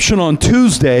description on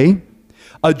Tuesday,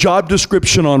 a job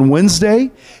description on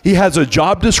Wednesday. He has a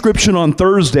job description on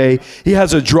Thursday. He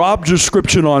has a job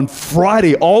description on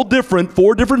Friday, all different,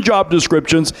 4 different job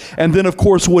descriptions. And then, of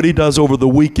course, what he does over the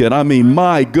weekend. I mean,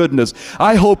 my goodness.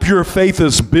 I hope your faith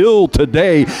is built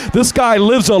today. This guy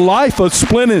lives a life of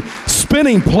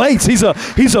spinning plates. He's a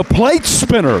plate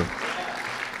spinner.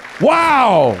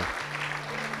 Wow.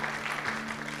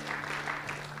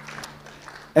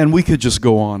 And we could just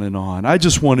go on and on. I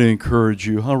just want to encourage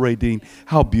you, huh, Ray Dean?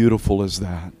 How beautiful is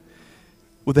that?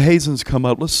 Will the Hazens come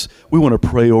up? We want to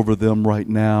pray over them right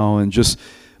now, and just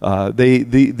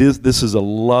this is a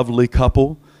lovely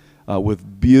couple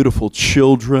with beautiful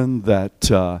children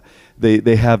that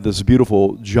they have this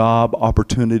beautiful job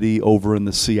opportunity over in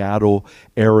the Seattle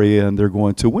area, and they're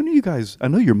going to. When are you guys? I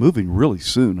know you're moving really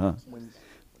soon, huh?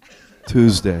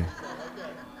 Tuesday.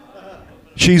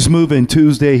 She's moving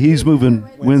Tuesday, he's moving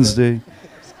Wednesday.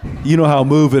 You know how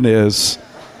moving is.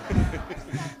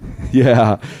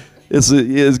 Yeah,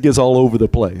 it gets all over the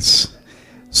place.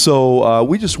 So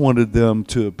we just wanted them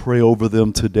to pray over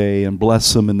them today and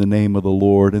bless them in the name of the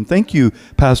Lord. And thank you,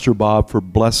 Pastor Bob, for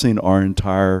blessing our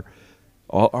entire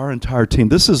team.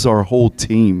 This is our whole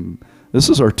team. This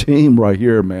is our team right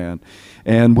here, man.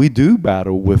 And we do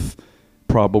battle with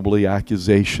probably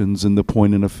accusations and the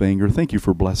pointing a finger. Thank you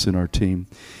for blessing our team.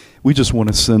 We just want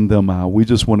to send them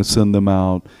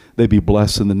out. They be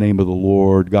blessed in the name of the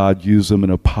Lord. God, use them in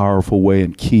a powerful way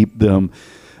and keep them.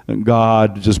 And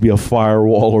God, just be a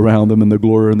firewall around them and the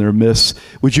glory in their midst.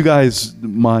 Would you guys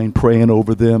mind praying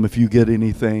over them? If you get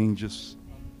anything, just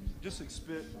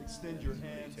extend your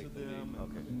hand to them.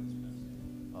 Okay,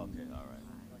 all right.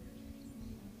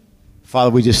 Father,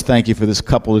 we just thank you for this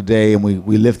couple today, and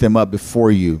we lift them up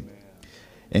before you.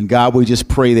 And God, we just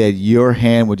pray that your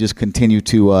hand will just continue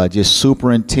to just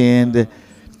superintend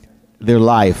their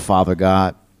life, Father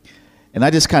God. And I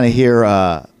just kind of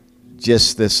hear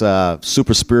just this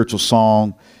super spiritual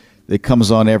song that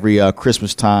comes on every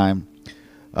Christmas time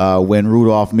when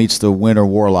Rudolph meets the winter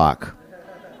warlock.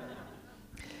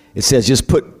 It says, just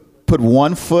put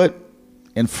one foot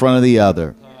in front of the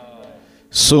other.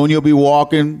 Soon you'll be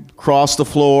walking across the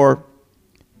floor,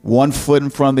 one foot in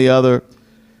front of the other.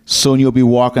 Soon you'll be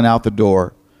walking out the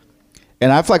door.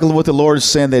 And I feel like what the Lord is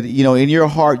saying, that, you know, in your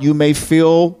heart you may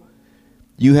feel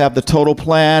you have the total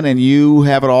plan and you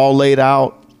have it all laid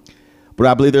out, but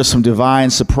I believe there's some divine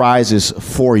surprises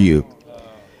for you.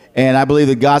 And I believe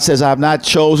that God says, I have not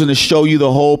chosen to show you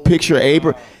the whole picture.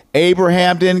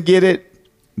 Abraham didn't get it.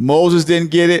 Moses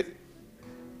didn't get it.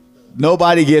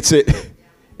 Nobody gets it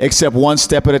except one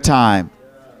step at a time.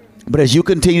 But as you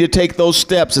continue to take those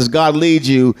steps, as God leads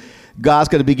you, God's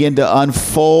going to begin to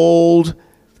unfold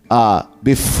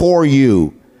before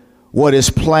you what his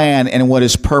plan and what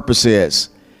his purpose is.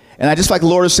 And I just, like the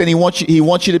Lord is saying, he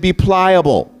wants you to be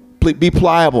pliable. Be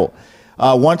pliable.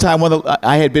 One time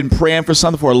I had been praying for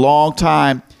something for a long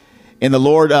time, and the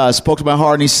Lord spoke to my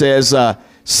heart, and he says,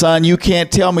 son, you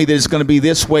can't tell me that it's going to be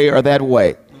this way or that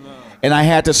way. And I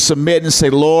had to submit and say,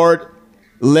 Lord,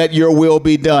 let your will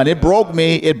be done. It broke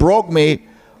me,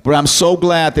 but I'm so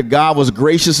glad that God was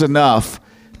gracious enough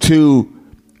to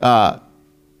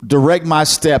direct my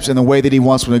steps in the way that he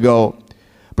wants me to go.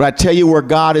 But I tell you, where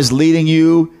God is leading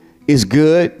you is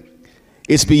good.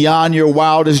 It's beyond your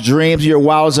wildest dreams, your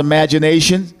wildest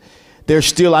imagination. There's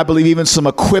still, I believe, even some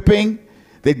equipping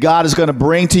that God is going to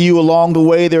bring to you along the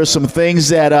way. There are some things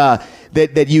that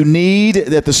that you need,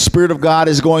 that the Spirit of God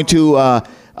is going to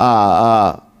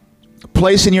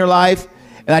place in your life.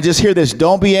 And I just hear this: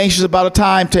 don't be anxious about a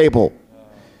timetable,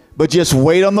 but just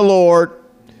wait on the Lord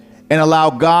and allow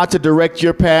God to direct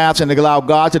your paths and allow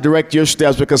God to direct your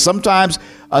steps. Because sometimes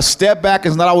a step back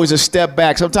is not always a step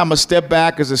back. Sometimes a step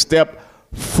back is a step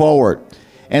forward.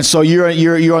 And so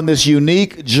you're on this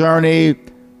unique journey,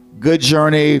 good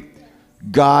journey,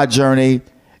 God journey,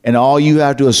 and all you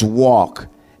have to do is walk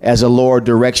as the Lord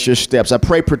directs your steps. I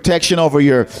pray protection over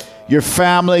your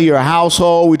family, your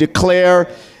household. We declare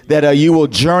that you will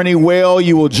journey well,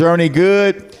 you will journey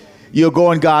good, you'll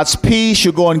go in God's peace,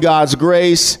 you'll go in God's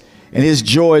grace, and His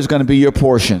joy is going to be your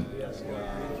portion.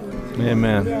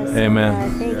 Amen. Yes, Amen.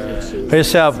 God. Thank you,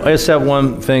 Jesus. I just have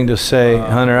one thing to say,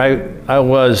 Hunter. I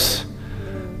was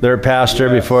their pastor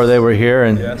before they were here,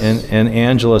 and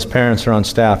Angela's parents are on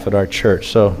staff at our church.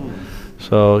 So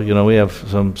we have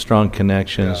some strong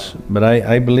connections. But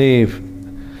I believe,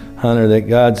 Hunter, that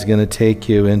God's going to take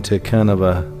you into kind of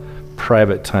a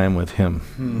private time with Him.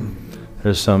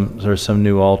 There's some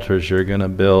new altars you're going to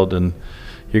build, and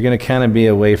you're going to kind of be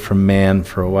away from man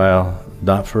for a while,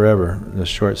 not forever, a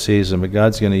short season, but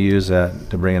God's going to use that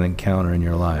to bring an encounter in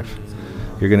your life.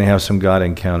 You're going to have some God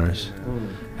encounters.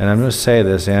 And I'm going to say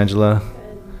this, Angela,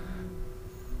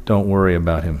 don't worry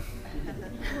about him,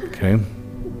 okay?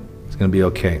 It's going to be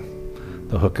okay.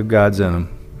 The hook of God's in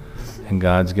him, and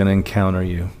God's going to encounter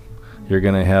you. You're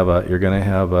going to have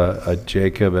a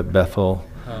Jacob at Bethel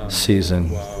season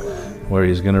where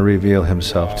He's going to reveal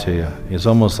Himself to you. It's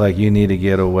almost like you need to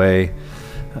get away.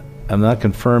 I'm not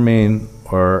confirming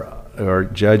or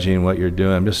judging what you're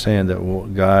doing. I'm just saying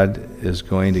that God is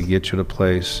going to get you to a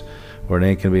place where it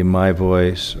ain't going to be my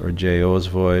voice or J.O.'s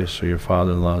voice or your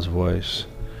father-in-law's voice.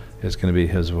 It's going to be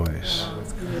His voice.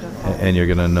 And you're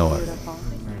going to know it.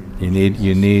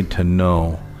 You need to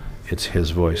know it's His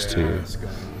voice to you.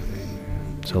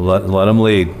 So let Him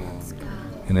lead.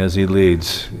 And as He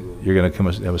leads, you're going to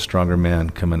have a stronger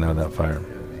man coming out of that fire.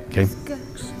 Okay?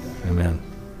 Amen.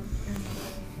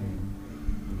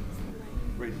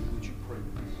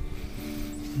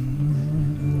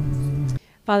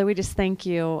 Father, we just thank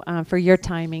you for your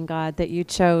timing, God, that you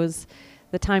chose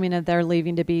the timing of their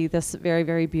leaving to be this very,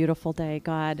 very beautiful day,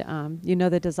 God. You know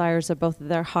the desires of both of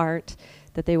their heart,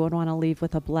 that they would want to leave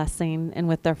with a blessing and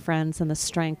with their friends and the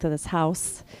strength of this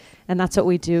house. And that's what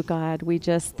we do, God. We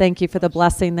just thank you for the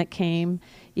blessing that came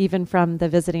even from the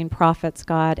visiting prophets,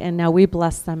 God. And now we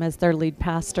bless them as their lead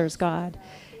pastors, God,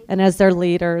 and as their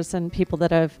leaders and people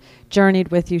that have journeyed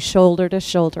with you shoulder to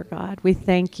shoulder, God. We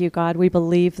thank you, God. We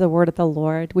believe the word of the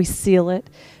Lord. We seal it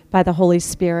by the Holy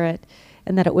Spirit,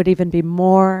 and that it would even be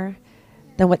more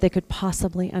than what they could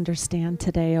possibly understand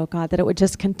today, oh God, that it would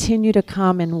just continue to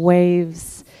come in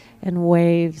waves and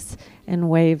waves and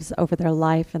waves over their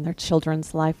life and their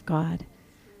children's life, God.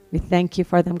 We thank you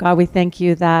for them, God. We thank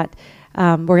you that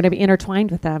we're going to be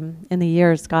intertwined with them in the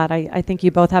years, God. I think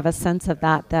you both have a sense of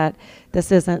that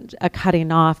this isn't a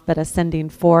cutting off, but a sending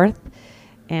forth.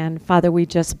 And Father, we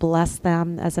just bless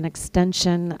them as an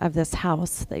extension of this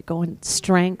house. They go in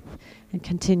strength and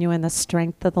continue in the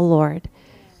strength of the Lord.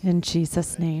 In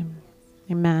Jesus' name,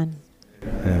 amen.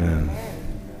 Amen.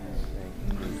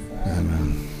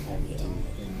 Amen.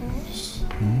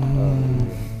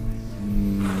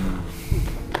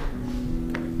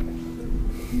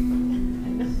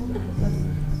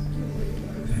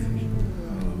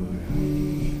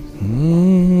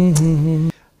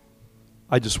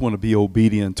 I just want to be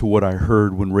obedient to what I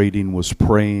heard when Radine was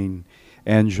praying.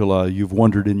 Angela, you've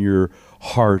wondered in your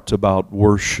heart about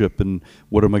worship and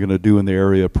what am I going to do in the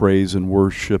area of praise and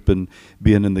worship and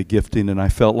being in the gifting. And I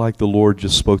felt like the Lord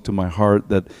just spoke to my heart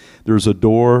that there's a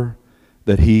door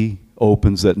that He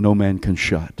opens that no man can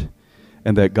shut.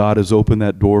 And that God has opened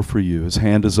that door for you. His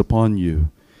hand is upon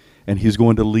you. And He's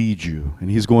going to lead you,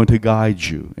 and He's going to guide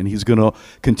you, and He's going to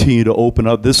continue to open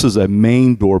up. This is a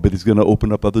main door, but He's going to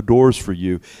open up other doors for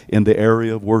you in the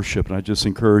area of worship. And I just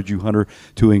encourage you, Hunter,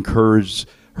 to encourage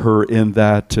her in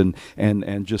that and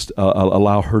just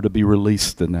allow her to be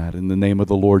released in that in the name of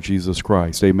the Lord Jesus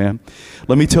Christ. Amen.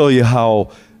 Let me tell you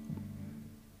how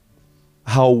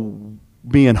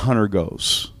me and Hunter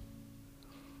goes.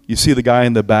 You see the guy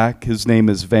in the back? His name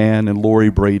is Van and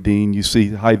Lori Bradine. You see,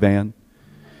 hi, Van.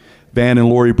 Van and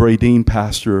Lori Bradine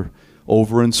pastor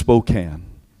over in Spokane,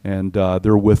 and I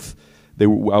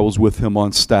was with him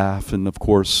on staff, and of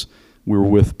course we were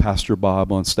with Pastor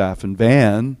Bob on staff. And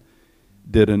Van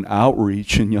did an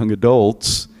outreach in young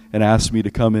adults and asked me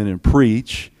to come in and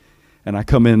preach, and I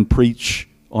come in and preach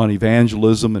on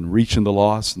evangelism and reaching the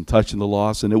lost and touching the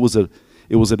lost, and it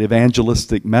it was an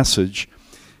evangelistic message.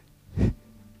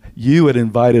 You had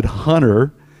invited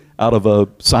Hunter out of a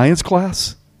science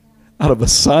class. Out of a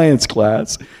science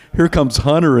class. Here comes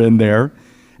Hunter in there,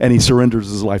 and he surrenders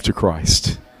his life to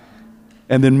Christ.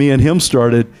 And then me and him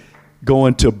started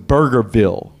going to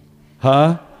Burgerville.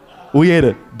 Huh? We ate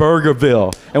at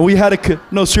Burgerville. And we had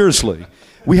no, seriously.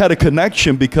 We had a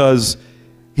connection because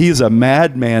he is a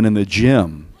madman in the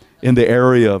gym, in the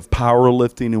area of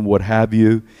powerlifting and what have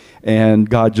you. And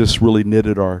God just really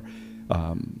knitted our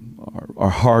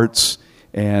hearts.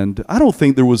 And I don't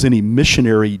think there was any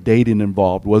missionary dating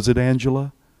involved. Was it,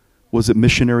 Angela? Was it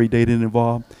missionary dating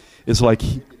involved? It's like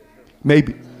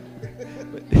maybe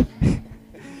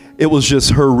it was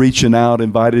just her reaching out,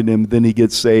 inviting him, then he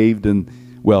gets saved, and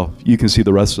well, you can see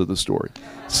the rest of the story.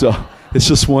 So it's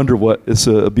just it's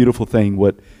a beautiful thing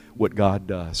what God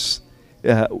does.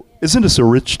 Isn't this a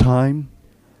rich time?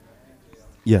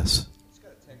 Yes. Just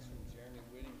got a text from Jeremy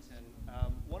Whittington.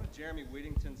 One of Jeremy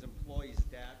Whittington's employees'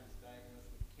 dad was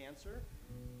diagnosed with cancer.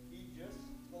 He just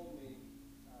told me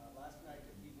last night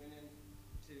that he went in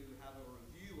to have a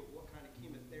review of what kind of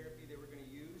chemotherapy they were going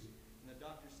to use, and the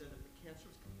doctor said that the cancer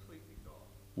was completely gone.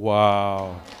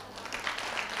 Wow.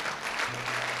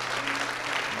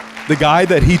 The guy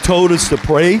that he told us to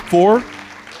pray for,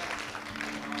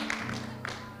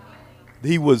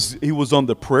 he was on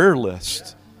the prayer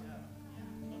list.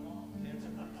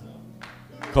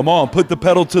 Come on, put the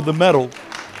pedal to the metal.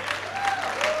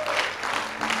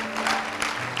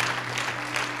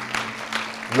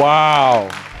 Wow.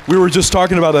 We were just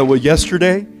talking about that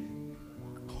yesterday.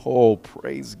 Oh,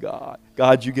 praise God.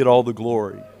 God, you get all the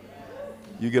glory.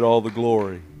 You get all the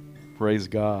glory. Praise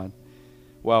God.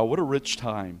 Wow, what a rich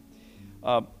time.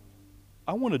 I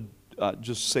want to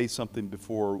just say something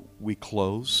before we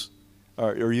close.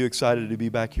 Are you excited to be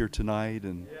back here tonight?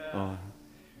 And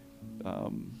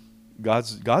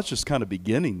God's just kind of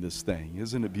beginning this thing.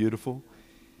 Isn't it beautiful?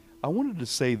 I wanted to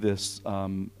say this.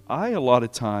 A lot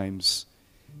of times,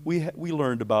 we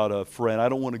learned about a friend. I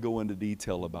don't want to go into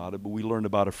detail about it, but we learned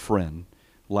about a friend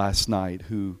last night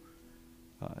who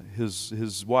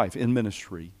his wife in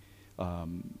ministry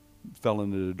fell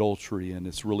into adultery, and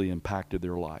it's really impacted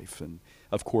their life. And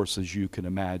of course, as you can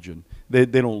imagine, they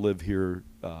don't live here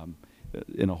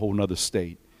in a whole nother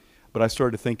state. But I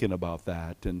started thinking about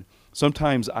that, and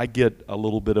sometimes I get a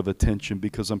little bit of attention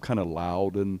because I'm kind of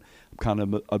loud and I'm kind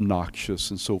of obnoxious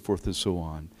and so forth and so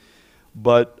on.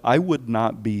 But I would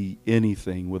not be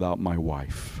anything without my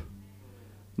wife.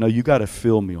 Now, you got to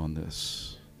feel me on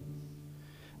this.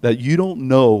 That you don't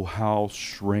know how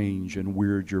strange and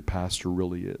weird your pastor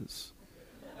really is.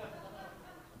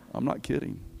 I'm not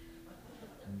kidding.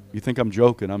 You think I'm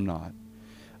joking? I'm not.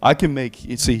 I can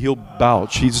he'll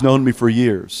vouch. He's known me for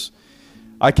years.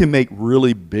 I can make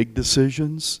really big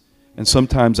decisions, and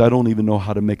sometimes I don't even know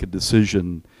how to make a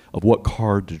decision of what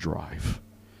car to drive.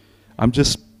 I'm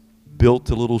just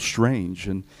built a little strange,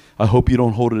 and I hope you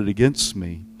don't hold it against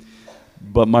me.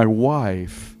 But my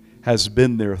wife has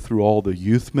been there through all the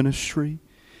youth ministry.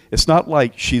 It's not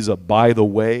like she's a by the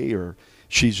way, or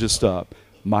she's just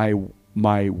my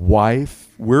wife.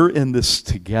 We're in this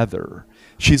together.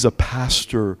 She's a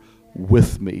pastor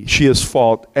with me. She has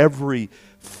fought every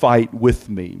fight with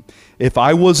me. If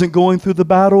I wasn't going through the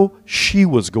battle, she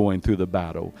was going through the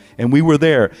battle. And we were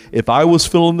there. If I was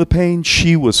feeling the pain,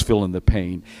 she was feeling the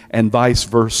pain, and vice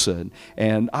versa.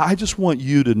 And I just want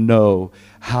you to know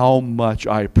how much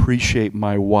I appreciate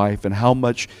my wife and how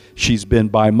much she's been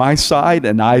by my side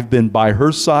and I've been by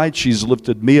her side. She's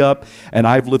lifted me up and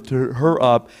I've lifted her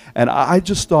up. And I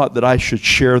just thought that I should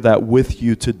share that with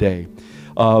you today.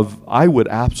 I would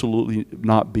absolutely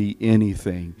not be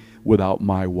anything without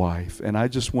my wife. And I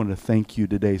just want to thank you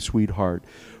today, sweetheart,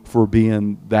 for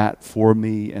being that for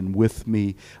me and with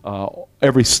me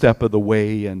every step of the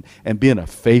way, and being a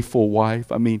faithful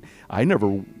wife. I mean, I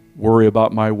never worry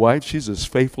about my wife. She's as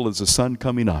faithful as the sun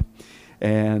coming up.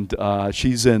 And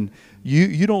she's in,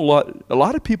 you know, a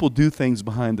lot of people do things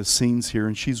behind the scenes here,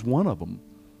 and she's one of them.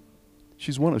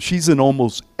 She's in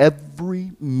almost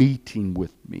every meeting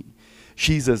with me.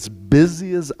 She's as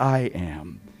busy as I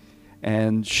am.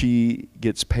 And she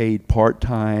gets paid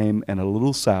part-time and a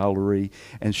little salary,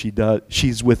 and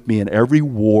she's with me in every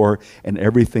war and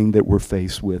everything that we're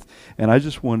faced with. And I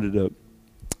just wanted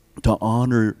to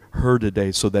honor her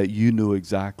today so that you knew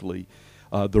exactly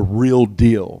the real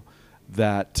deal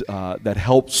that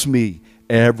helps me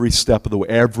every step of the way,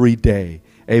 every day.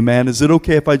 Amen. Is it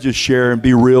okay if I just share and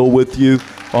be real with you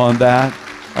on that?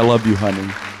 I love you,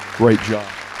 honey. Great job.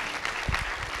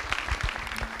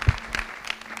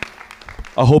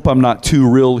 I hope I'm not too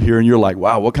real here and you're like,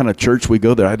 wow, what kind of church we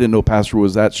go there? I didn't know pastor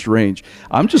was that strange.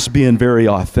 I'm just being very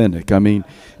authentic. I mean,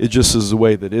 it just is the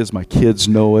way that it is. My kids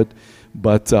know it,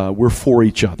 but we're for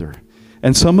each other.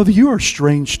 And some of you are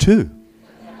strange too.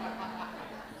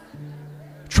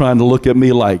 Trying to look at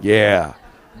me like, yeah,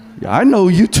 I know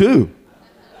you too.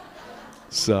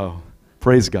 So,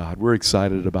 praise God. We're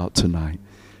excited about tonight.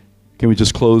 Can we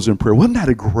just close in prayer? Wasn't that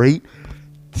a great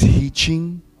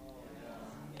teaching?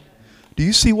 Do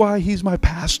you see why he's my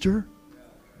pastor?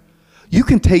 You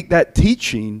can take that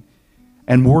teaching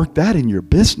and work that in your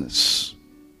business.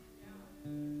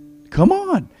 Come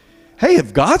on. Hey,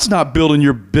 if God's not building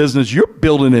your business, you're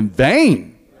building in vain.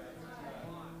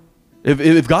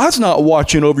 If God's not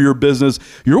watching over your business,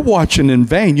 you're watching in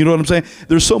vain. You know what I'm saying?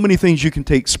 There's so many things you can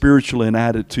take spiritually and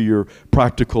add it to your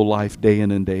practical life day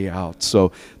in and day out.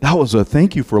 So that was a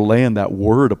thank you for laying that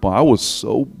word upon. I was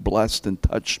so blessed and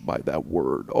touched by that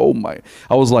word. Oh my.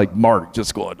 I was like Mark,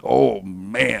 just going, oh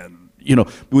man. You know,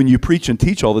 when you preach and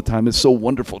teach all the time, it's so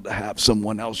wonderful to have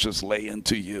someone else just lay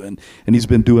into you. And he's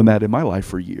been doing that in my life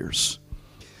for years.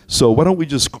 So why don't we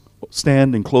just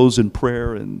stand and close in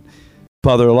prayer. And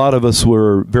Father, a lot of us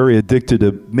were very addicted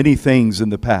to many things in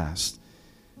the past.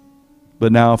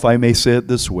 But now, if I may say it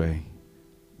this way,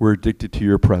 we're addicted to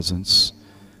your presence.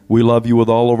 We love you with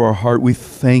all of our heart. We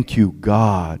thank you,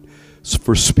 God,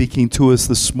 for speaking to us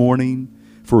this morning,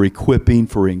 for equipping,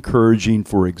 for encouraging,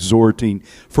 for exhorting,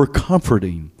 for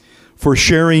comforting, for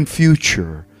sharing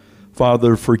future.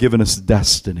 Father, for giving us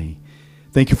destiny.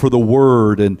 Thank you for the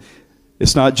word. And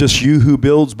it's not just you who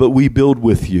builds, but we build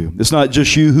with you. It's not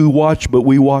just you who watch, but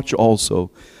we watch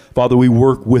also. Father, we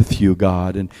work with you,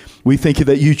 God. And we thank you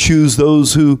that you choose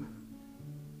those who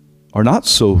are not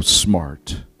so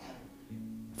smart.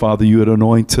 Father, you would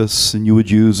anoint us and you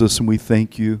would use us, and we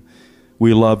thank you.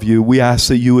 We love you. We ask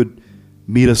that you would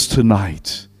meet us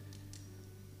tonight,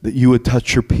 that you would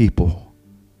touch your people,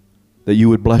 that you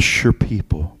would bless your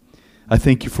people. I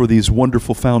thank you for these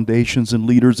wonderful foundations and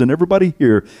leaders and everybody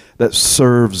here that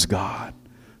serves God,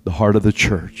 the heart of the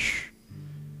church.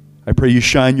 I pray you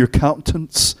shine your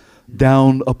countenance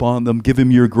down upon them. Give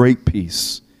them your great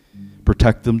peace.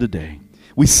 Protect them today.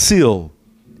 We seal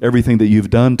everything that you've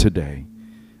done today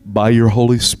by your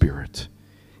Holy Spirit.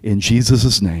 In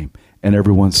Jesus' name. And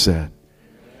everyone said,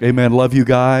 amen. Love you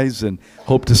guys and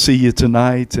hope to see you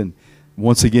tonight. And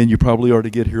once again, you probably ought to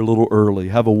get here a little early.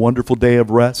 Have a wonderful day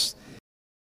of rest.